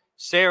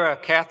 Sarah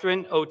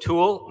Catherine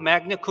O'Toole,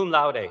 magna cum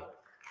laude.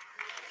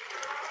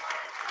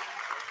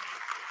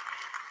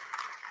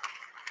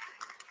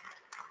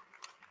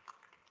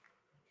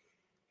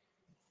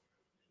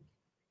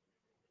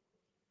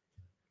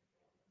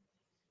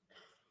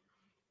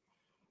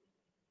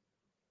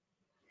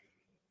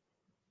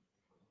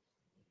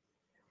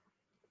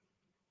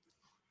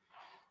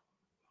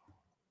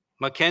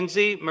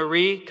 Mackenzie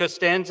Marie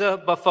Costanza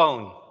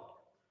Buffon.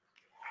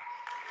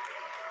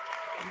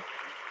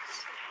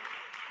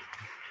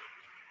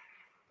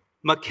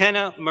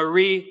 McKenna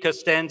Marie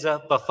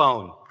Costanza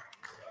Buffon.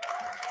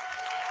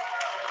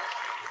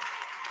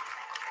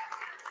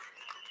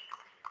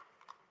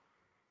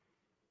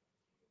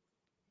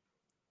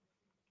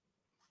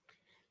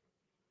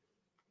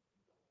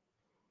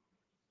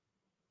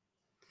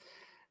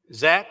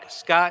 Zach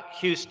Scott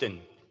Houston.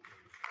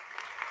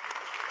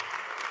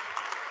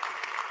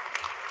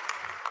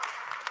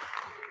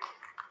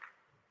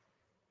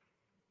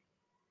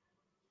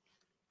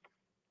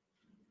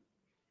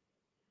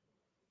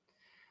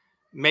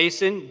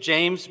 Mason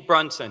James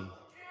Brunson.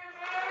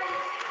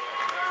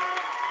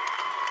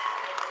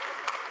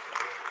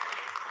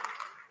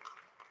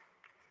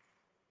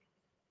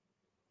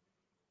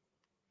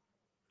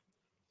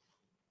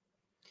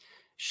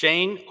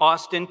 Shane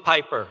Austin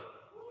Piper.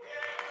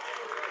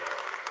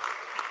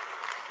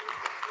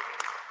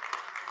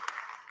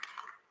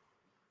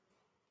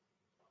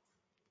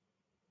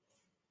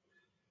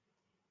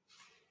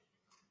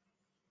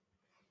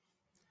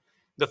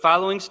 The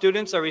following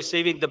students are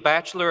receiving the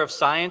Bachelor of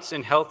Science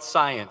in Health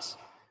Science.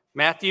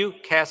 Matthew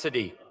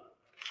Cassidy.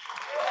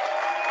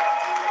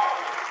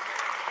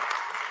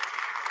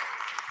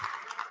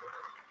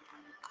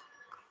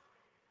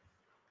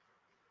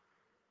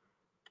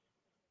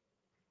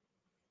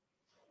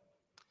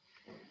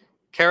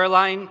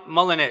 Caroline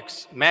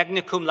Mullenix,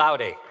 magna cum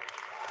laude.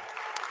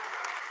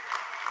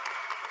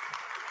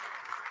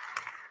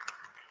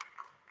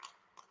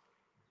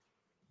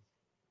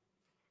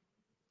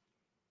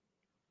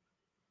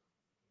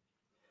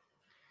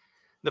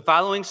 The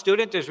following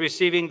student is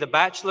receiving the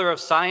Bachelor of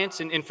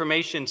Science in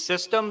Information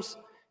Systems,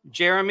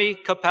 Jeremy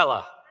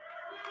Capella.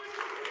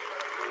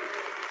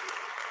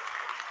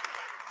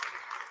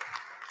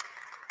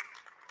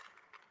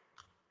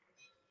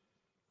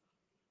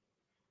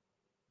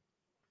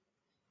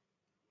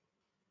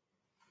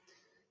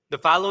 The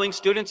following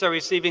students are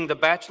receiving the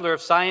Bachelor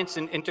of Science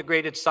in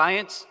Integrated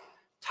Science,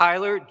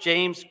 Tyler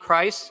James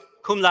Kreis,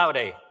 cum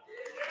laude.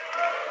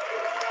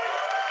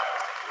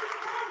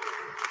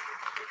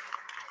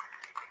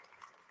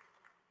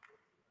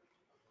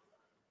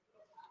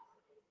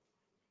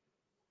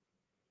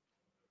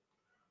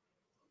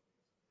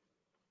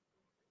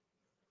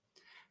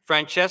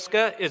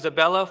 Francesca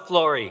Isabella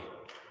Flori.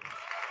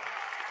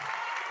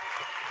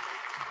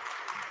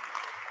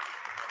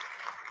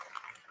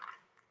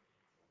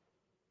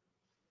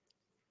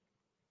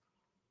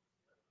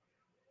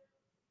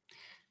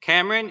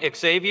 Cameron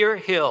Xavier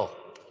Hill.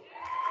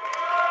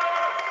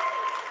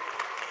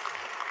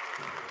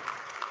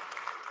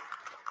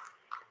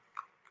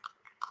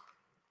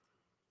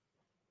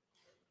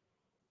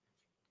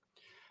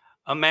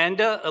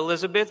 Amanda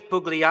Elizabeth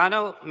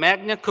Pugliano,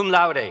 magna cum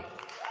laude.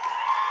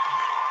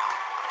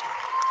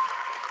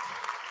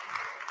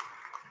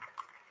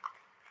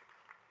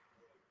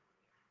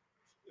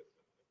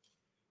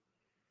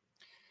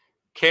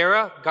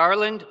 Kara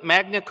Garland,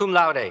 magna cum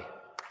laude.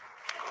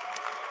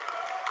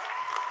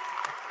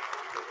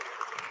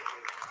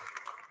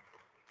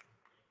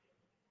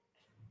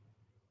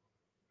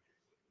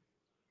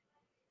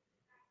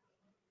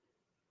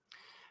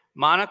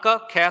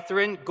 Monica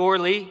Catherine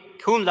Gorley,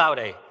 cum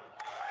laude.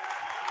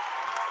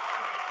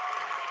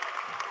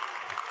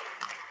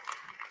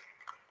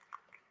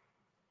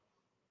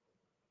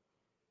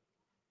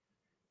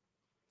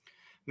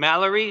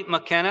 Mallory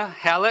McKenna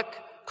Halleck,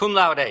 cum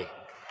laude.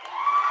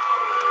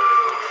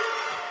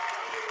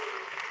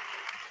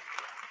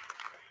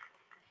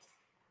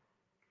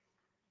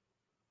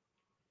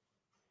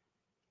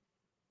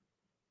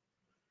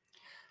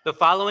 The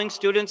following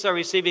students are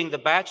receiving the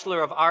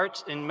Bachelor of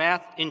Arts in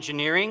Math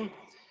Engineering,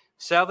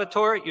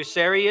 Salvatore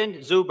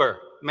Usarian Zuber,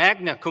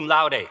 magna cum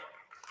laude.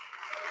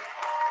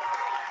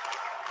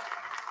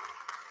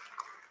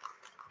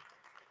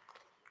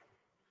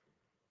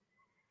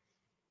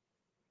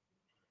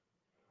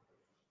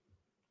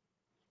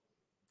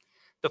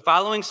 The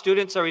following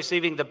students are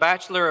receiving the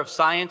Bachelor of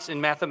Science in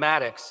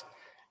Mathematics,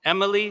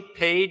 Emily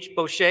Page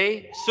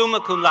Boucher, summa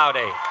cum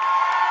laude.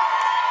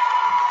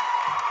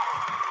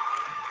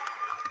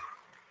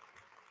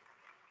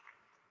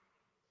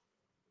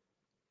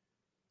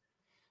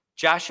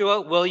 Joshua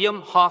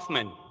William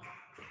Hoffman.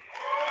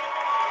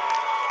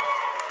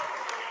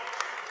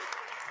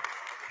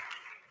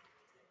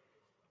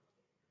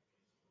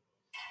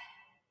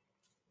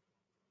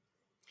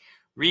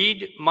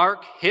 Reed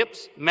Mark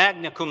Hips,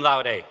 magna cum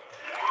laude.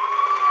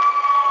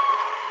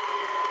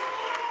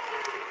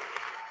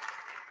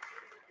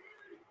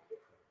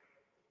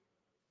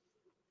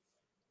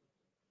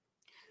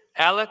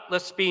 Alec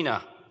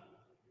Laspina.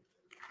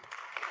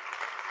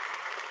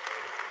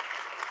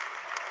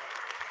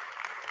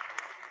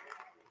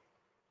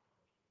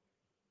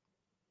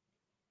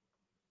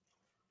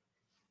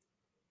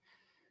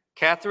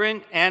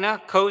 Catherine Anna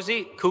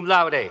Cozy, cum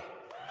laude.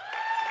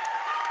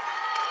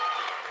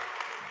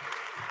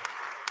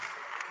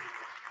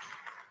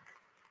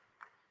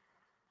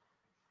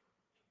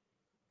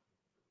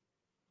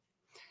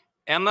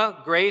 Emma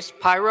Grace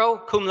Pyro,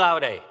 cum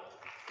laude.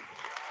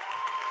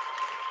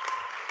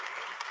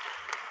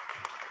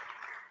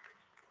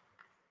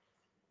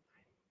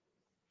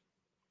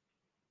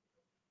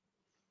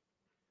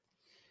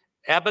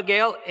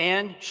 Abigail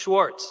Ann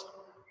Schwartz.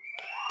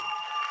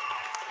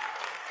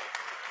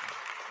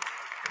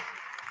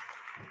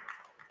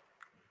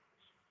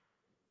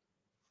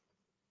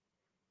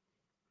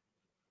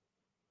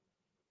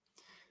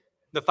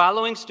 The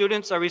following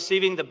students are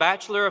receiving the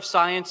Bachelor of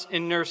Science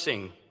in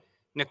Nursing.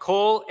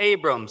 Nicole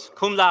Abrams,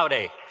 cum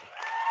laude.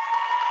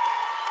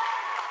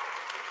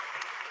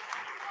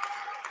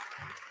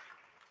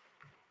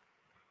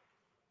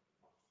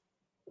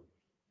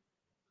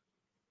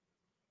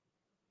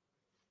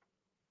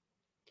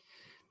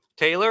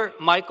 Taylor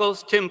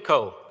Michaels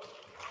Timko.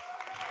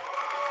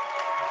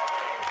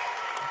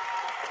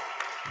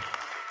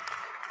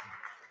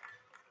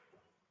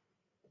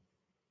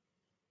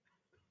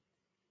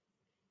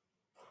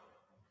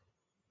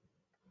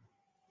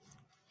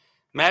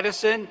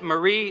 Madison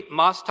Marie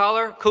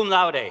Mostaller, cum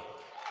laude.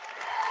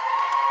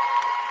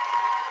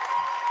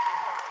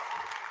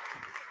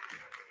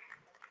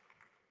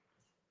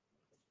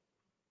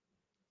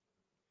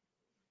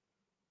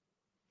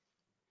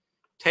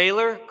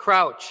 Taylor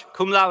Crouch,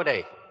 cum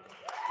laude.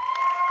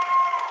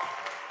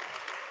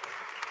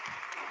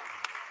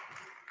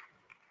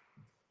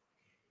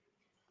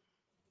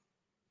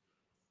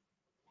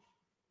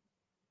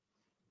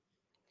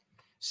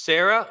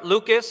 Sarah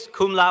Lucas,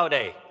 cum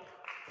laude.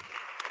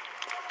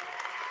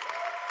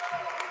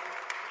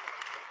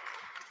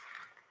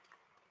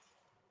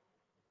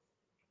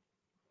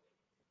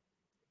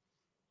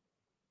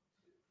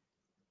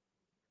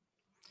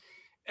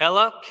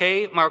 Ella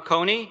K.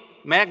 Marconi,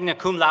 magna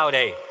cum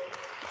laude.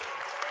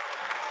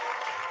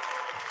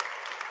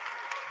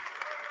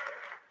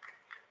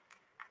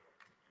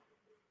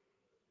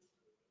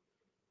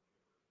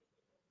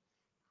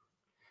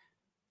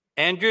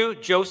 Andrew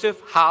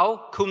Joseph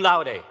Howe, cum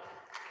laude.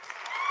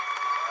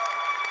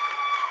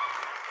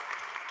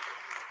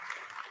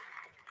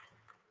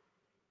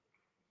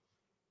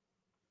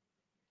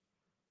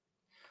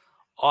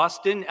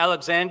 Austin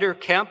Alexander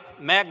Kemp,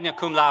 magna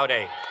cum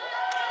laude.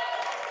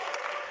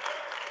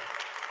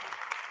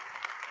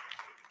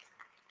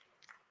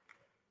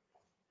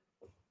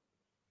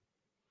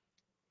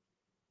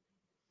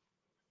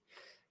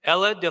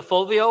 Ella De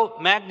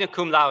Fulvio, magna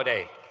cum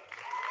laude.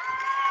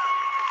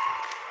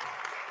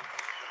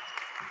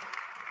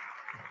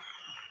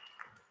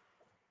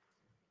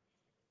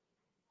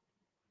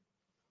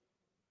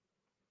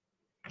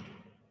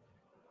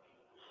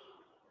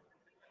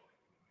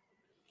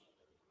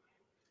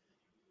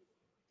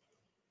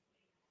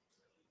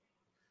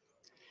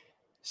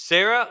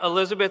 Sarah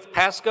Elizabeth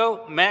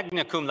Pasco,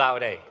 magna cum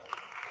laude.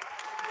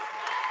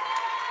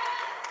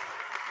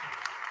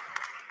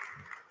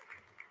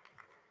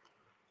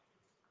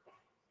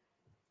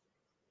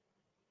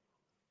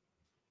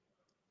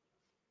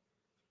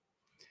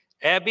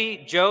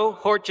 Abby Jo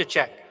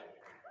Horchacek.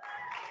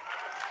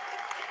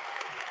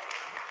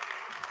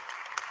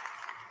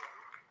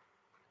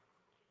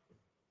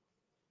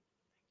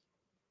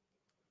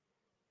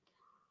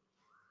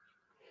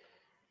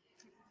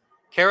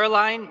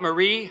 Caroline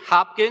Marie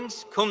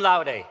Hopkins, cum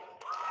laude.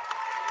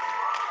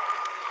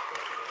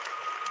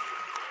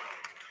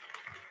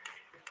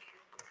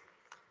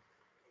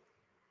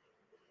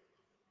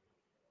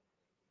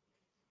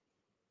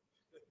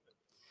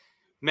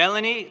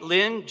 Melanie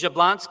Lynn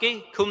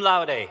Jablonski, cum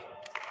laude.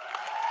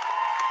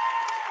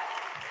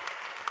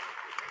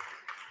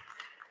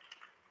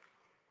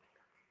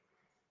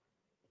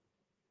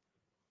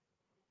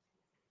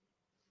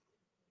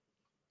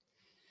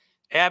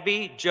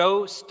 Abby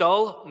Jo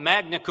Stoll,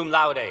 magna cum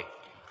laude.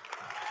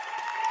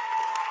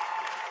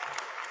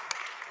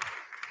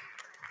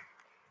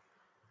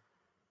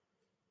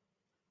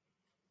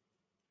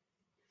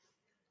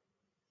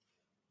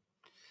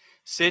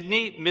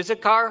 Sydney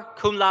Mizikar,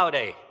 cum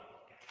laude.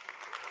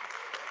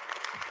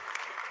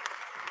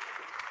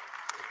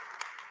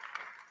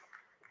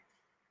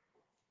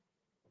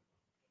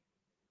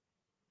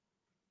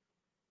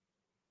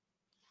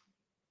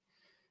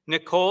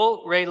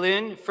 Nicole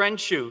Raylyn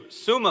Frenshu,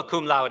 summa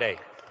cum laude.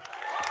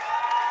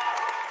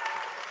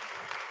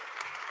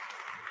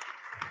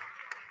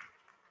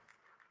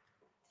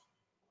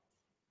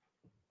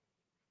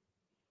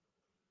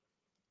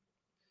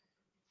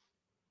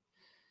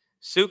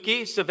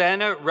 Suki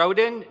Savannah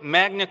Roden,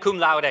 magna cum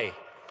laude.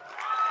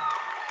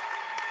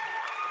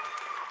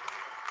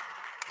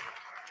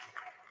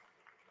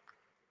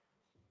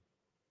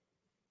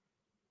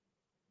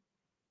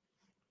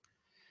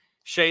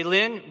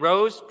 Shaylin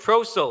Rose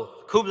Trossel,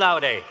 cum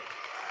laude.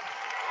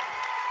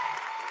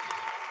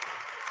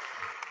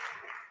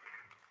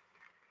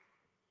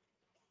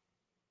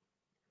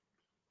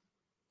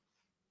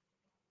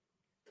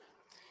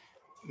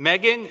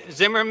 Megan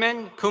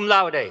Zimmerman, cum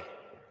laude.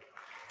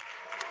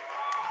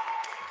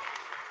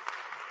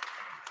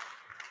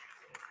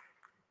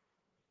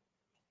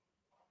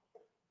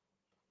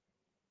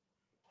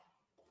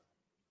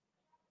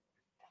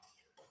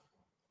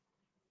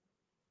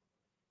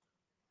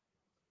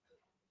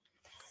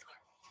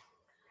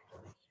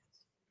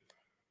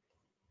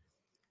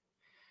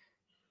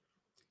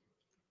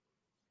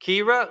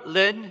 Kira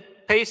Lynn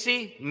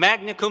Pacey,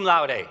 magna cum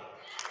laude.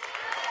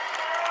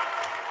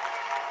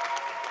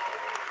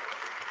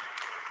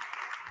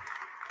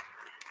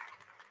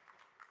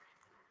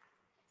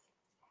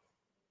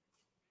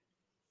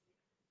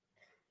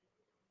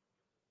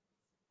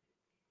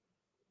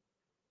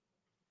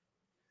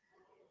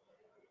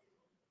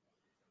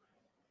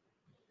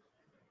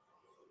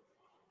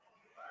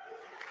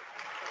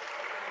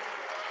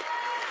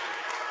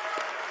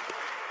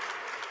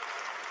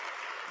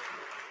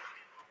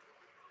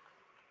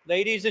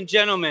 Ladies and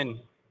gentlemen,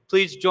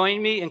 please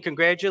join me in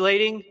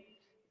congratulating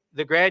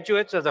the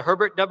graduates of the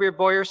Herbert W.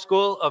 Boyer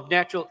School of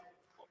Natural...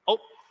 Oh,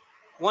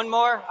 one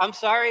more, I'm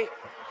sorry.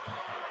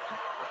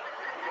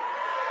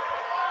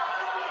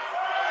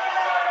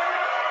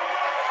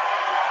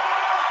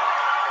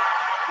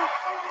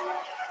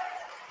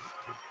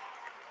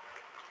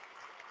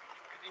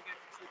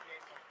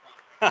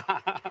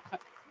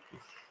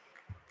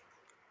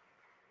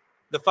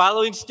 The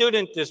following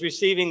student is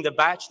receiving the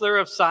Bachelor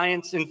of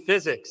Science in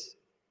Physics.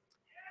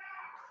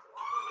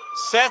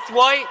 Seth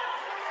White,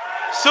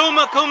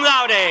 summa cum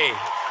laude.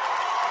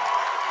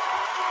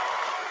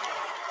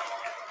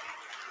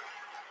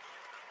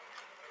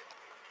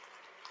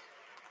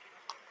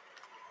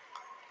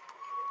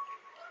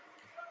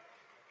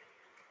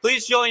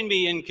 Please join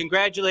me in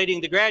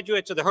congratulating the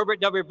graduates of the Herbert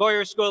W.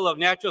 Boyer School of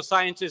Natural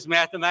Sciences,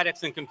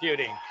 Mathematics, and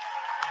Computing.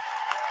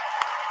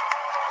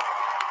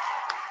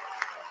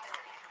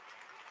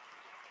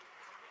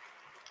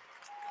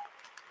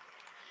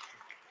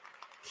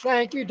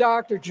 Thank you,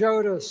 Dr.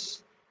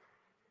 Jodas.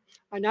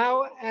 I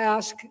now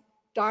ask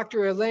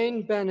Dr.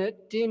 Elaine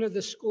Bennett, Dean of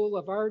the School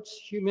of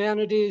Arts,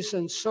 Humanities,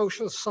 and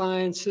Social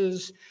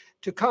Sciences,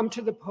 to come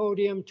to the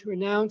podium to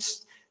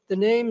announce the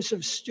names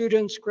of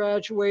students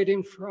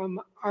graduating from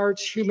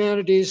Arts,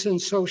 Humanities,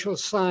 and Social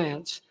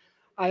Science.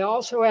 I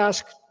also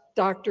ask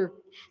Dr.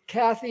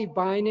 Kathy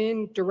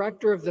Beining,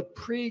 Director of the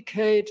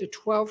Pre-K to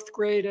 12th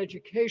Grade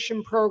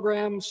Education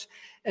Programs,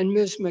 and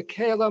Ms.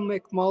 Michaela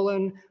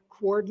McMullen,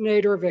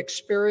 Coordinator of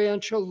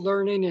Experiential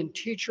Learning and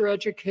Teacher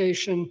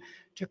Education,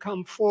 to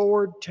come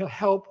forward to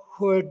help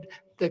hood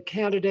the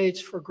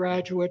candidates for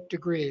graduate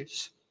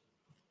degrees.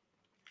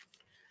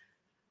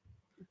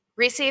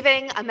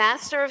 Receiving a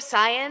Master of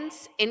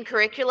Science in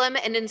Curriculum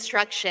and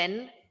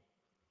Instruction,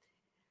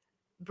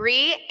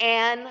 Bree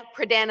Ann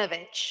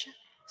Pradanovich,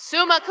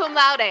 summa cum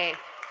laude.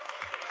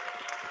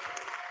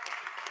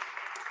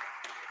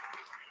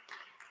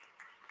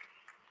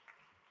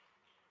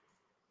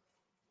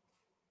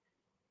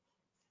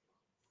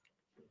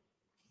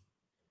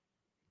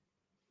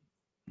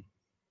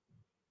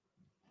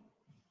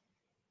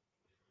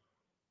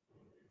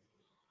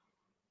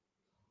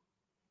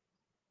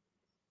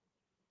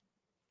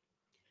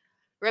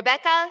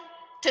 Rebecca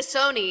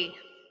Tassoni,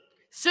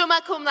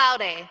 summa cum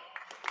laude.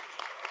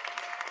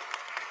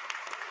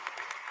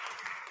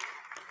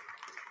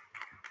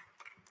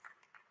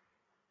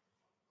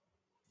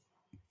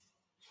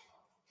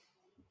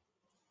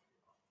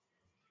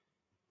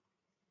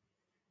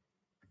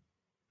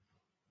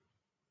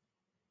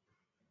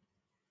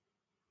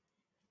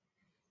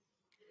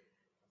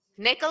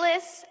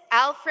 Nicholas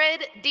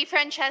Alfred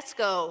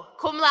DiFrancesco,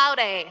 cum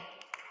laude.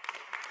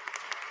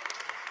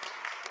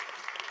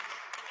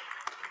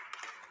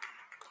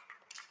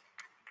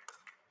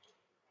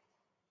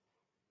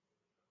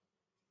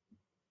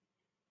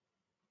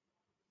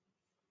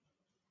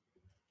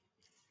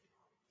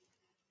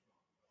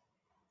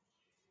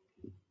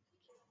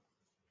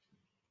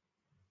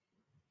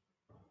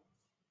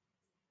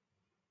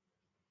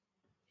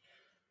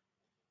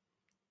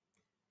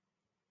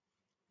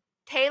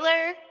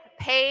 Taylor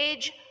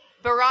Paige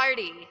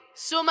Berardi,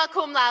 summa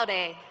cum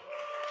laude.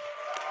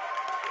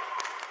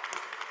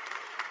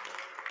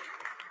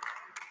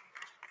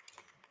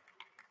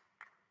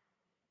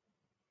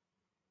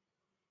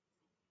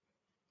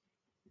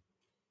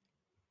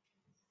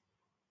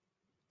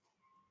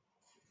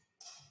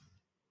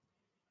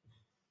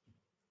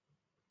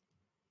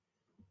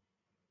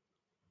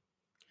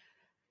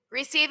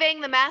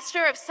 Receiving the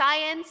Master of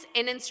Science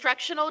in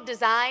Instructional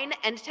Design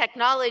and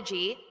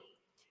Technology,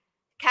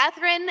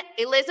 Catherine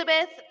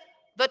Elizabeth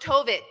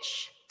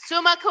Votovich,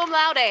 summa cum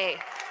laude.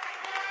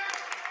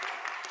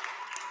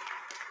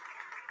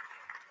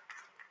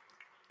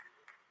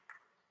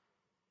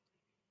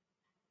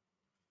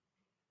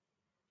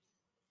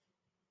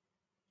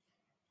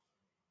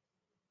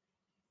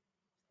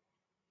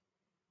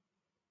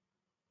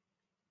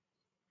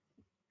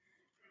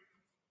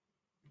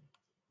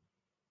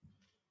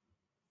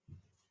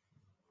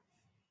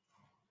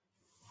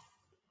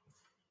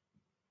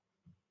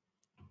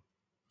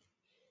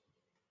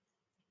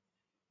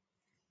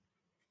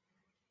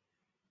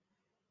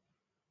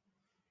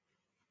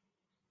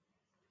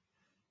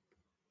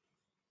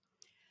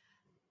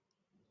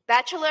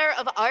 Bachelor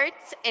of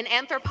Arts in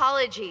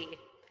Anthropology,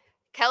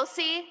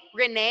 Kelsey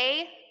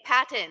Renee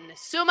Patton,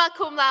 summa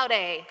cum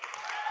laude.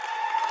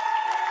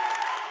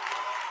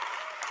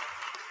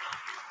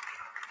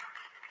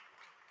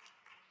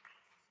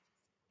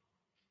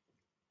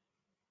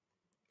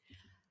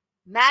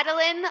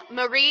 Madeline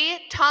Marie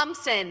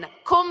Thompson,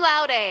 cum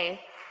laude.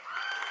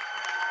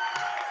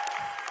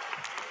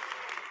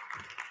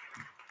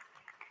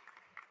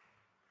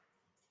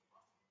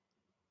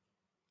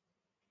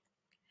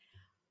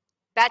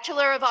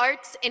 Bachelor of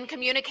Arts in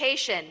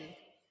Communication,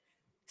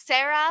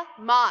 Sarah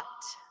Mott.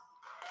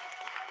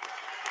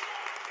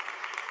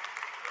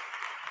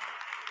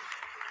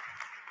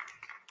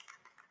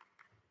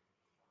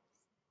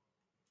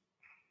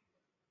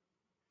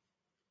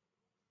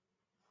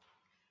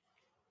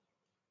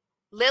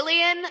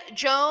 Lillian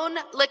Joan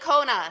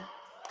Licona.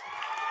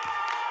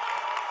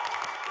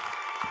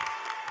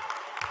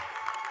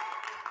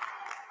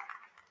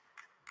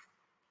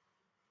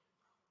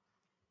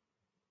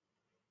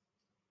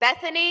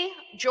 Bethany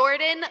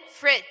Jordan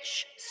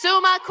Fritsch,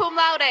 summa cum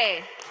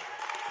laude.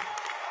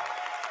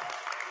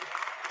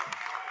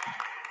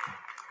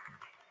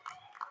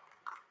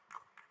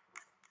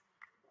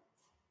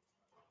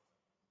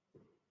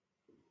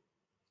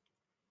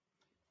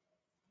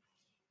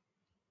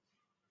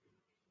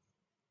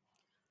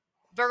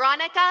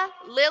 Veronica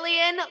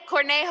Lillian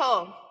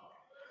Cornejo.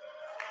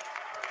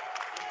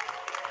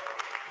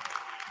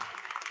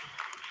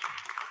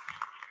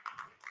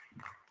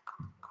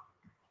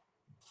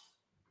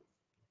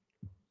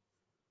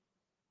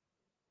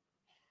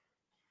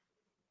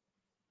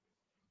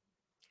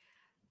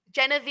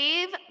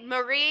 Genevieve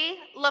Marie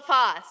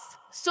Lafosse,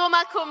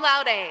 summa cum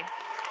laude.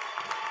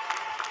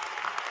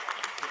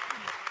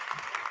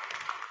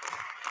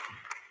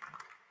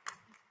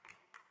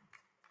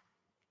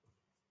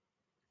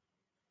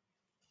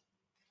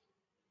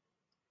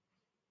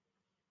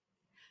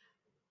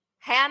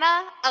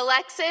 Hannah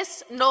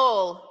Alexis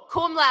Knoll,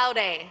 cum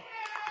laude.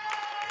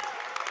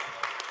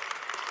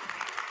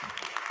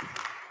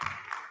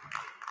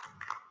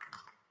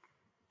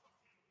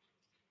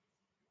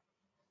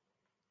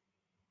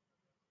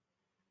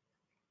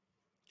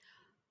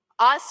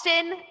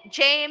 Austin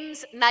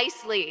James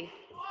Nicely.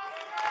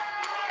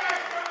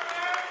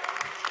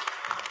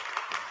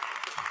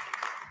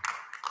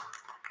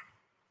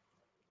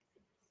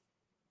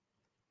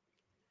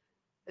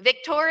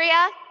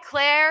 Victoria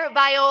Claire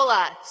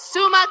Viola,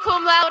 summa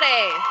cum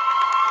laude.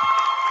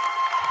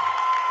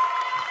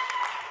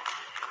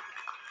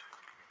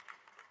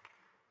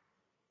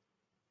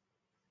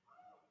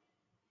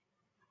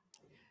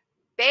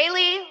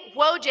 Bailey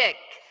Wojcik,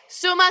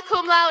 summa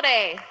cum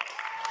laude.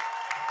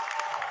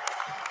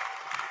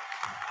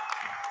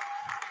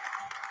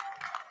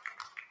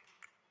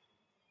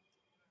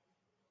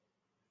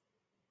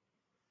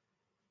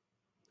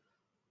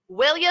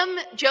 William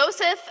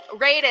Joseph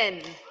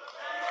Radin.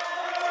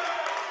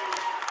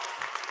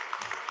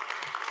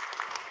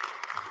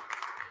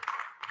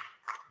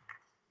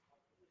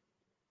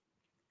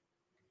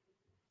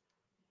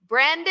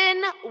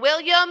 Brandon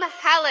William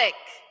Halleck.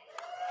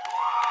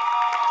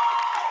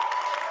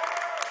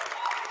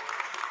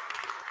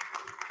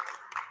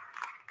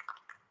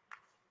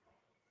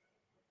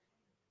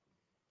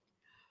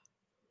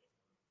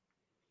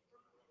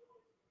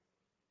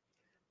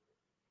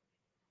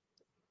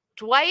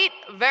 Dwight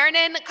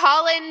Vernon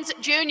Collins,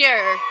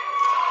 Jr.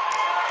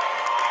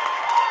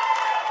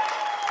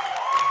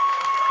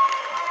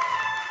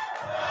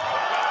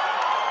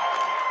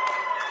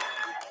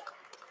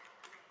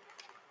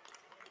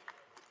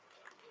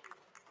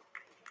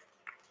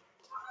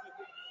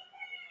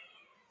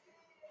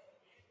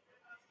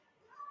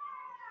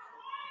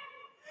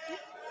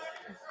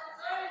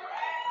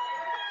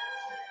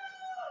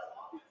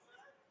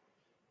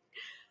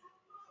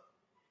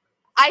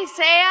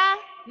 Isaiah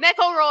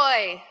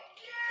McElroy.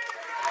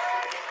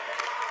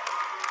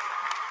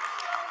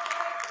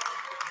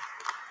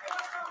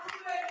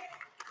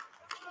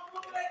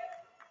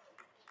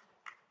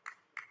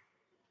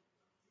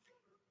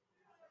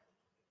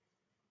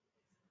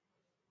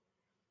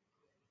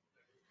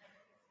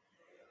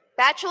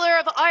 Bachelor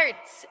of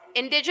Arts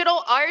in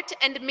Digital Art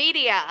and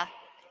Media,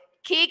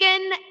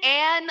 Keegan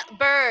Ann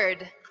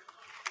Bird.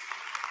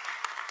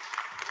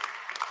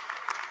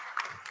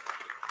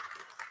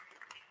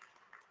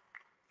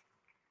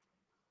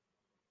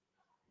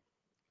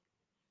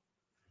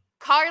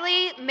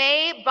 Carly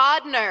Mae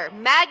Bodner,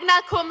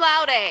 magna cum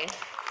laude.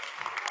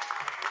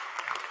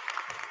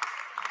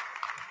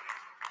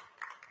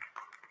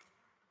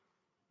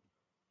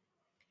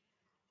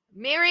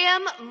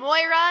 Miriam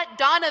Moira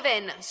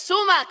Donovan,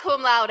 summa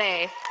cum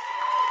laude.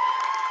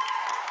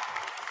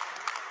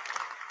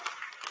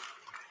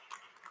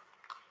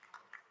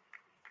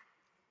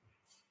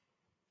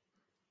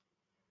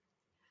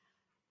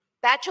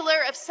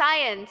 Bachelor of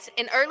Science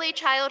in Early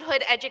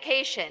Childhood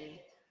Education,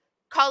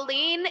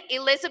 Colleen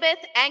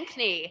Elizabeth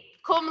Ankney,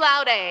 cum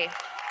laude.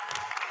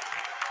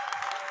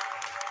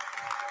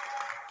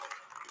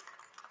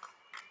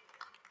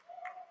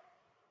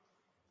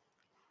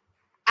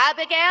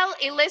 Abigail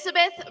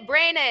Elizabeth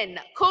Brannon,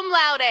 cum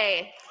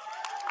laude.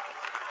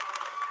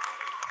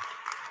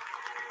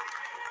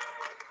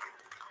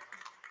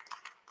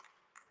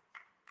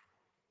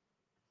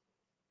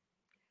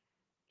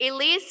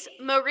 Elise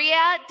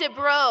Maria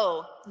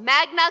DeBro,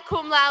 magna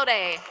cum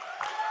laude.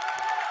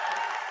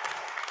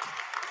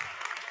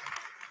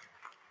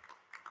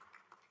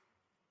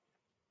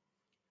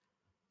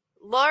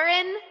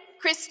 Lauren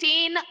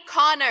Christine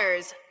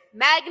Connors,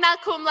 magna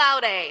cum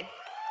laude.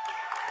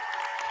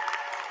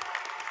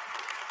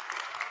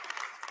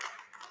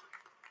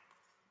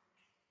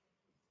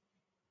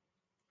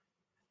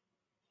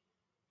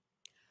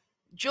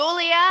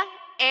 Julia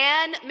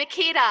Ann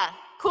Makita,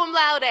 cum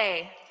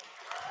laude.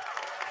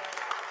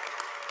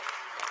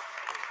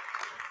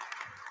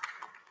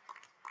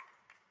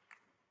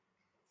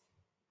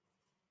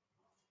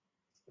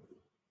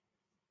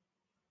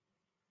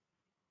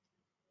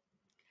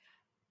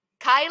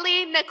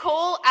 Kylie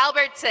Nicole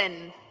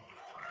Albertson.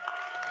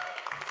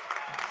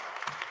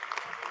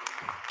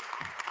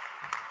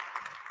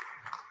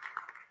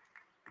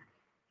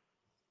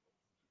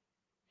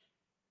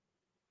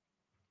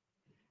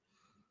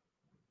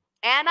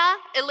 Anna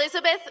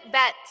Elizabeth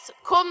Betts,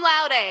 cum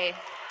laude.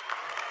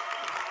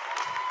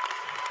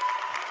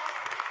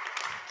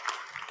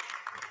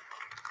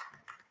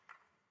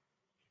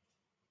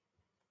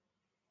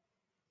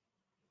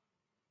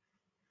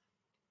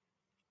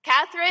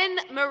 Catherine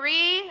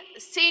Marie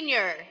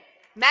Senior,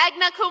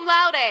 magna cum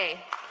laude.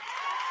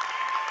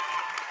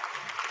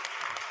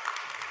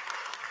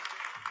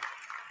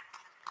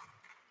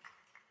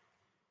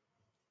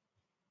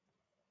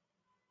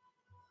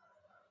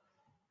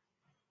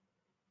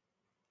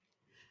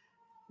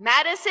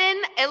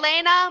 Madison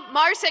Elena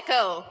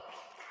Marsico,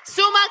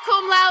 summa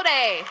cum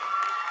laude.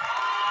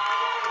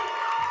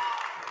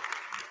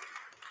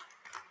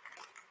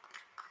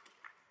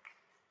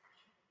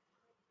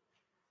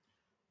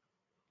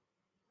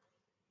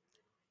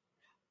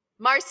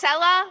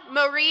 Marcella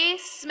Marie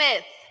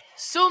Smith,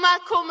 summa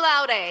cum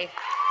laude.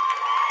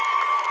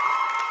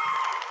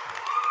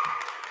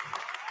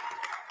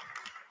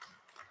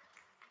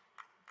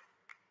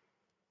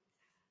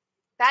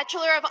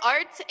 Bachelor of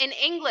Arts in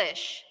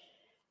English,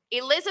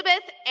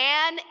 Elizabeth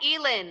Ann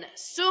Elin,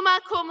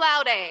 summa cum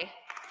laude.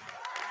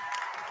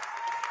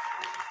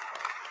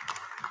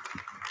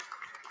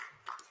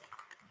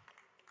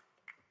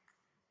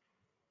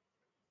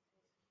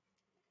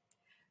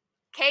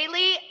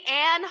 Kaylee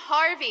Ann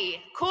Harvey,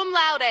 cum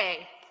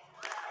laude.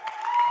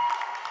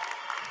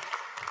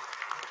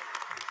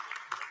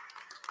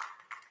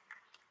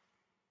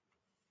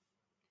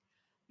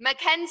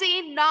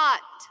 Mackenzie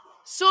Knott,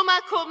 summa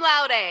cum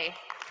laude.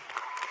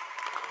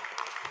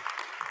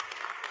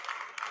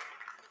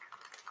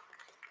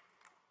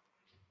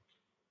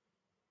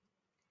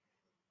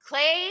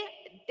 Clay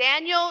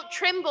Daniel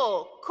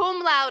Trimble,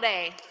 cum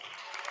laude.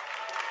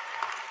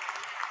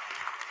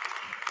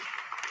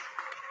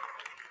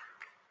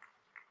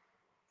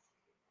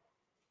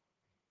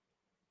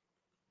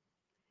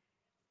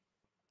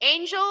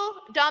 Angel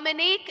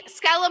Dominique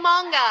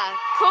Scalamonga,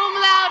 cum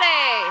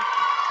laude.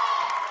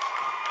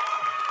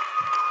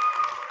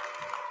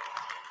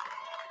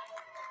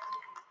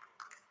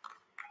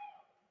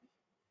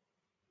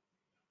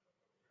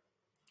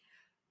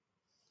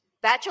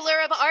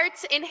 Bachelor of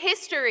Arts in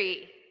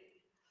History,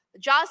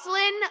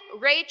 Jocelyn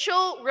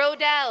Rachel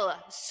Rodell,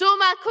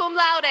 summa cum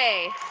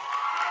laude.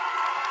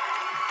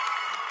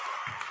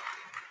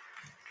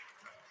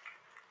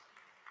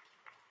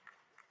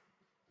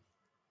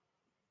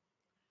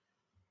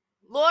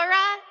 Laura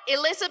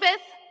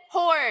Elizabeth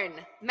Horn,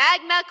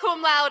 magna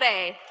cum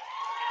laude.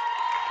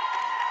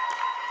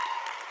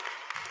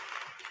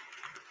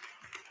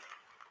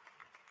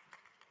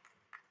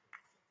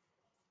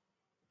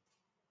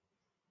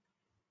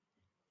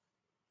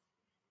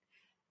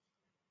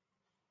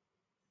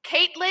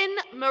 Caitlin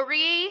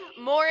Marie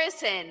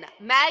Morrison,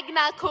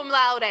 magna cum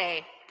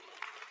laude.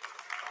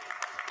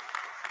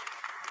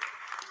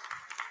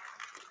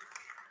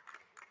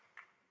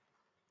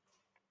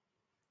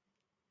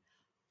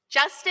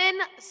 Justin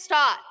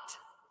Stott.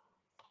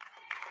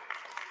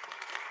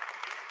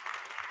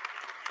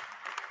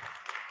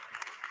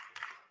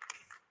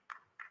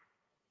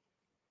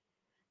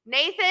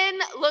 Nathan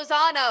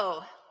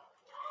Lozano.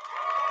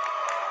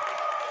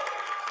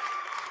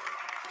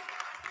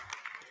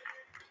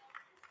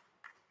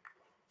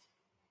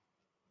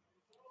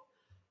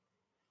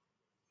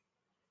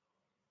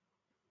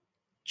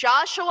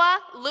 Joshua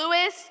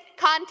Lewis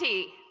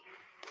Conti.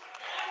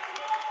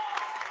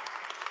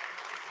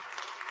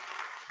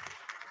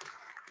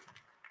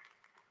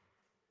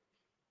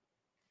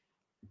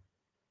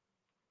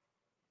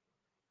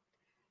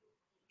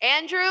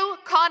 Andrew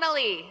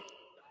Connolly.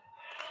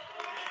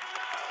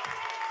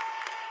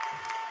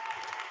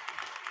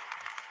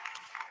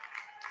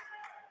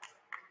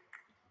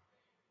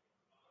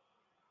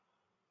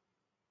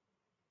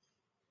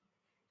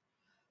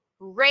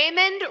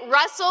 Raymond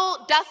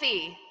Russell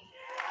Duffy.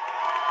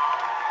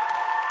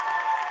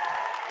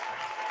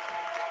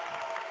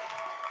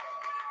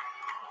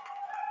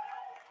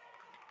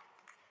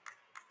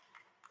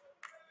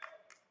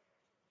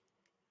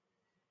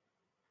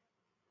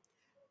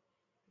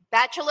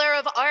 Bachelor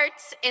of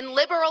Arts in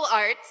Liberal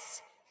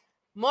Arts,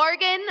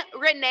 Morgan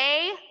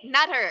Renee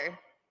Nutter.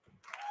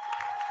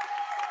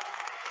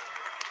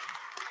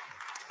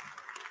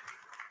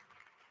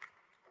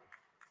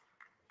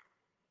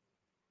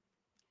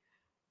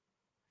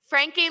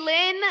 Frankie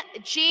Lynn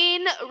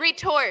Jean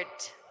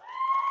Retort.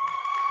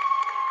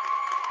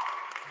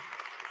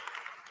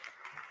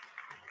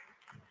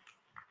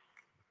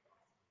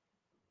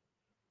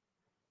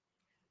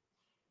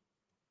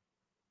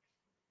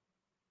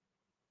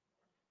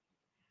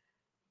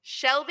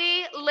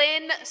 Shelby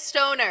Lynn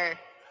Stoner.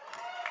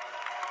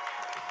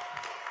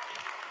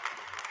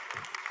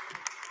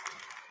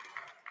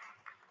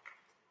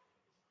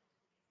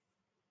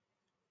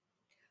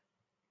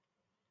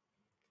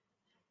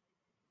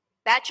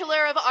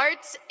 Bachelor of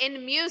Arts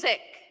in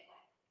Music,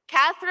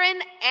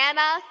 Catherine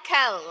Anna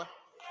Kell.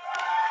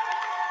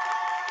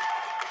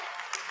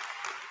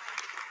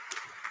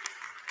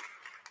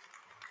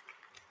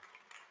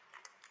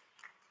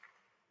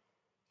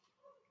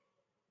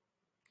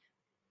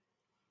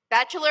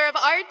 Bachelor of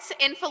Arts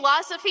in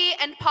Philosophy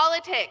and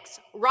Politics,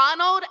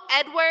 Ronald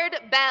Edward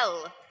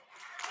Bell.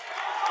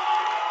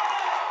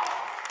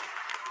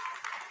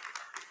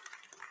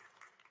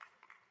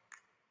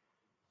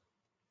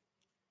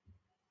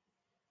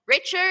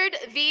 Richard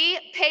V.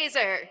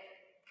 Pazer.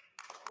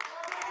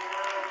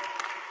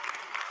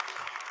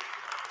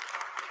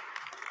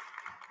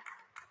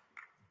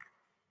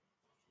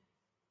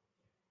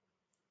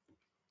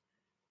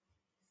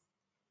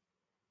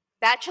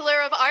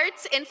 Bachelor of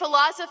Arts in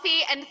Philosophy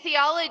and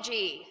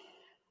Theology,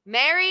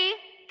 Mary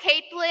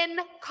Caitlin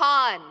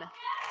Kahn.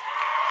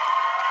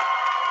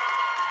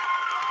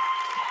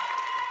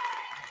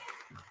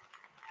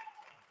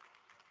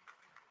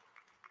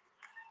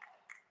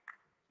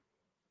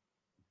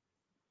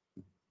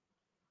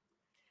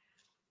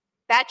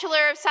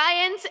 Bachelor of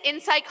Science in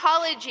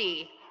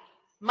Psychology,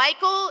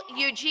 Michael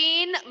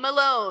Eugene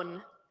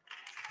Malone.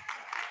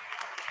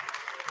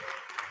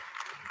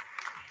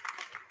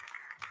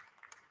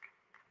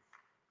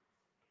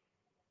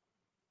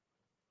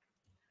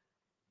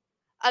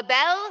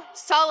 Abel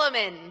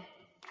Solomon.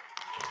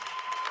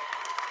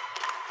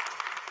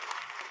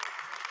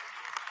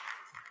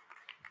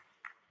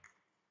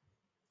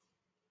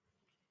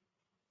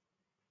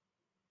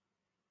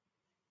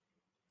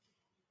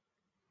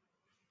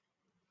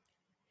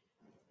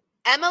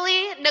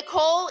 Emily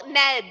Nicole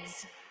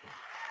Neds.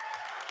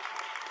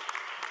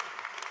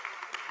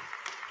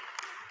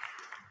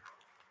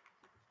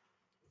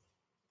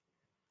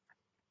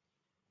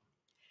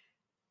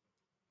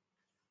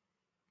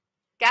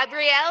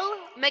 Gabrielle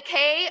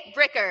McKay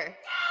Bricker.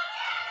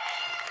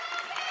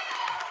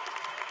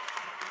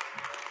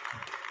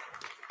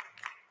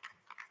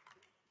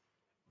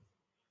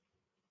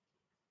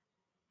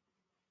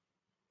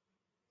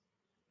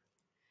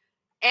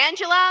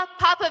 Angela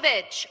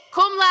Popovich,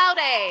 cum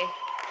laude.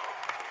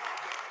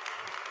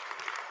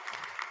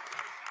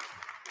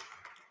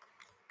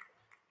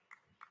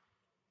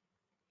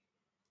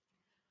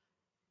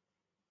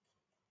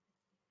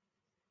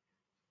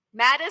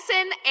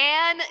 Madison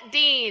Ann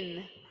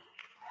Dean.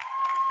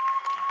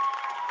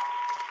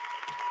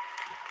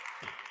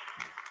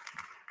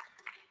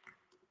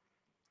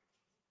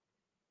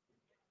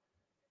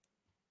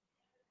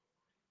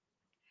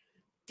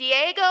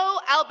 Diego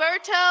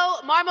Alberto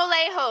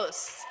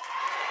Marmolejos.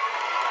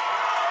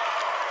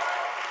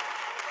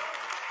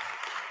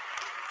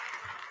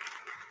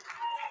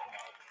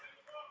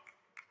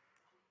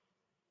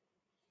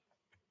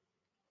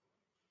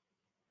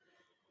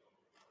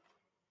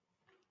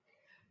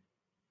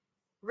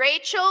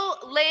 Rachel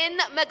Lynn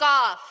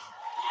McGough.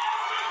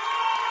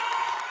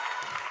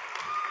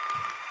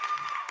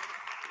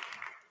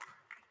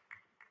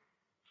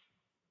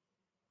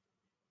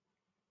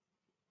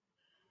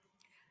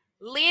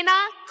 Lena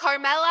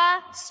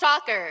Carmela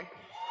Stalker.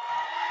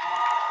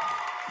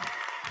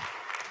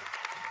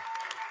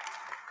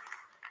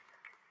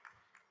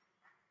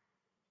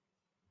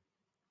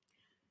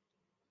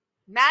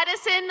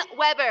 Madison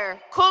Weber,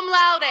 cum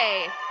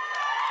laude.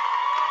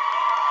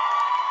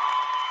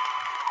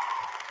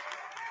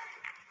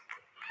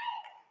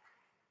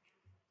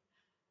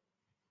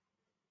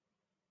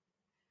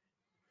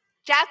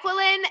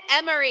 Jacqueline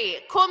Emery,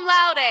 cum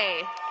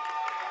laude.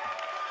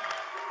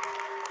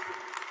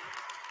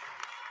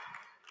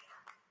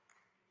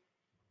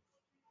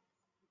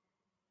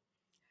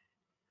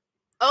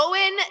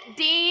 Owen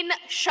Dean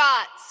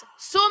Schatz,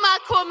 summa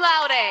cum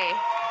laude.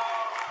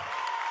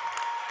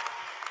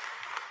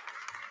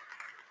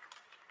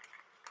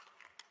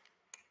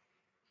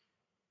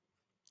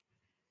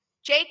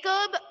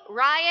 Jacob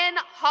Ryan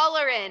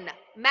Holleran,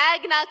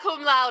 magna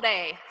cum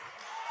laude.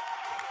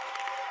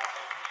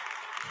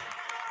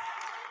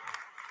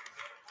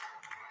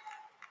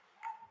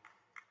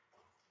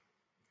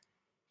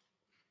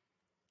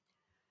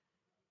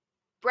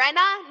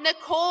 Brenna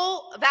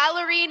Nicole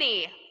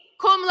Ballerini,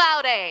 cum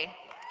laude.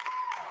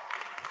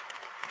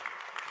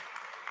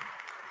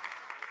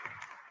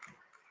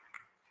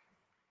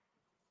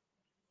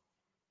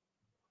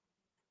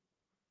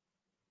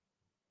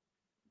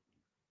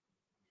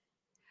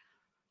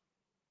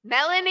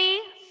 Melanie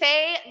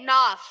Faye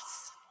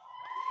Knopfs.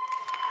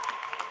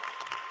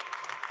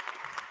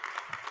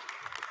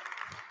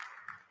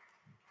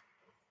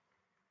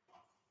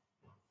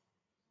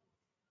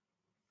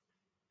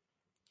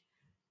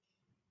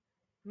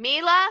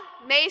 Mila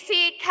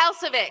Macy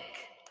Kalsovic.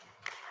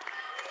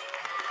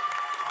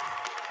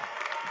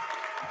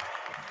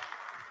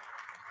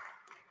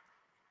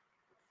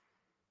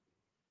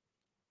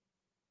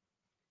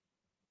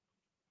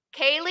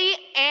 Kaylee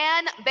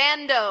Ann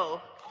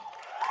Bando.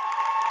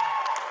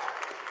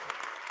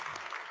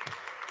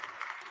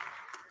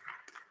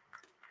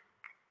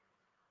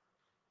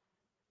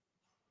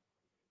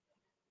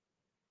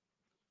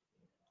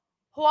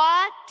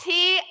 Hua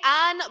Ti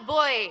An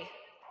Boy.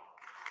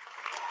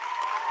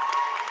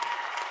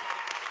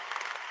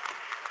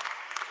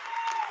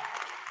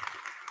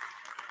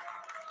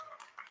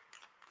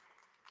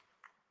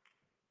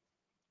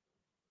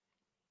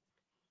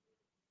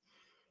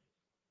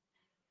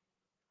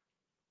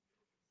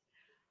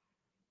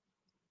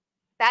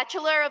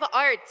 Bachelor of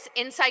Arts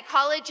in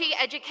Psychology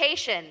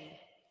Education,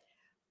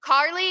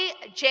 Carly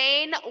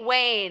Jane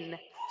Wayne,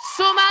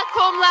 summa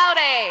cum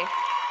laude.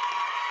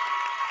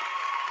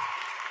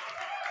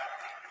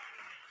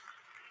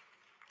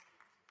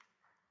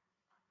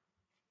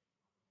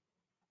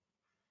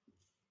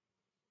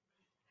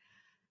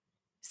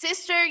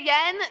 Sister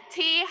Yen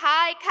T.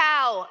 Hai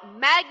Kao,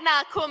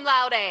 magna cum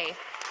laude.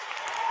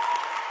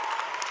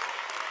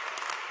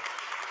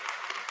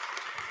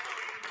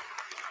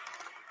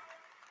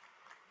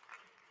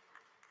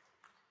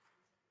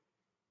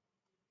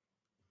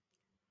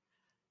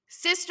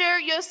 Sister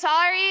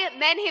Yosari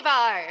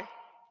Menjivar,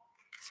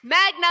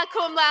 magna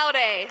cum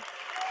laude.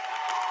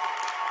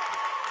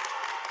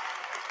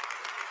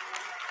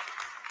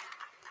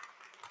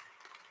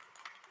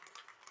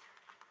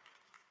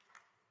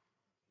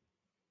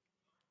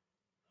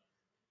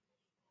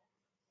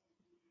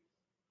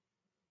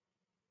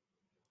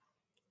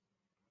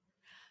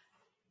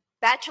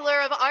 Bachelor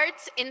of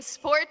Arts in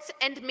Sports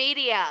and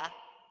Media,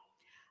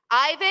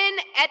 Ivan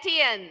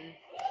Etienne.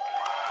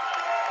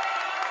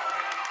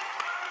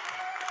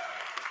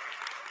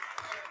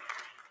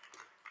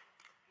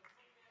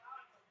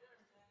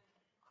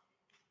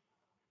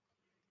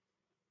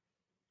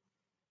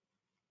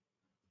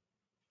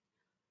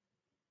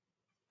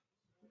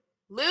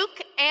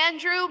 Luke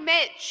Andrew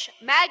Mitch,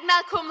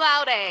 magna cum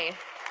laude.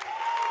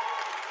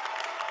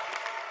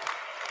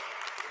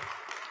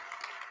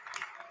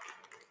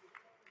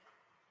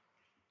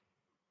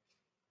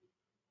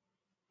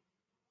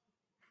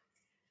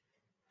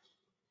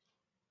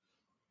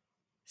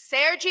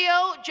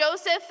 Sergio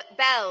Joseph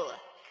Bell.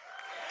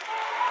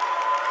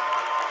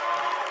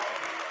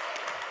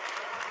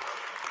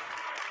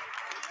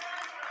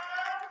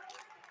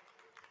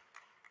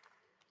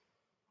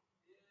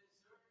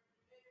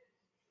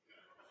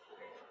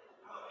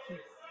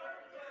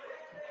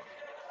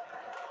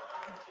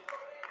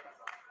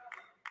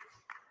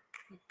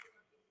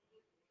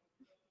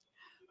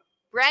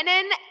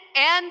 Brennan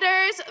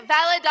Anders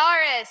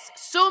Valadares,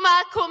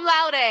 summa cum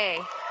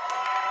laude.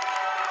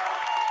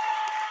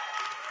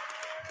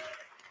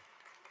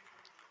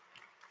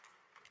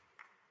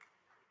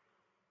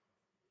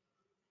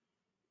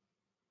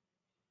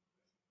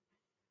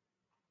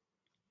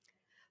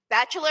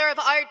 Bachelor of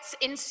Arts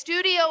in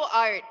Studio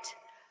Art,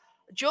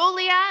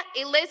 Julia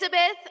Elizabeth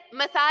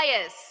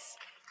Matthias.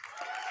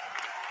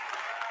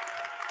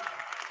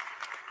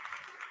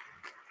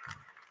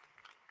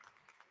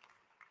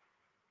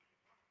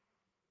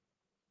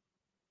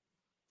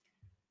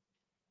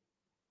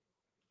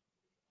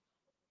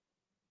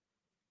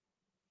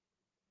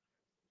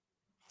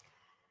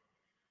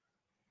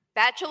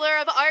 Bachelor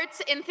of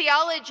Arts in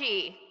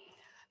Theology,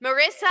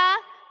 Marissa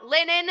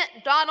Lennon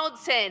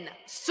Donaldson,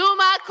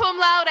 summa cum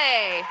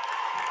laude.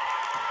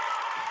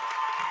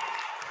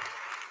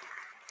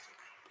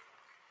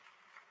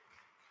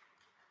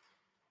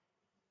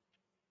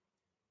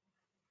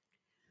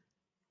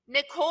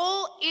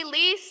 Nicole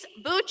Elise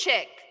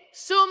Buchik,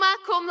 summa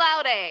cum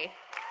laude.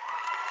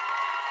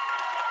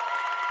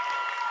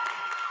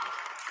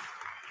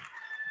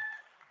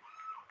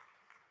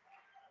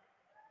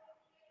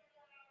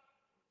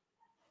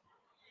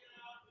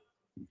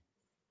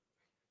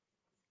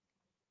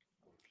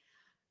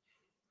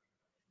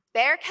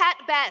 Bearcat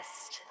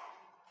Best,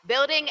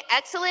 Building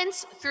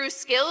Excellence Through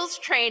Skills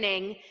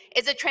Training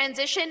is a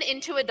transition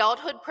into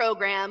adulthood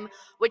program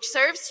which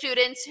serves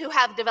students who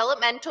have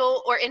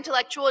developmental or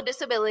intellectual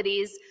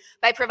disabilities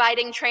by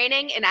providing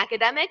training in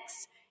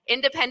academics,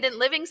 independent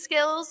living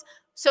skills,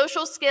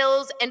 social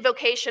skills, and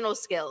vocational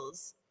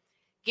skills.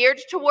 Geared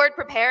toward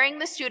preparing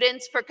the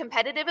students for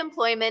competitive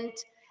employment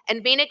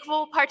and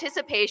meaningful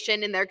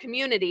participation in their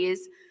communities,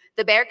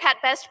 the Bearcat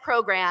Best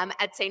program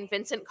at St.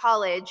 Vincent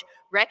College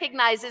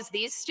recognizes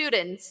these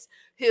students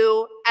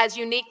who, as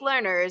unique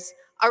learners,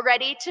 are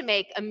ready to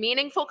make a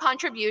meaningful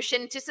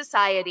contribution to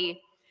society,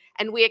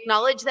 and we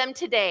acknowledge them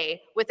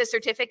today with a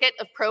certificate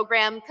of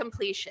program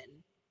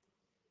completion.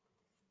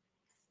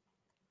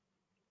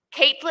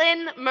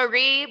 Caitlin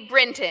Marie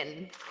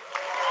Brinton.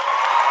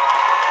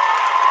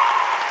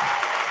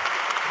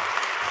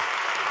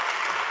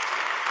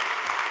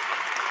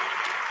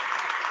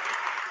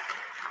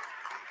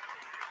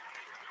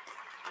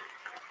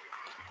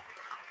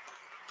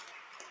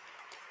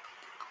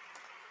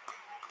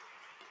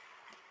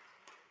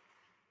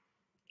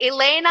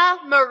 Elena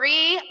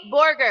Marie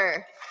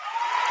Borger.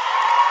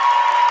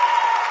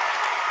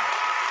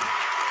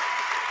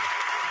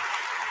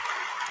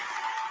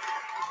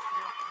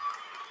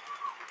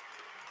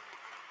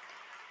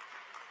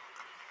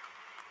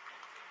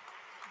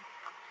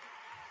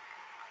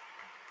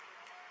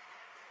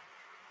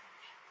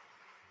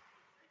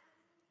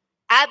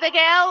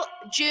 Abigail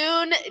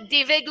June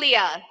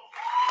DiViglia.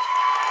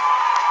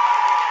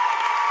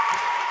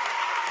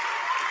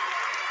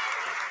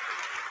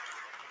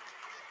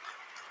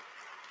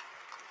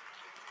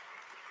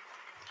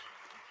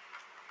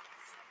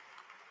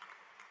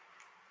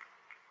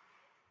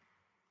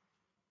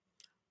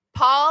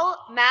 Paul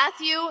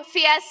Matthew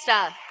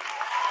Fiesta.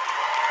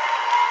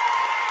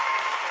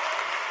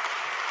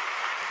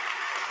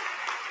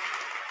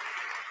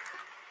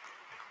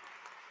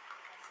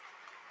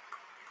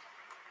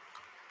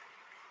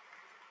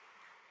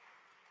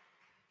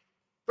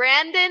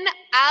 Brandon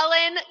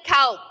Allen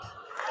Kaup.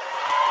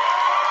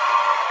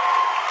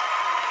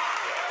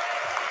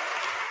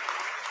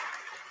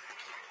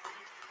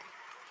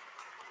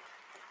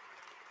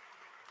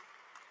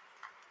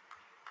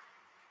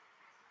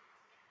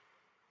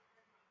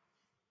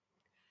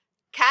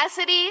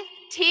 Cassidy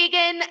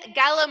Tegan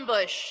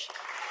Gallenbush.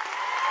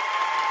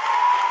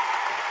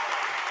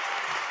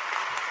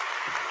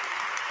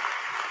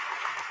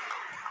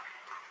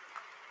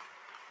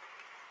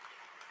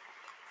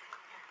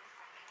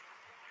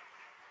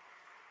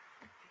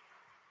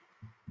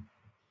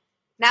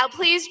 Now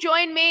please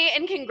join me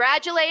in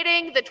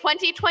congratulating the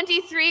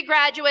 2023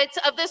 graduates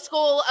of the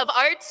School of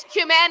Arts,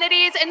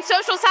 Humanities, and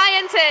Social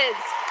Sciences.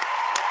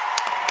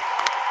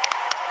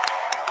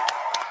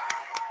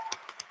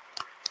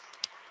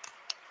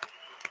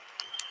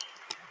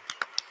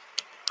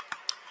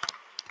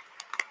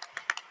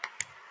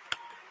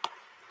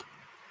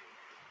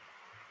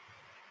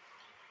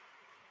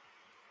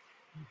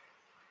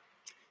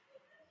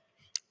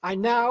 I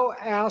now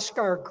ask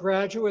our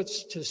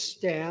graduates to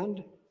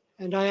stand,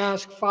 and I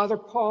ask Father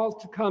Paul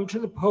to come to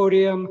the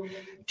podium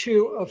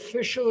to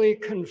officially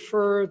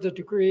confer the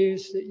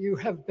degrees that you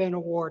have been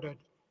awarded.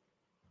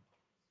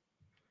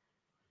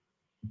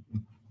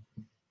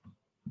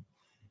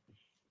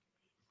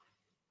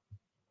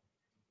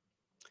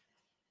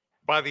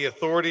 By the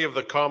authority of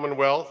the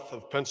Commonwealth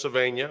of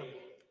Pennsylvania,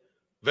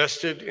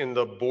 vested in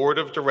the Board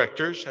of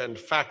Directors and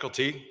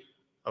faculty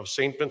of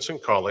St.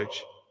 Vincent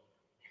College,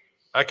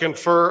 I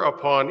confer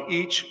upon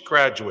each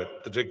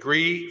graduate the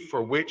degree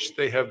for which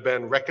they have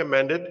been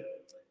recommended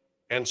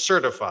and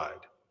certified,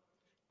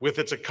 with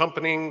its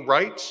accompanying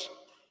rights,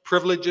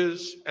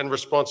 privileges, and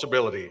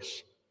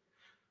responsibilities.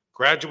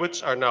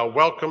 Graduates are now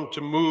welcome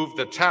to move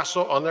the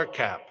tassel on their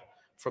cap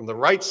from the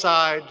right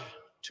side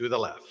to the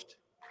left.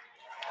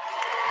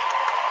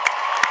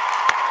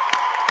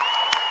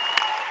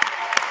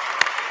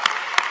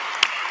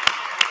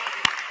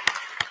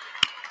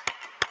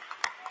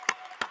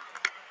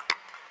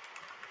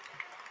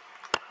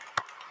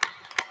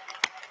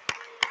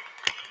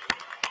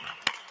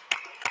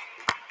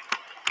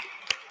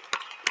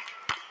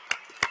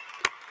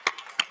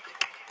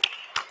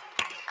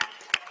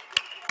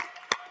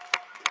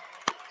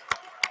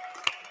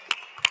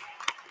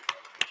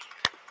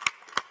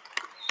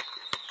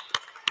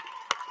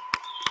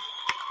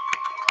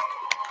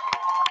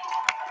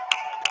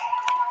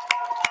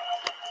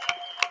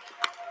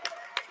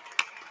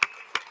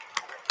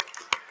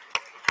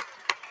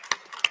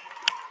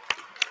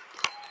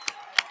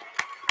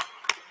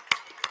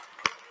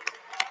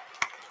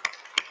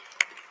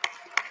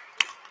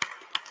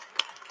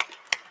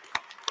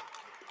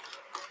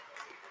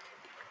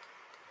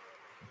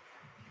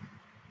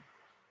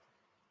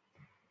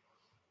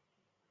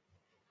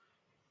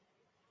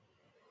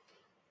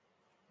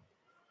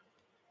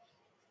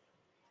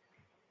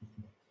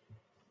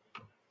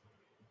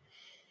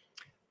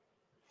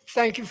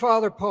 Thank you,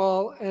 Father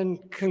Paul, and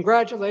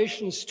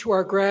congratulations to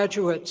our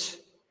graduates.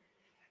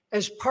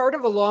 As part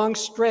of a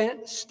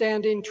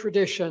long-standing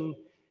tradition,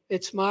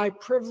 it's my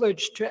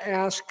privilege to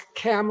ask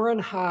Cameron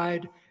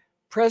Hyde,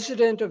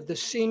 president of the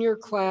senior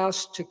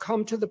class, to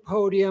come to the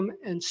podium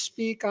and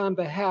speak on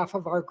behalf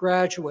of our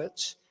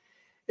graduates.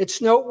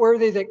 It's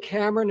noteworthy that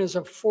Cameron is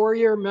a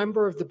four-year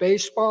member of the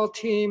baseball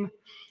team,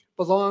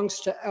 belongs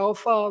to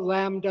Alpha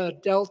Lambda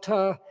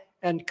Delta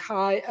and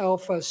Chi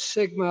Alpha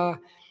Sigma,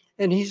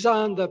 and he's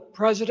on the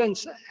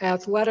President's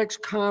Athletics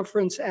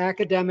Conference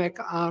Academic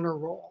Honor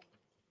Roll.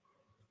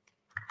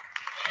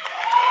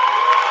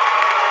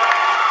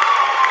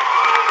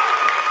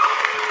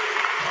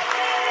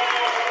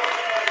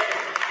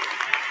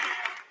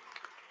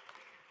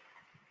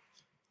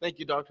 Thank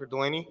you, Dr.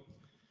 Delaney.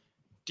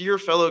 Dear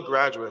fellow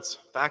graduates,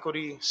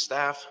 faculty,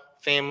 staff,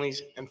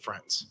 families, and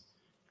friends,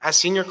 as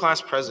senior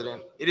class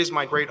president, it is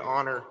my great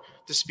honor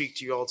to speak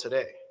to you all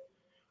today.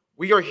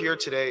 We are here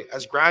today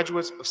as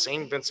graduates of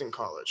St. Vincent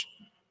College,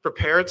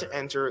 prepared to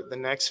enter the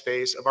next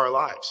phase of our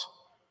lives.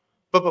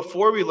 But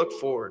before we look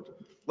forward,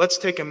 let's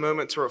take a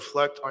moment to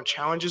reflect on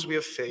challenges we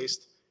have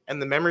faced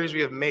and the memories we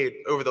have made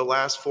over the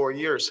last 4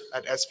 years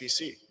at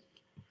SVC.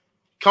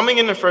 Coming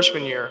into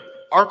freshman year,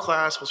 our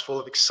class was full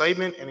of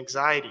excitement and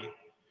anxiety.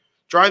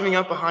 Driving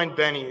up behind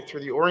Benny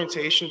through the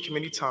orientation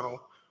committee tunnel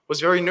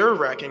was very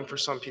nerve-wracking for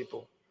some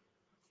people.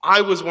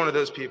 I was one of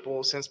those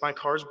people since my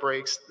car's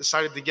brakes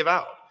decided to give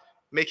out,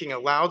 making a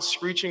loud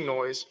screeching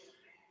noise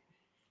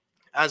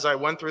as I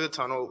went through the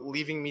tunnel,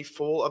 leaving me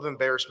full of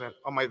embarrassment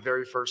on my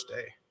very first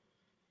day.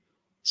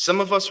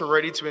 Some of us were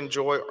ready to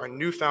enjoy our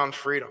newfound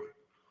freedom,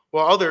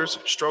 while others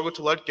struggled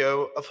to let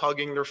go of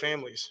hugging their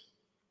families.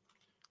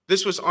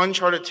 This was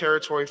uncharted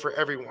territory for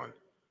everyone,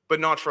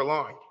 but not for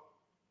long,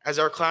 as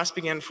our class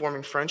began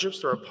forming friendships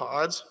through our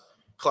pods,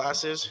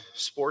 classes,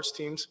 sports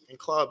teams, and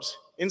clubs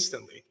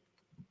instantly.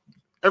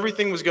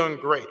 Everything was going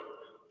great.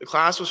 The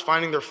class was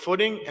finding their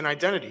footing and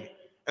identity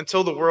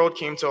until the world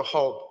came to a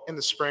halt in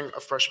the spring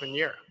of freshman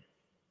year.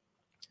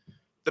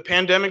 The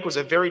pandemic was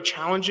a very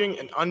challenging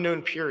and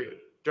unknown period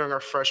during our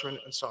freshman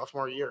and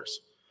sophomore years.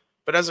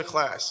 But as a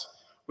class,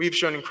 we've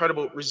shown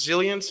incredible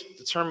resilience,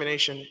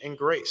 determination, and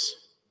grace.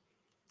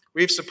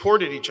 We've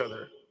supported each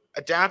other,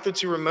 adapted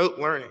to remote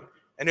learning,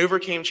 and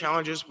overcame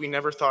challenges we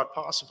never thought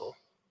possible.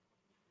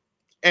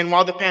 And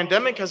while the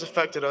pandemic has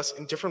affected us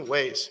in different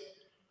ways,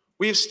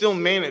 we have still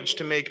managed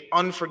to make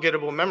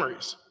unforgettable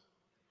memories.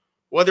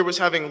 Whether it was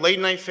having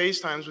late-night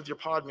FaceTimes with your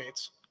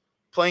podmates,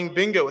 playing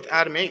bingo with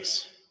Adam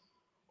Ace,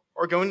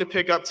 or going to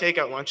pick up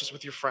takeout lunches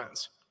with your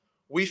friends,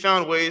 we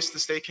found ways to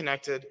stay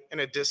connected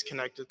in a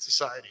disconnected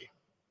society.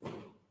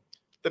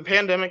 The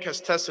pandemic has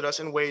tested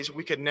us in ways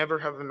we could never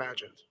have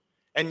imagined,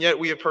 and yet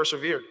we have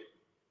persevered.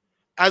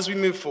 As we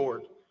move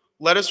forward,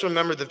 let us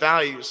remember the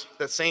values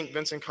that St.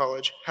 Vincent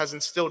College has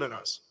instilled in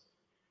us: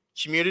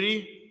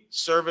 community,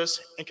 service,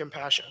 and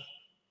compassion.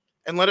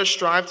 And let us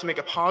strive to make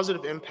a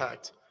positive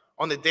impact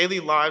on the daily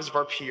lives of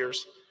our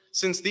peers,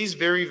 since these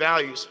very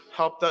values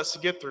helped us to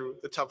get through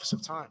the toughest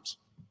of times.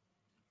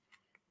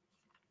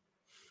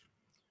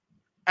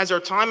 As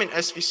our time in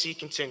SVC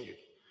continued,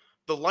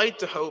 the light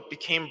to hope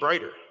became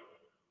brighter.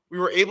 We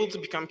were able to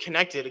become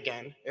connected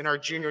again in our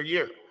junior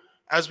year,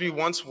 as we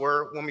once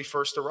were when we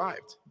first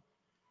arrived.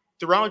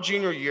 Throughout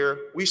junior year,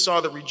 we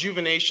saw the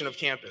rejuvenation of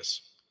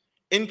campus.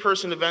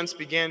 In-person events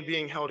began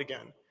being held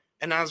again,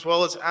 and as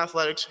well as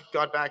athletics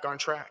got back on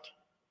track.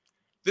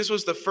 This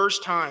was the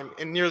first time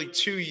in nearly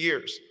 2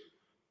 years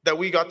that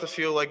we got to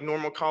feel like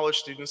normal college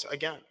students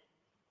again.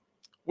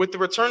 With the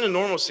return to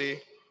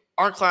normalcy,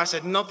 our class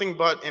had nothing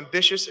but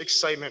ambitious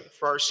excitement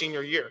for our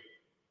senior year.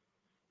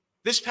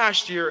 This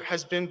past year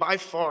has been by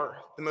far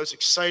the most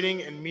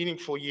exciting and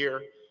meaningful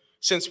year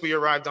since we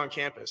arrived on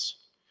campus.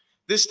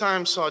 This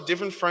time saw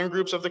different friend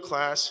groups of the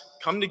class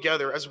come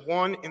together as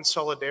one in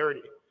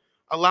solidarity,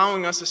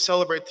 allowing us to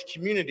celebrate the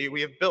community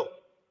we have built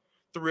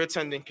through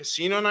attending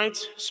casino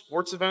nights,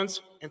 sports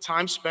events, and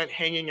time spent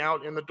hanging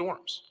out in the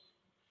dorms.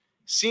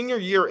 Senior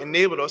year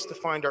enabled us to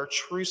find our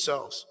true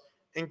selves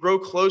and grow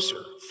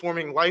closer,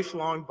 forming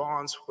lifelong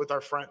bonds with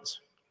our friends.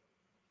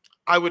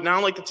 I would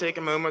now like to take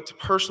a moment to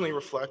personally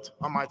reflect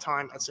on my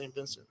time at St.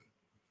 Vincent.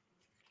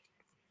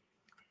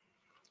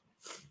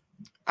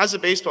 As a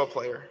baseball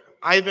player,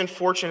 I have been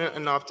fortunate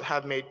enough to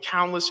have made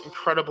countless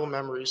incredible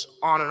memories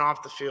on and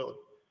off the field.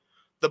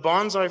 The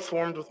bonds I've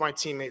formed with my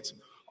teammates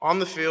on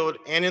the field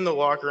and in the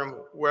locker room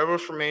will ever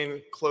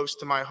remain close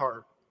to my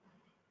heart.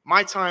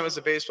 My time as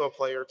a baseball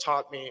player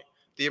taught me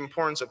the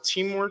importance of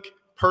teamwork,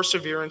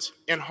 perseverance,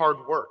 and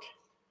hard work.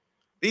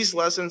 These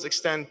lessons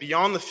extend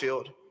beyond the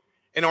field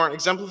and are an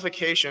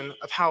exemplification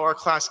of how our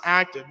class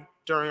acted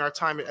during our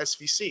time at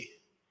SVC.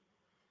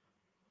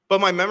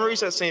 But my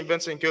memories at St.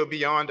 Vincent go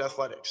beyond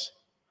athletics.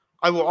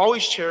 I will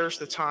always cherish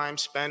the time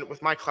spent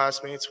with my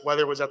classmates,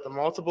 whether it was at the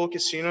multiple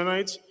casino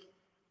nights,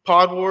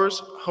 Pod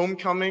Wars,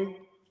 Homecoming,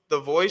 The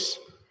Voice,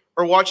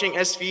 or watching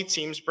SV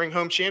teams bring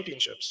home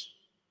championships.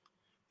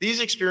 These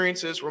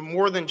experiences were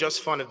more than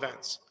just fun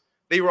events.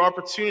 They were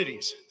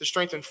opportunities to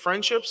strengthen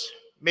friendships,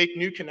 make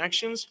new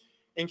connections,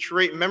 and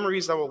create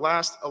memories that will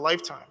last a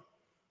lifetime.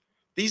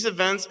 These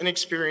events and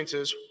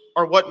experiences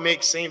are what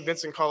makes St.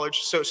 Vincent College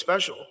so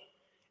special.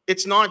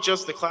 It's not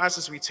just the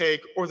classes we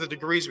take or the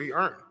degrees we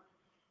earn,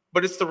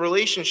 but it's the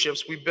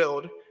relationships we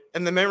build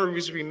and the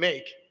memories we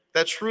make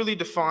that truly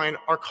define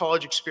our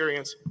college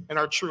experience and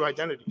our true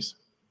identities.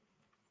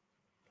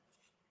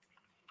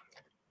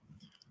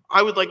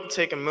 I would like to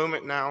take a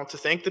moment now to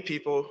thank the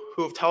people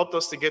who have helped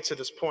us to get to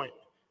this point.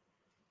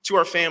 To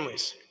our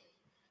families,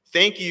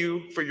 thank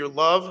you for your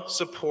love,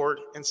 support,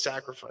 and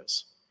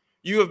sacrifice.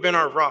 You have been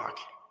our rock,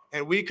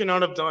 and we could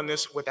not have done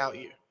this without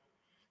you.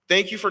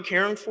 Thank you for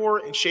caring for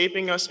and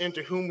shaping us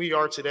into whom we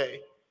are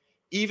today,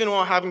 even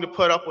while having to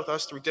put up with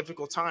us through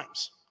difficult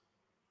times.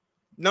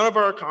 None of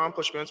our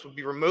accomplishments would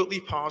be remotely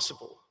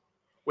possible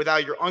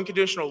without your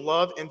unconditional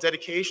love and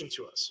dedication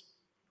to us.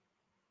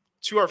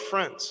 To our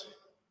friends,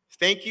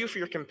 thank you for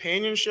your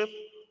companionship,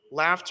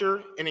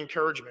 laughter, and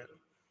encouragement.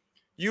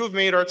 You have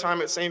made our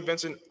time at St.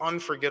 Vincent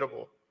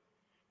unforgettable.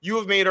 You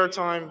have made our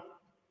time.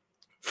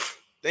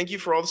 Thank you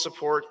for all the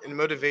support and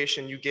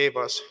motivation you gave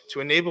us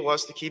to enable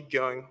us to keep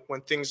going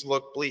when things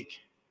look bleak.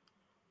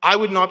 I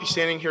would not be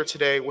standing here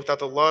today without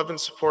the love and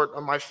support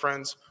of my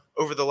friends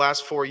over the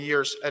last 4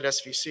 years at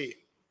SVC.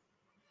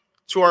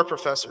 To our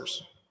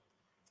professors,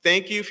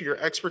 thank you for your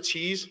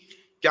expertise,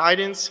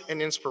 guidance,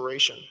 and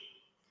inspiration.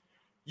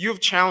 You have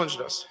challenged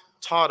us,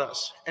 taught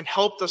us, and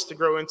helped us to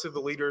grow into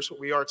the leaders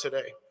we are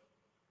today.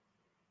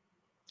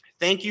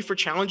 Thank you for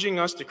challenging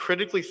us to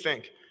critically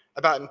think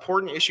about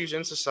important issues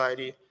in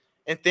society,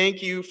 and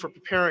thank you for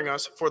preparing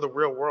us for the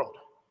real world.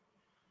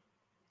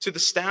 To the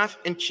staff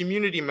and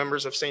community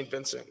members of St.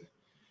 Vincent,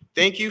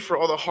 thank you for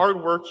all the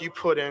hard work you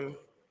put in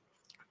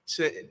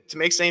to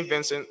make St.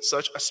 Vincent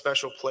such a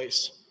special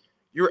place.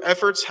 Your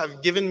efforts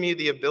have given me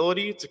the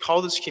ability to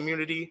call this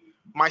community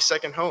my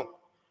second home,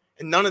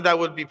 and none of that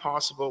would be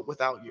possible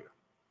without you.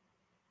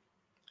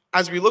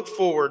 As we look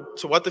forward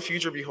to what the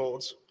future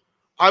beholds,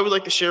 I would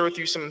like to share with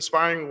you some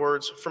inspiring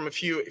words from a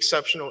few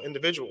exceptional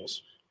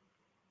individuals.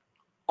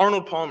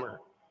 Arnold Palmer,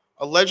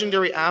 a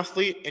legendary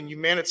athlete and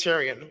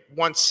humanitarian,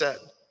 once said,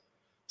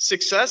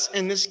 "Success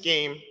in this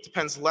game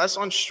depends less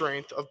on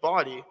strength of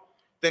body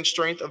than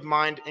strength of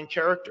mind and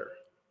character."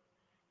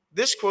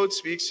 This quote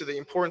speaks to the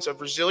importance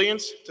of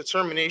resilience,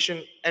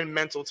 determination, and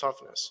mental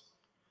toughness.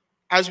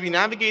 As we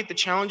navigate the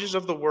challenges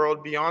of the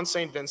world beyond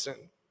St. Vincent,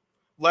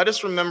 let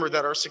us remember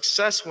that our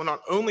success will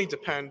not only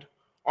depend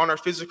on our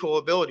physical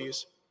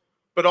abilities,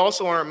 but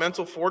also on our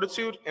mental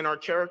fortitude and our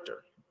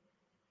character.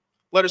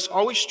 Let us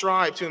always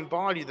strive to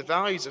embody the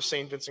values of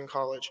St. Vincent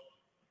College,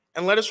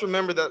 and let us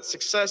remember that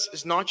success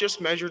is not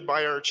just measured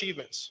by our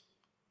achievements,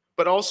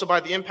 but also by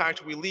the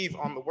impact we leave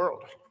on the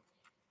world.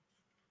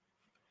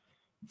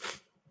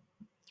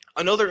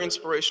 Another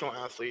inspirational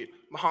athlete,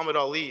 Muhammad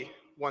Ali,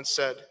 once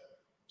said,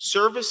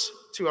 "Service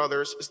to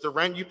others is the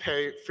rent you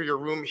pay for your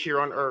room here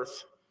on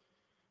earth."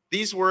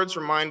 These words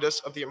remind us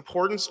of the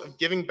importance of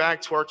giving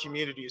back to our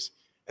communities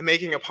and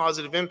making a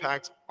positive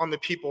impact on the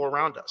people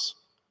around us.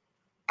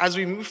 As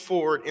we move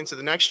forward into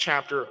the next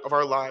chapter of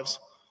our lives,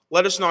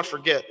 let us not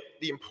forget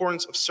the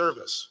importance of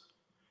service.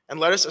 and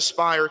let us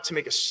aspire to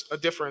make a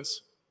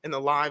difference in the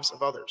lives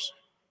of others.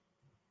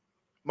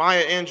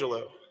 Maya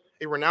Angelou,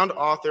 a renowned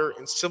author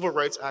and civil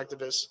rights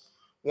activist,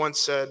 once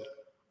said,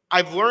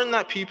 "I've learned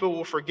that people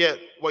will forget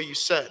what you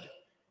said,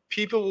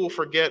 people will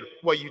forget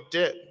what you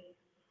did,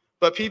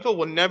 but people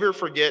will never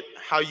forget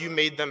how you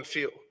made them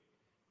feel."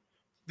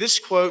 This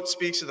quote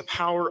speaks to the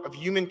power of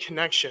human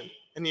connection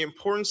and the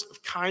importance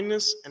of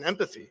kindness and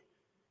empathy.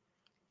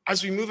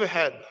 As we move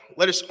ahead,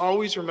 let us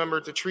always remember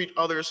to treat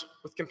others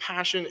with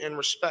compassion and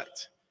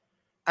respect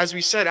as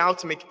we set out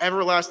to make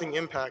everlasting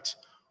impacts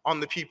on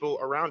the people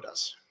around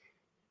us.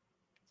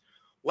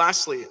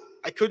 Lastly,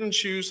 I couldn't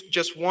choose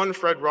just one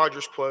Fred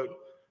Rogers quote,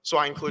 so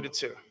I included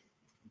two.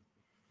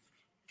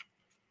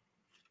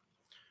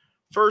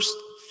 First,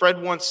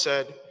 Fred once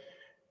said,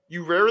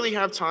 "You rarely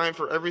have time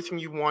for everything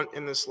you want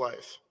in this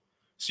life,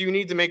 so you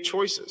need to make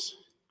choices.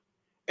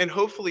 And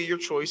hopefully your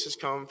choices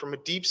come from a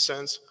deep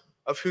sense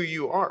of who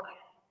you are."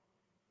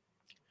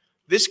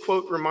 This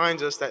quote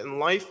reminds us that in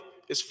life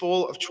is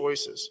full of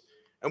choices,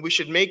 and we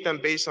should make them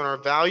based on our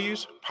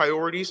values,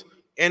 priorities,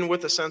 and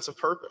with a sense of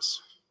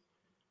purpose.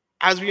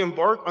 As we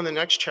embark on the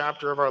next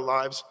chapter of our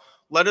lives,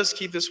 let us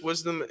keep this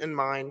wisdom in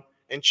mind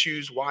and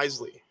choose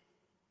wisely.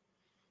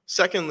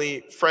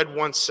 Secondly, Fred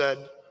once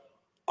said,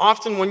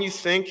 "Often when you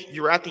think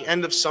you're at the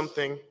end of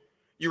something,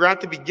 you're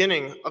at the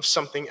beginning of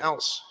something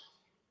else."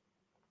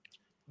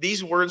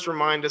 These words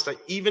remind us that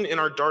even in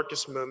our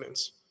darkest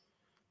moments,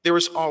 there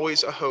is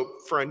always a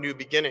hope for a new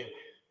beginning.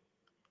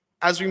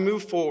 As we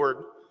move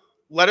forward,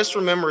 let us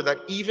remember that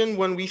even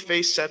when we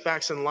face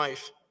setbacks in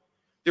life,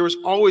 there is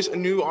always a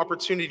new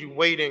opportunity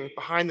waiting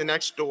behind the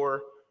next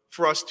door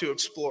for us to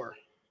explore.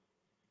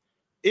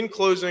 In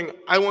closing,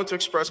 I want to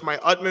express my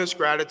utmost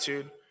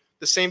gratitude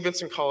to St.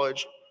 Vincent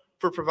College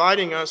for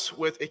providing us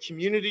with a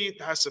community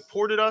that has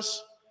supported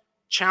us,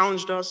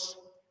 challenged us,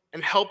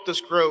 and helped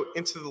us grow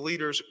into the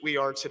leaders we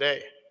are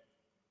today.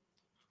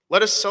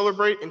 Let us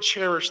celebrate and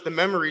cherish the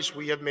memories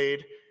we have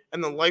made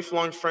and the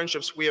lifelong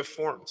friendships we have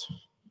formed.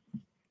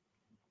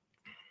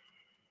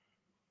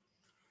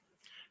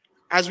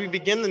 As we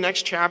begin the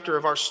next chapter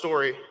of our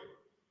story,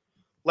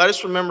 let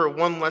us remember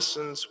one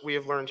lesson we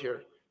have learned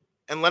here,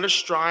 and let us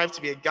strive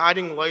to be a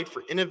guiding light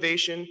for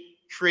innovation,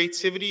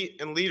 creativity,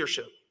 and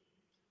leadership.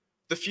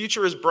 The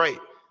future is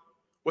bright.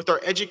 With our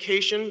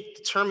education,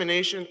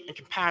 determination, and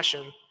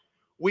compassion,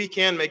 we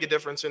can make a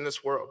difference in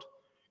this world.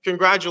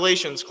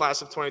 Congratulations,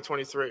 class of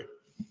 2023.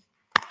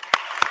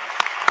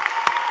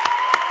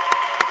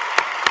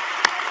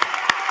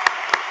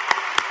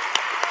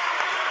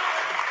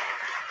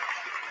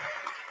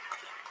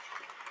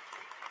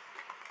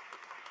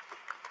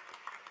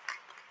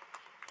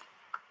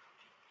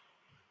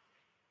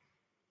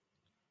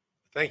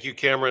 Thank you,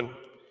 Cameron.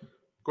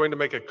 I'm going to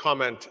make a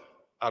comment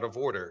out of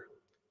order.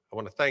 I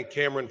want to thank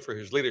Cameron for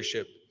his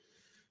leadership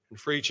and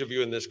for each of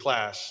you in this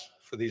class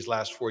for these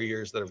last 4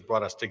 years that have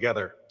brought us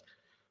together.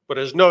 But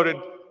as noted,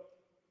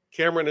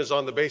 Cameron is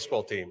on the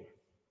baseball team.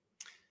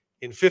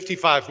 In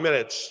 55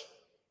 minutes,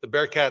 the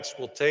Bearcats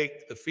will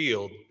take the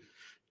field,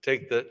 to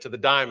the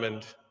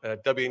diamond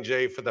at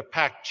W&J for the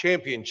PAC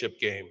championship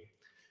game.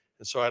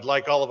 And so I'd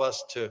like all of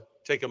us to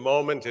take a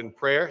moment in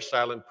prayer,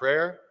 silent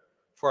prayer,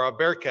 for our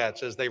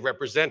Bearcats as they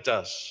represent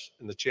us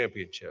in the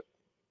championship.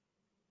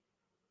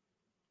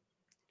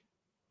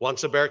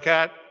 Once a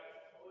Bearcat,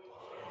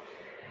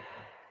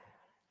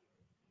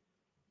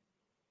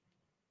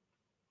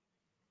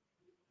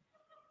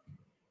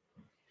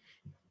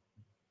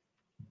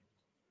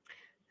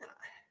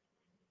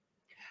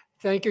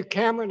 Thank you,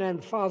 Cameron,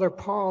 and Father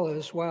Paul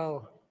as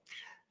well.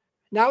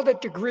 Now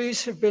that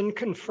degrees have been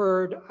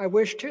conferred, I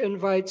wish to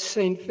invite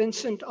St.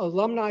 Vincent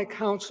Alumni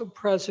Council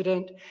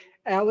President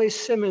Allie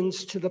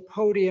Simmons to the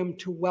podium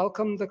to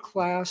welcome the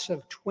class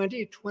of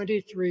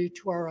 2023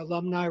 to our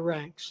alumni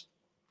ranks.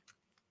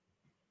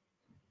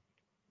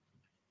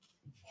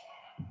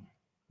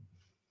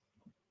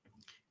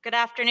 Good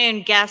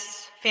afternoon,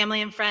 guests,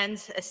 family and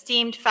friends,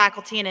 esteemed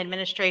faculty and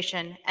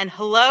administration, and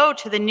hello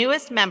to the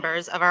newest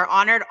members of our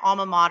honored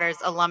alma mater's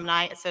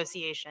Alumni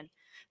Association,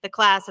 the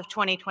class of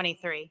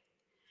 2023.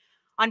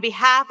 On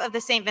behalf of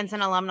the St.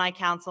 Vincent Alumni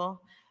Council,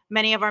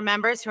 many of our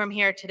members who are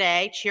here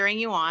today cheering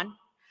you on,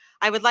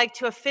 I would like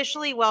to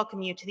officially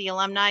welcome you to the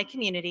alumni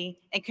community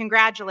and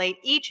congratulate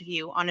each of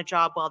you on a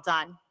job well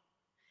done.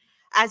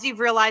 As you've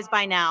realized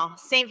by now,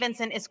 St.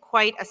 Vincent is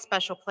quite a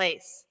special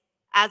place.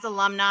 As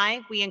alumni,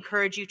 we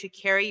encourage you to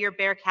carry your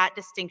Bearcat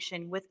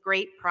distinction with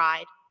great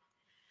pride.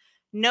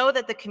 Know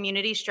that the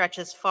community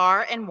stretches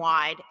far and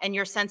wide, and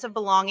your sense of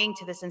belonging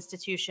to this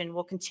institution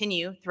will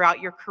continue throughout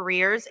your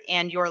careers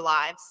and your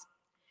lives.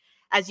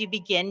 As you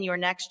begin your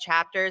next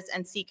chapters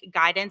and seek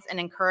guidance and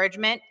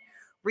encouragement,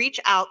 reach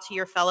out to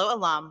your fellow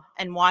alum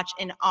and watch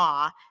in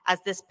awe as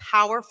this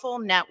powerful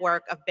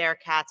network of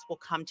Bearcats will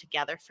come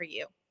together for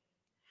you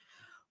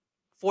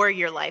for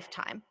your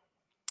lifetime.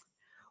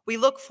 We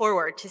look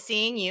forward to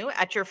seeing you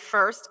at your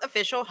first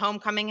official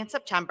homecoming in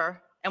September,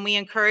 and we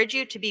encourage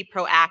you to be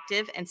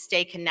proactive and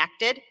stay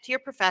connected to your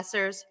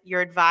professors,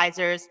 your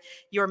advisors,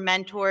 your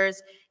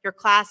mentors, your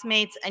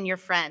classmates, and your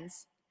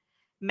friends.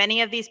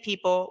 Many of these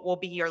people will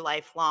be your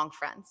lifelong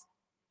friends.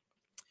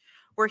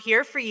 We're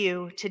here for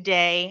you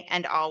today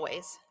and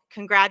always.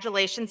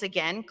 Congratulations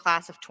again,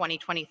 class of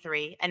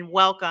 2023, and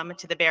welcome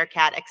to the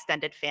Bearcat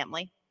extended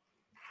family.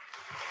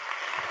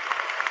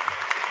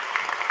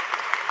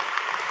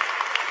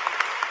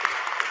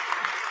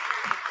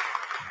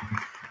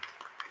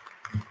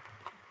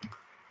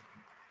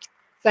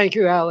 Thank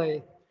you,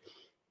 Allie.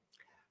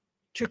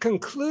 To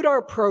conclude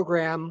our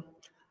program,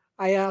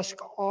 I ask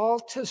all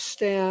to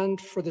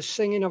stand for the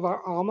singing of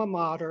our alma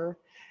mater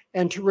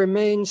and to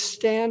remain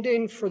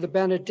standing for the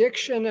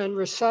benediction and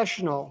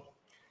recessional.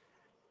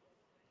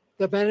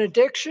 The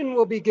benediction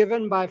will be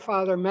given by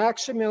Father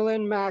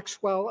Maximilian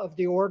Maxwell of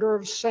the Order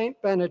of St.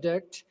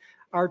 Benedict,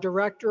 our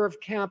Director of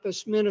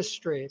Campus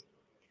Ministry.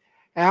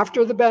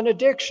 After the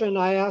benediction,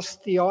 I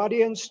ask the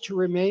audience to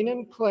remain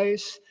in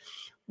place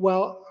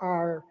while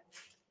our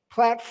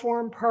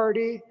platform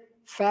party,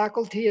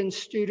 faculty, and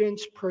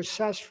students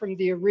process from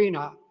the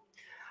arena.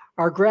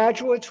 Our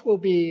graduates will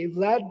be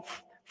led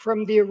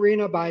from the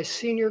arena by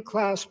Senior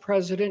Class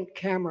President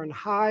Cameron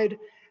Hyde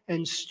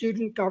and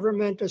Student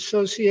Government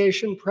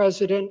Association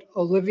President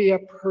Olivia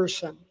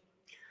Person.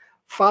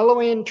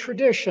 Following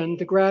tradition,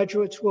 the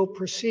graduates will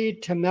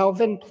proceed to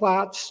Melvin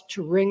Platz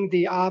to ring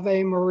the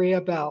Ave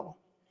Maria bell.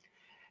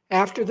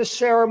 After the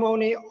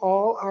ceremony,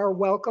 all are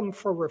welcome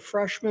for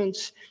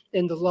refreshments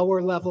in the lower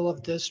level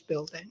of this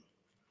building.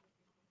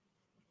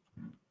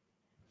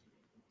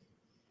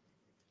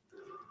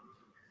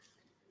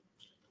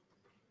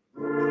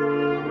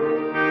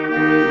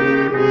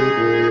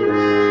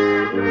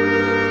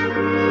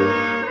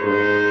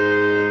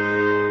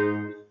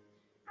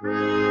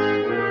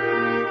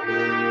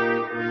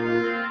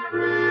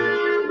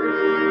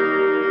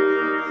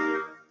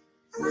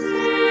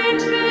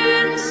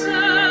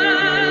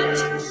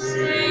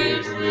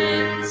 Saint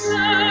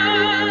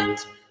Vincent,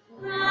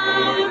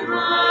 our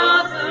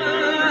Mother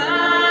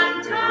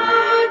and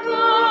our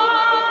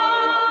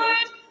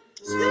Guide,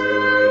 to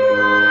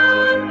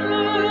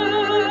honor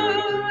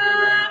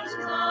and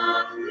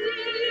love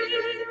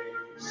thee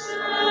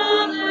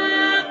shall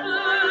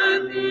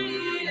never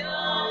be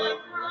our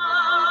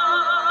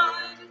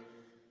pride.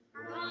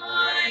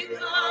 Thy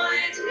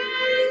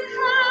guiding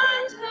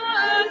hand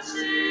hath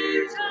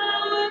shaped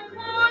our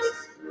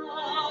course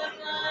on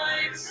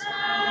life's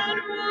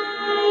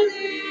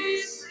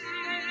unruly sea,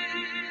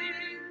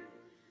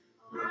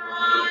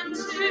 until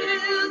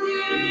the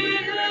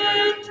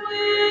end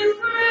with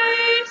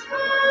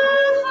grateful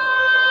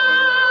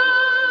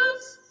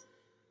hearts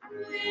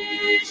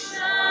we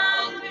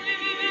shall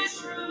be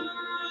true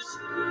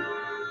to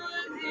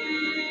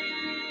thee.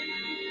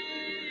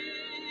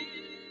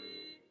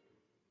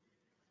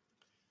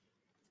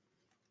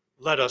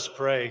 Let us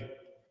pray.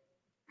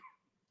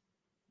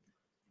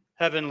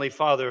 Heavenly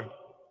Father,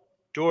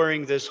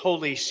 during this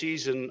holy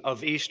season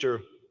of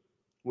Easter,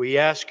 we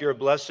ask your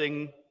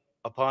blessing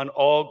upon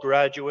all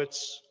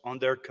graduates on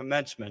their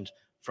commencement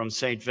from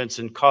St.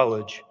 Vincent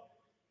College.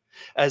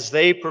 As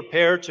they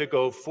prepare to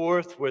go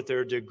forth with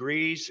their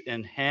degrees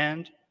in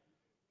hand,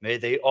 may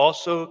they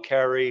also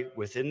carry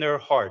within their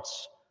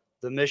hearts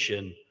the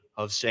mission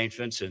of St.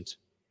 Vincent.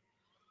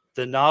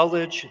 The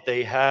knowledge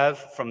they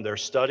have from their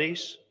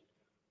studies,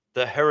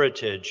 the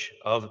heritage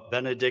of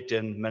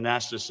Benedictine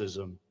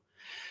monasticism,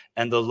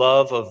 and the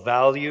love of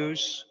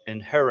values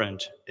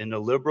inherent in a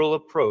liberal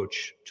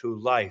approach to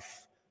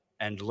life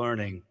and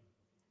learning.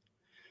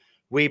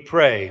 We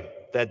pray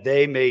that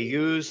they may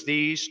use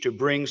these to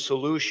bring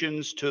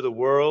solutions to the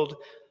world,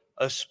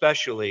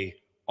 especially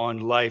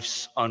on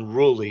life's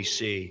unruly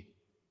sea.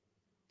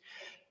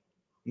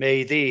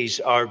 May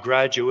these, our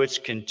graduates,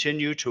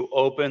 continue to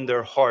open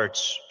their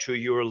hearts to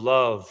your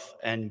love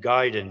and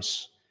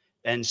guidance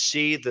and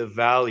see the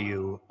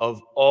value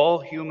of all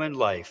human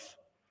life,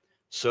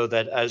 so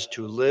that as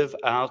to live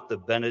out the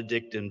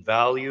Benedictine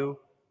value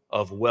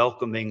of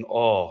welcoming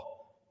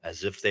all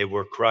as if they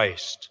were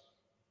Christ.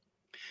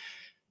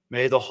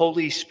 May the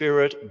Holy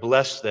Spirit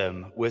bless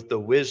them with the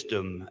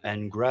wisdom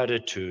and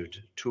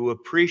gratitude to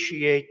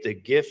appreciate the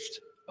gift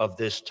of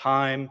this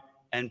time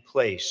and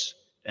place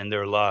in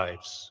their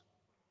lives.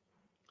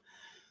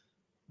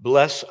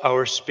 Bless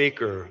our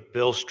speaker,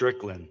 Bill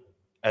Strickland,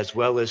 as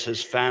well as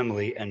his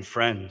family and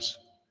friends.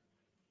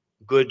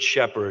 Good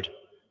Shepherd,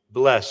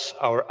 bless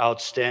our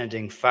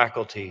outstanding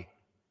faculty,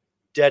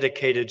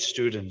 dedicated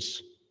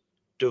students,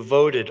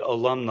 devoted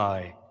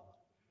alumni,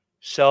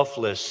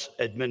 selfless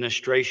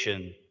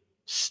administration,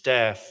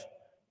 staff,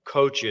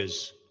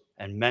 coaches,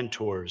 and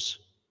mentors,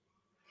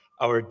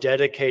 our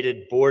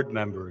dedicated board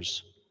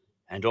members,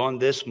 and on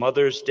this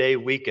Mother's Day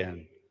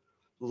weekend,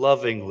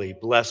 lovingly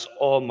bless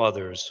all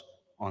mothers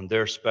on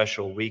their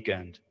special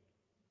weekend.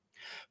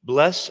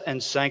 Bless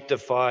and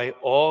sanctify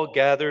all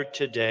gathered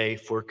today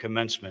for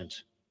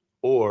commencement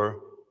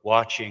or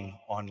watching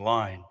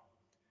online.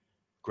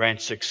 Grant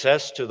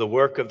success to the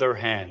work of their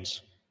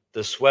hands,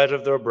 the sweat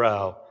of their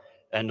brow,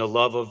 and the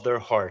love of their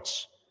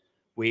hearts.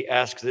 We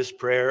ask this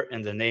prayer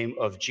in the name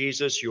of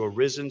Jesus, your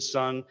risen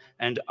Son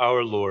and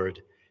our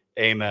Lord.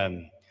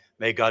 Amen.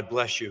 May God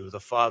bless you, the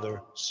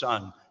Father,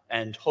 Son,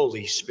 and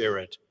Holy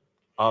Spirit.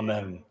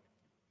 Amen.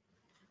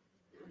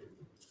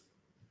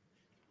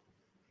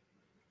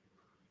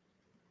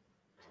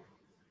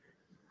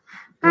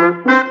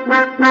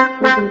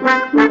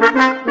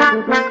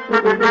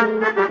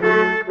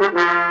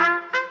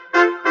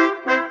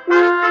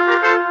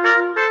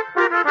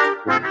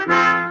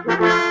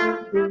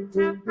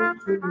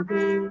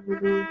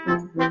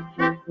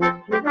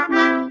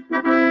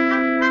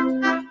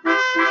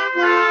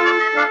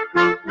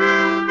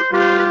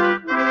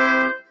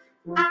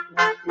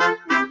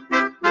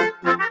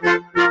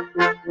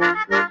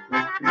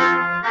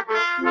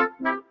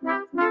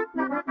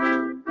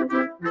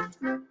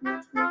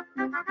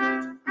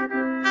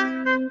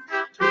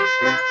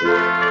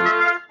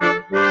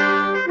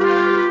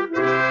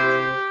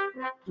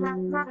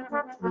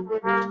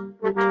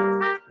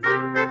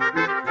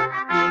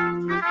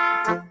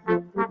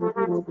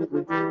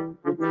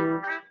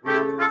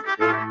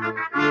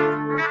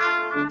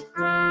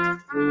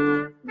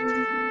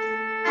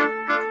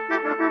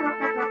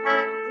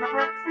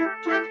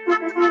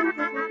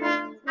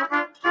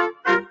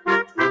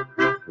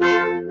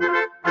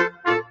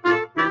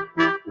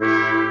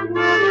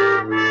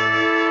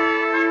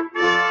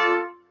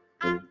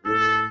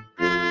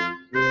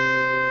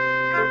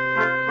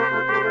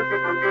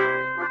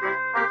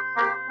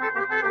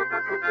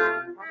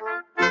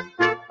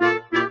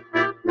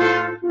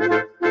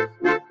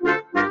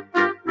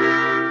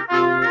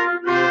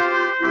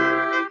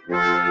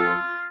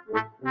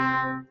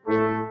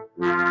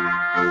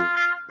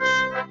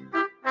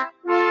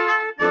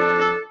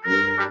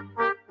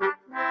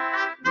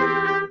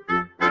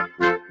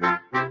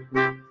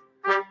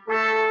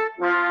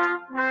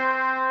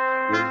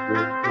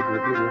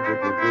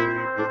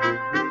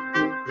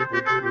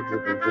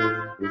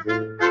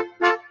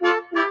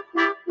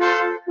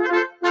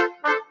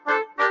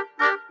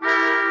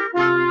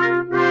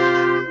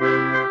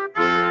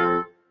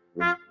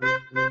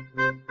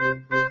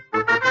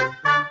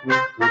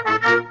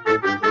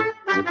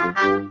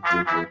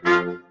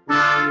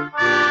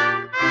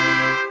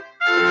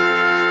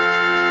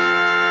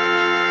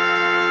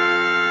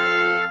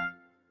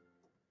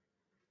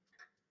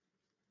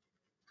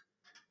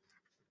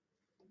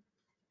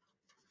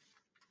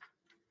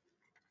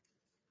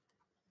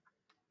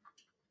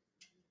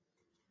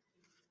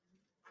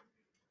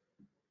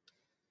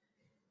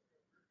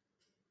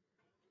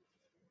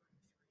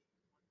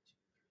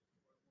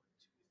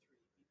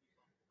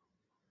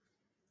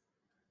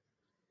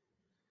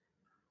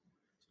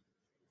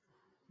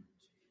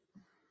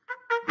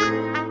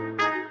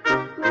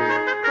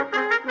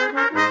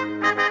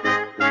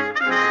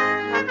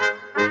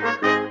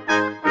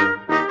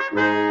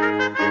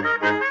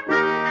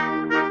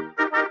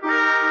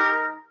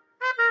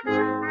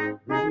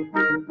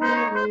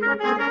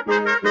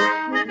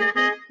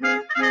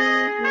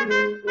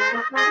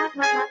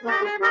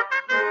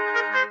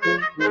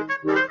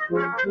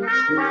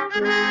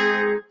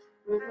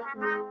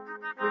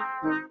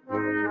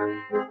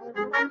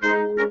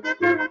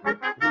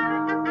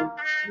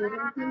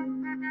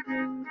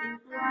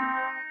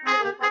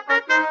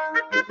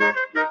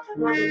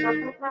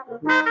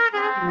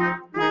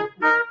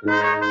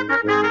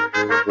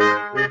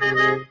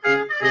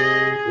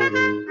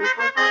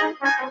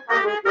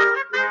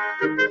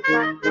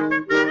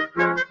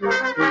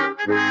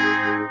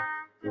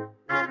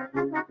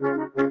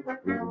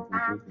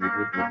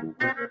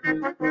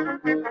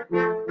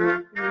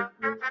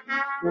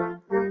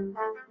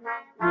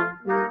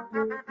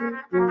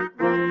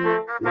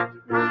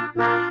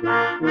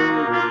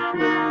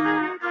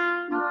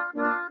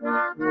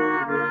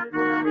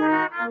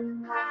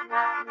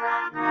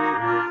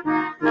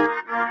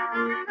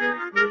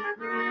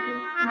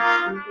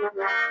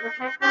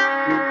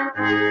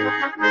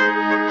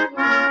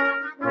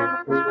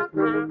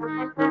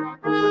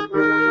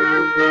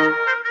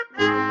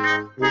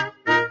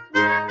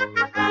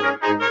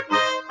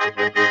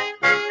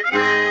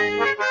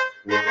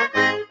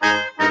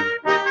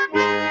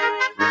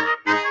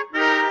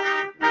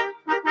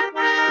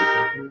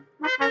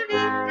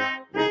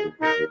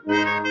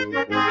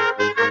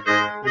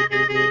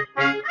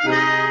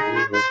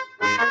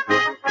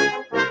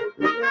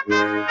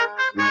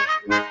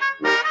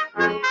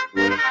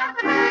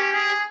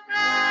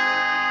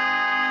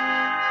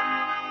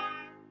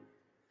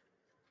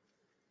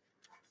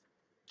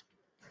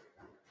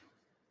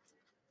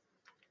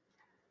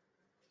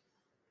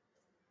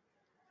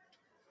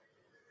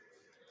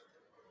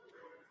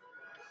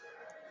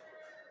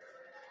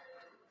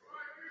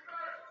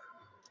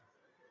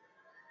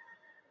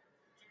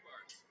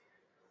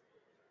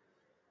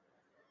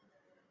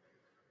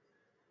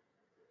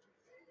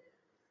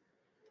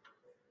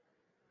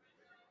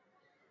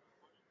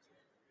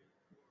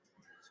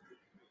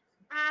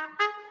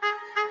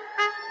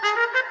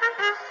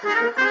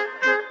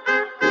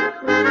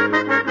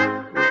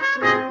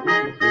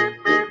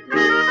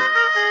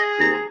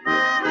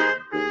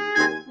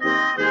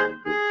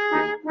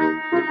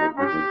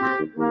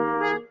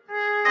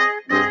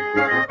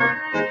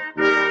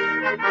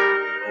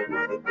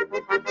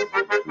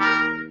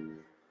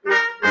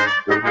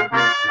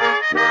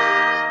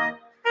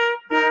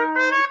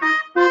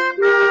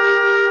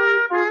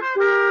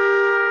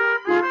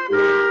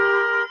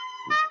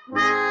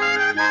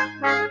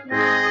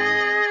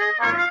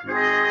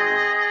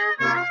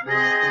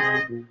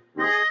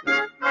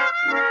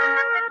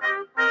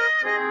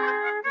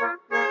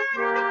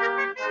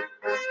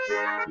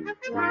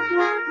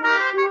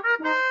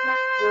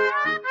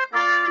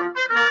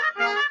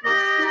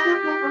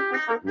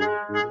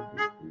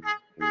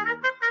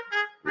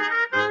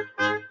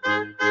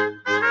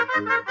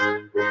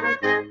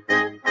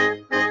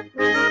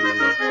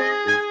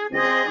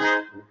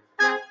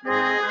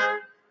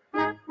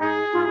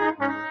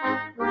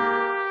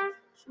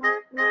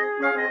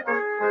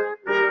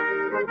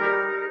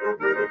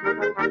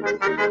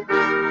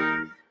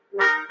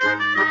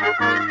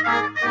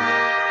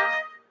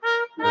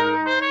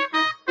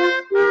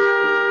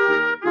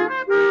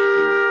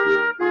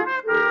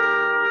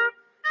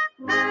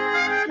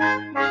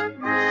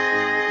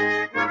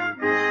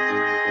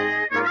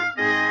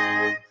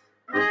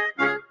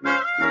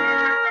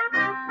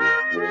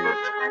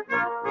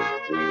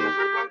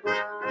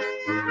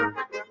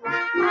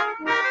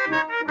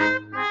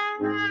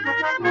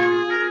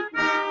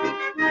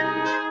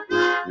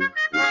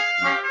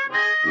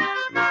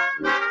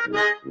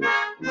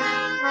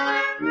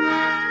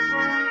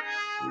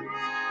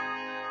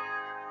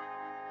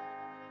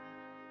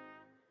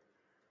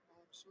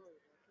 Sorry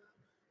about that.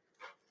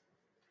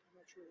 I'm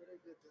not sure what I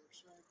did there,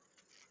 so.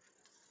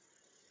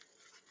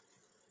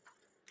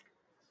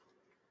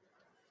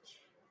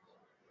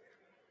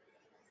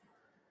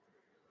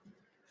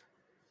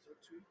 Is that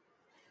two?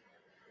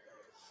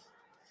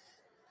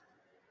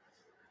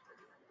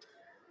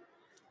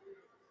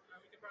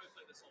 We could probably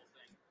play this whole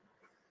thing.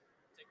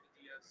 Take the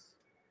DS.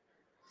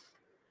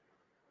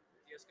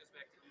 DS goes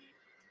back to E.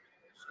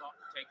 Stop.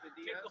 Take the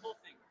DS. Take the whole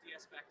thing.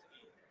 DS back to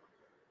E.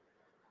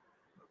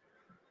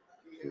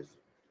 He is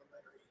the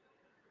letter E.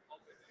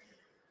 Okay.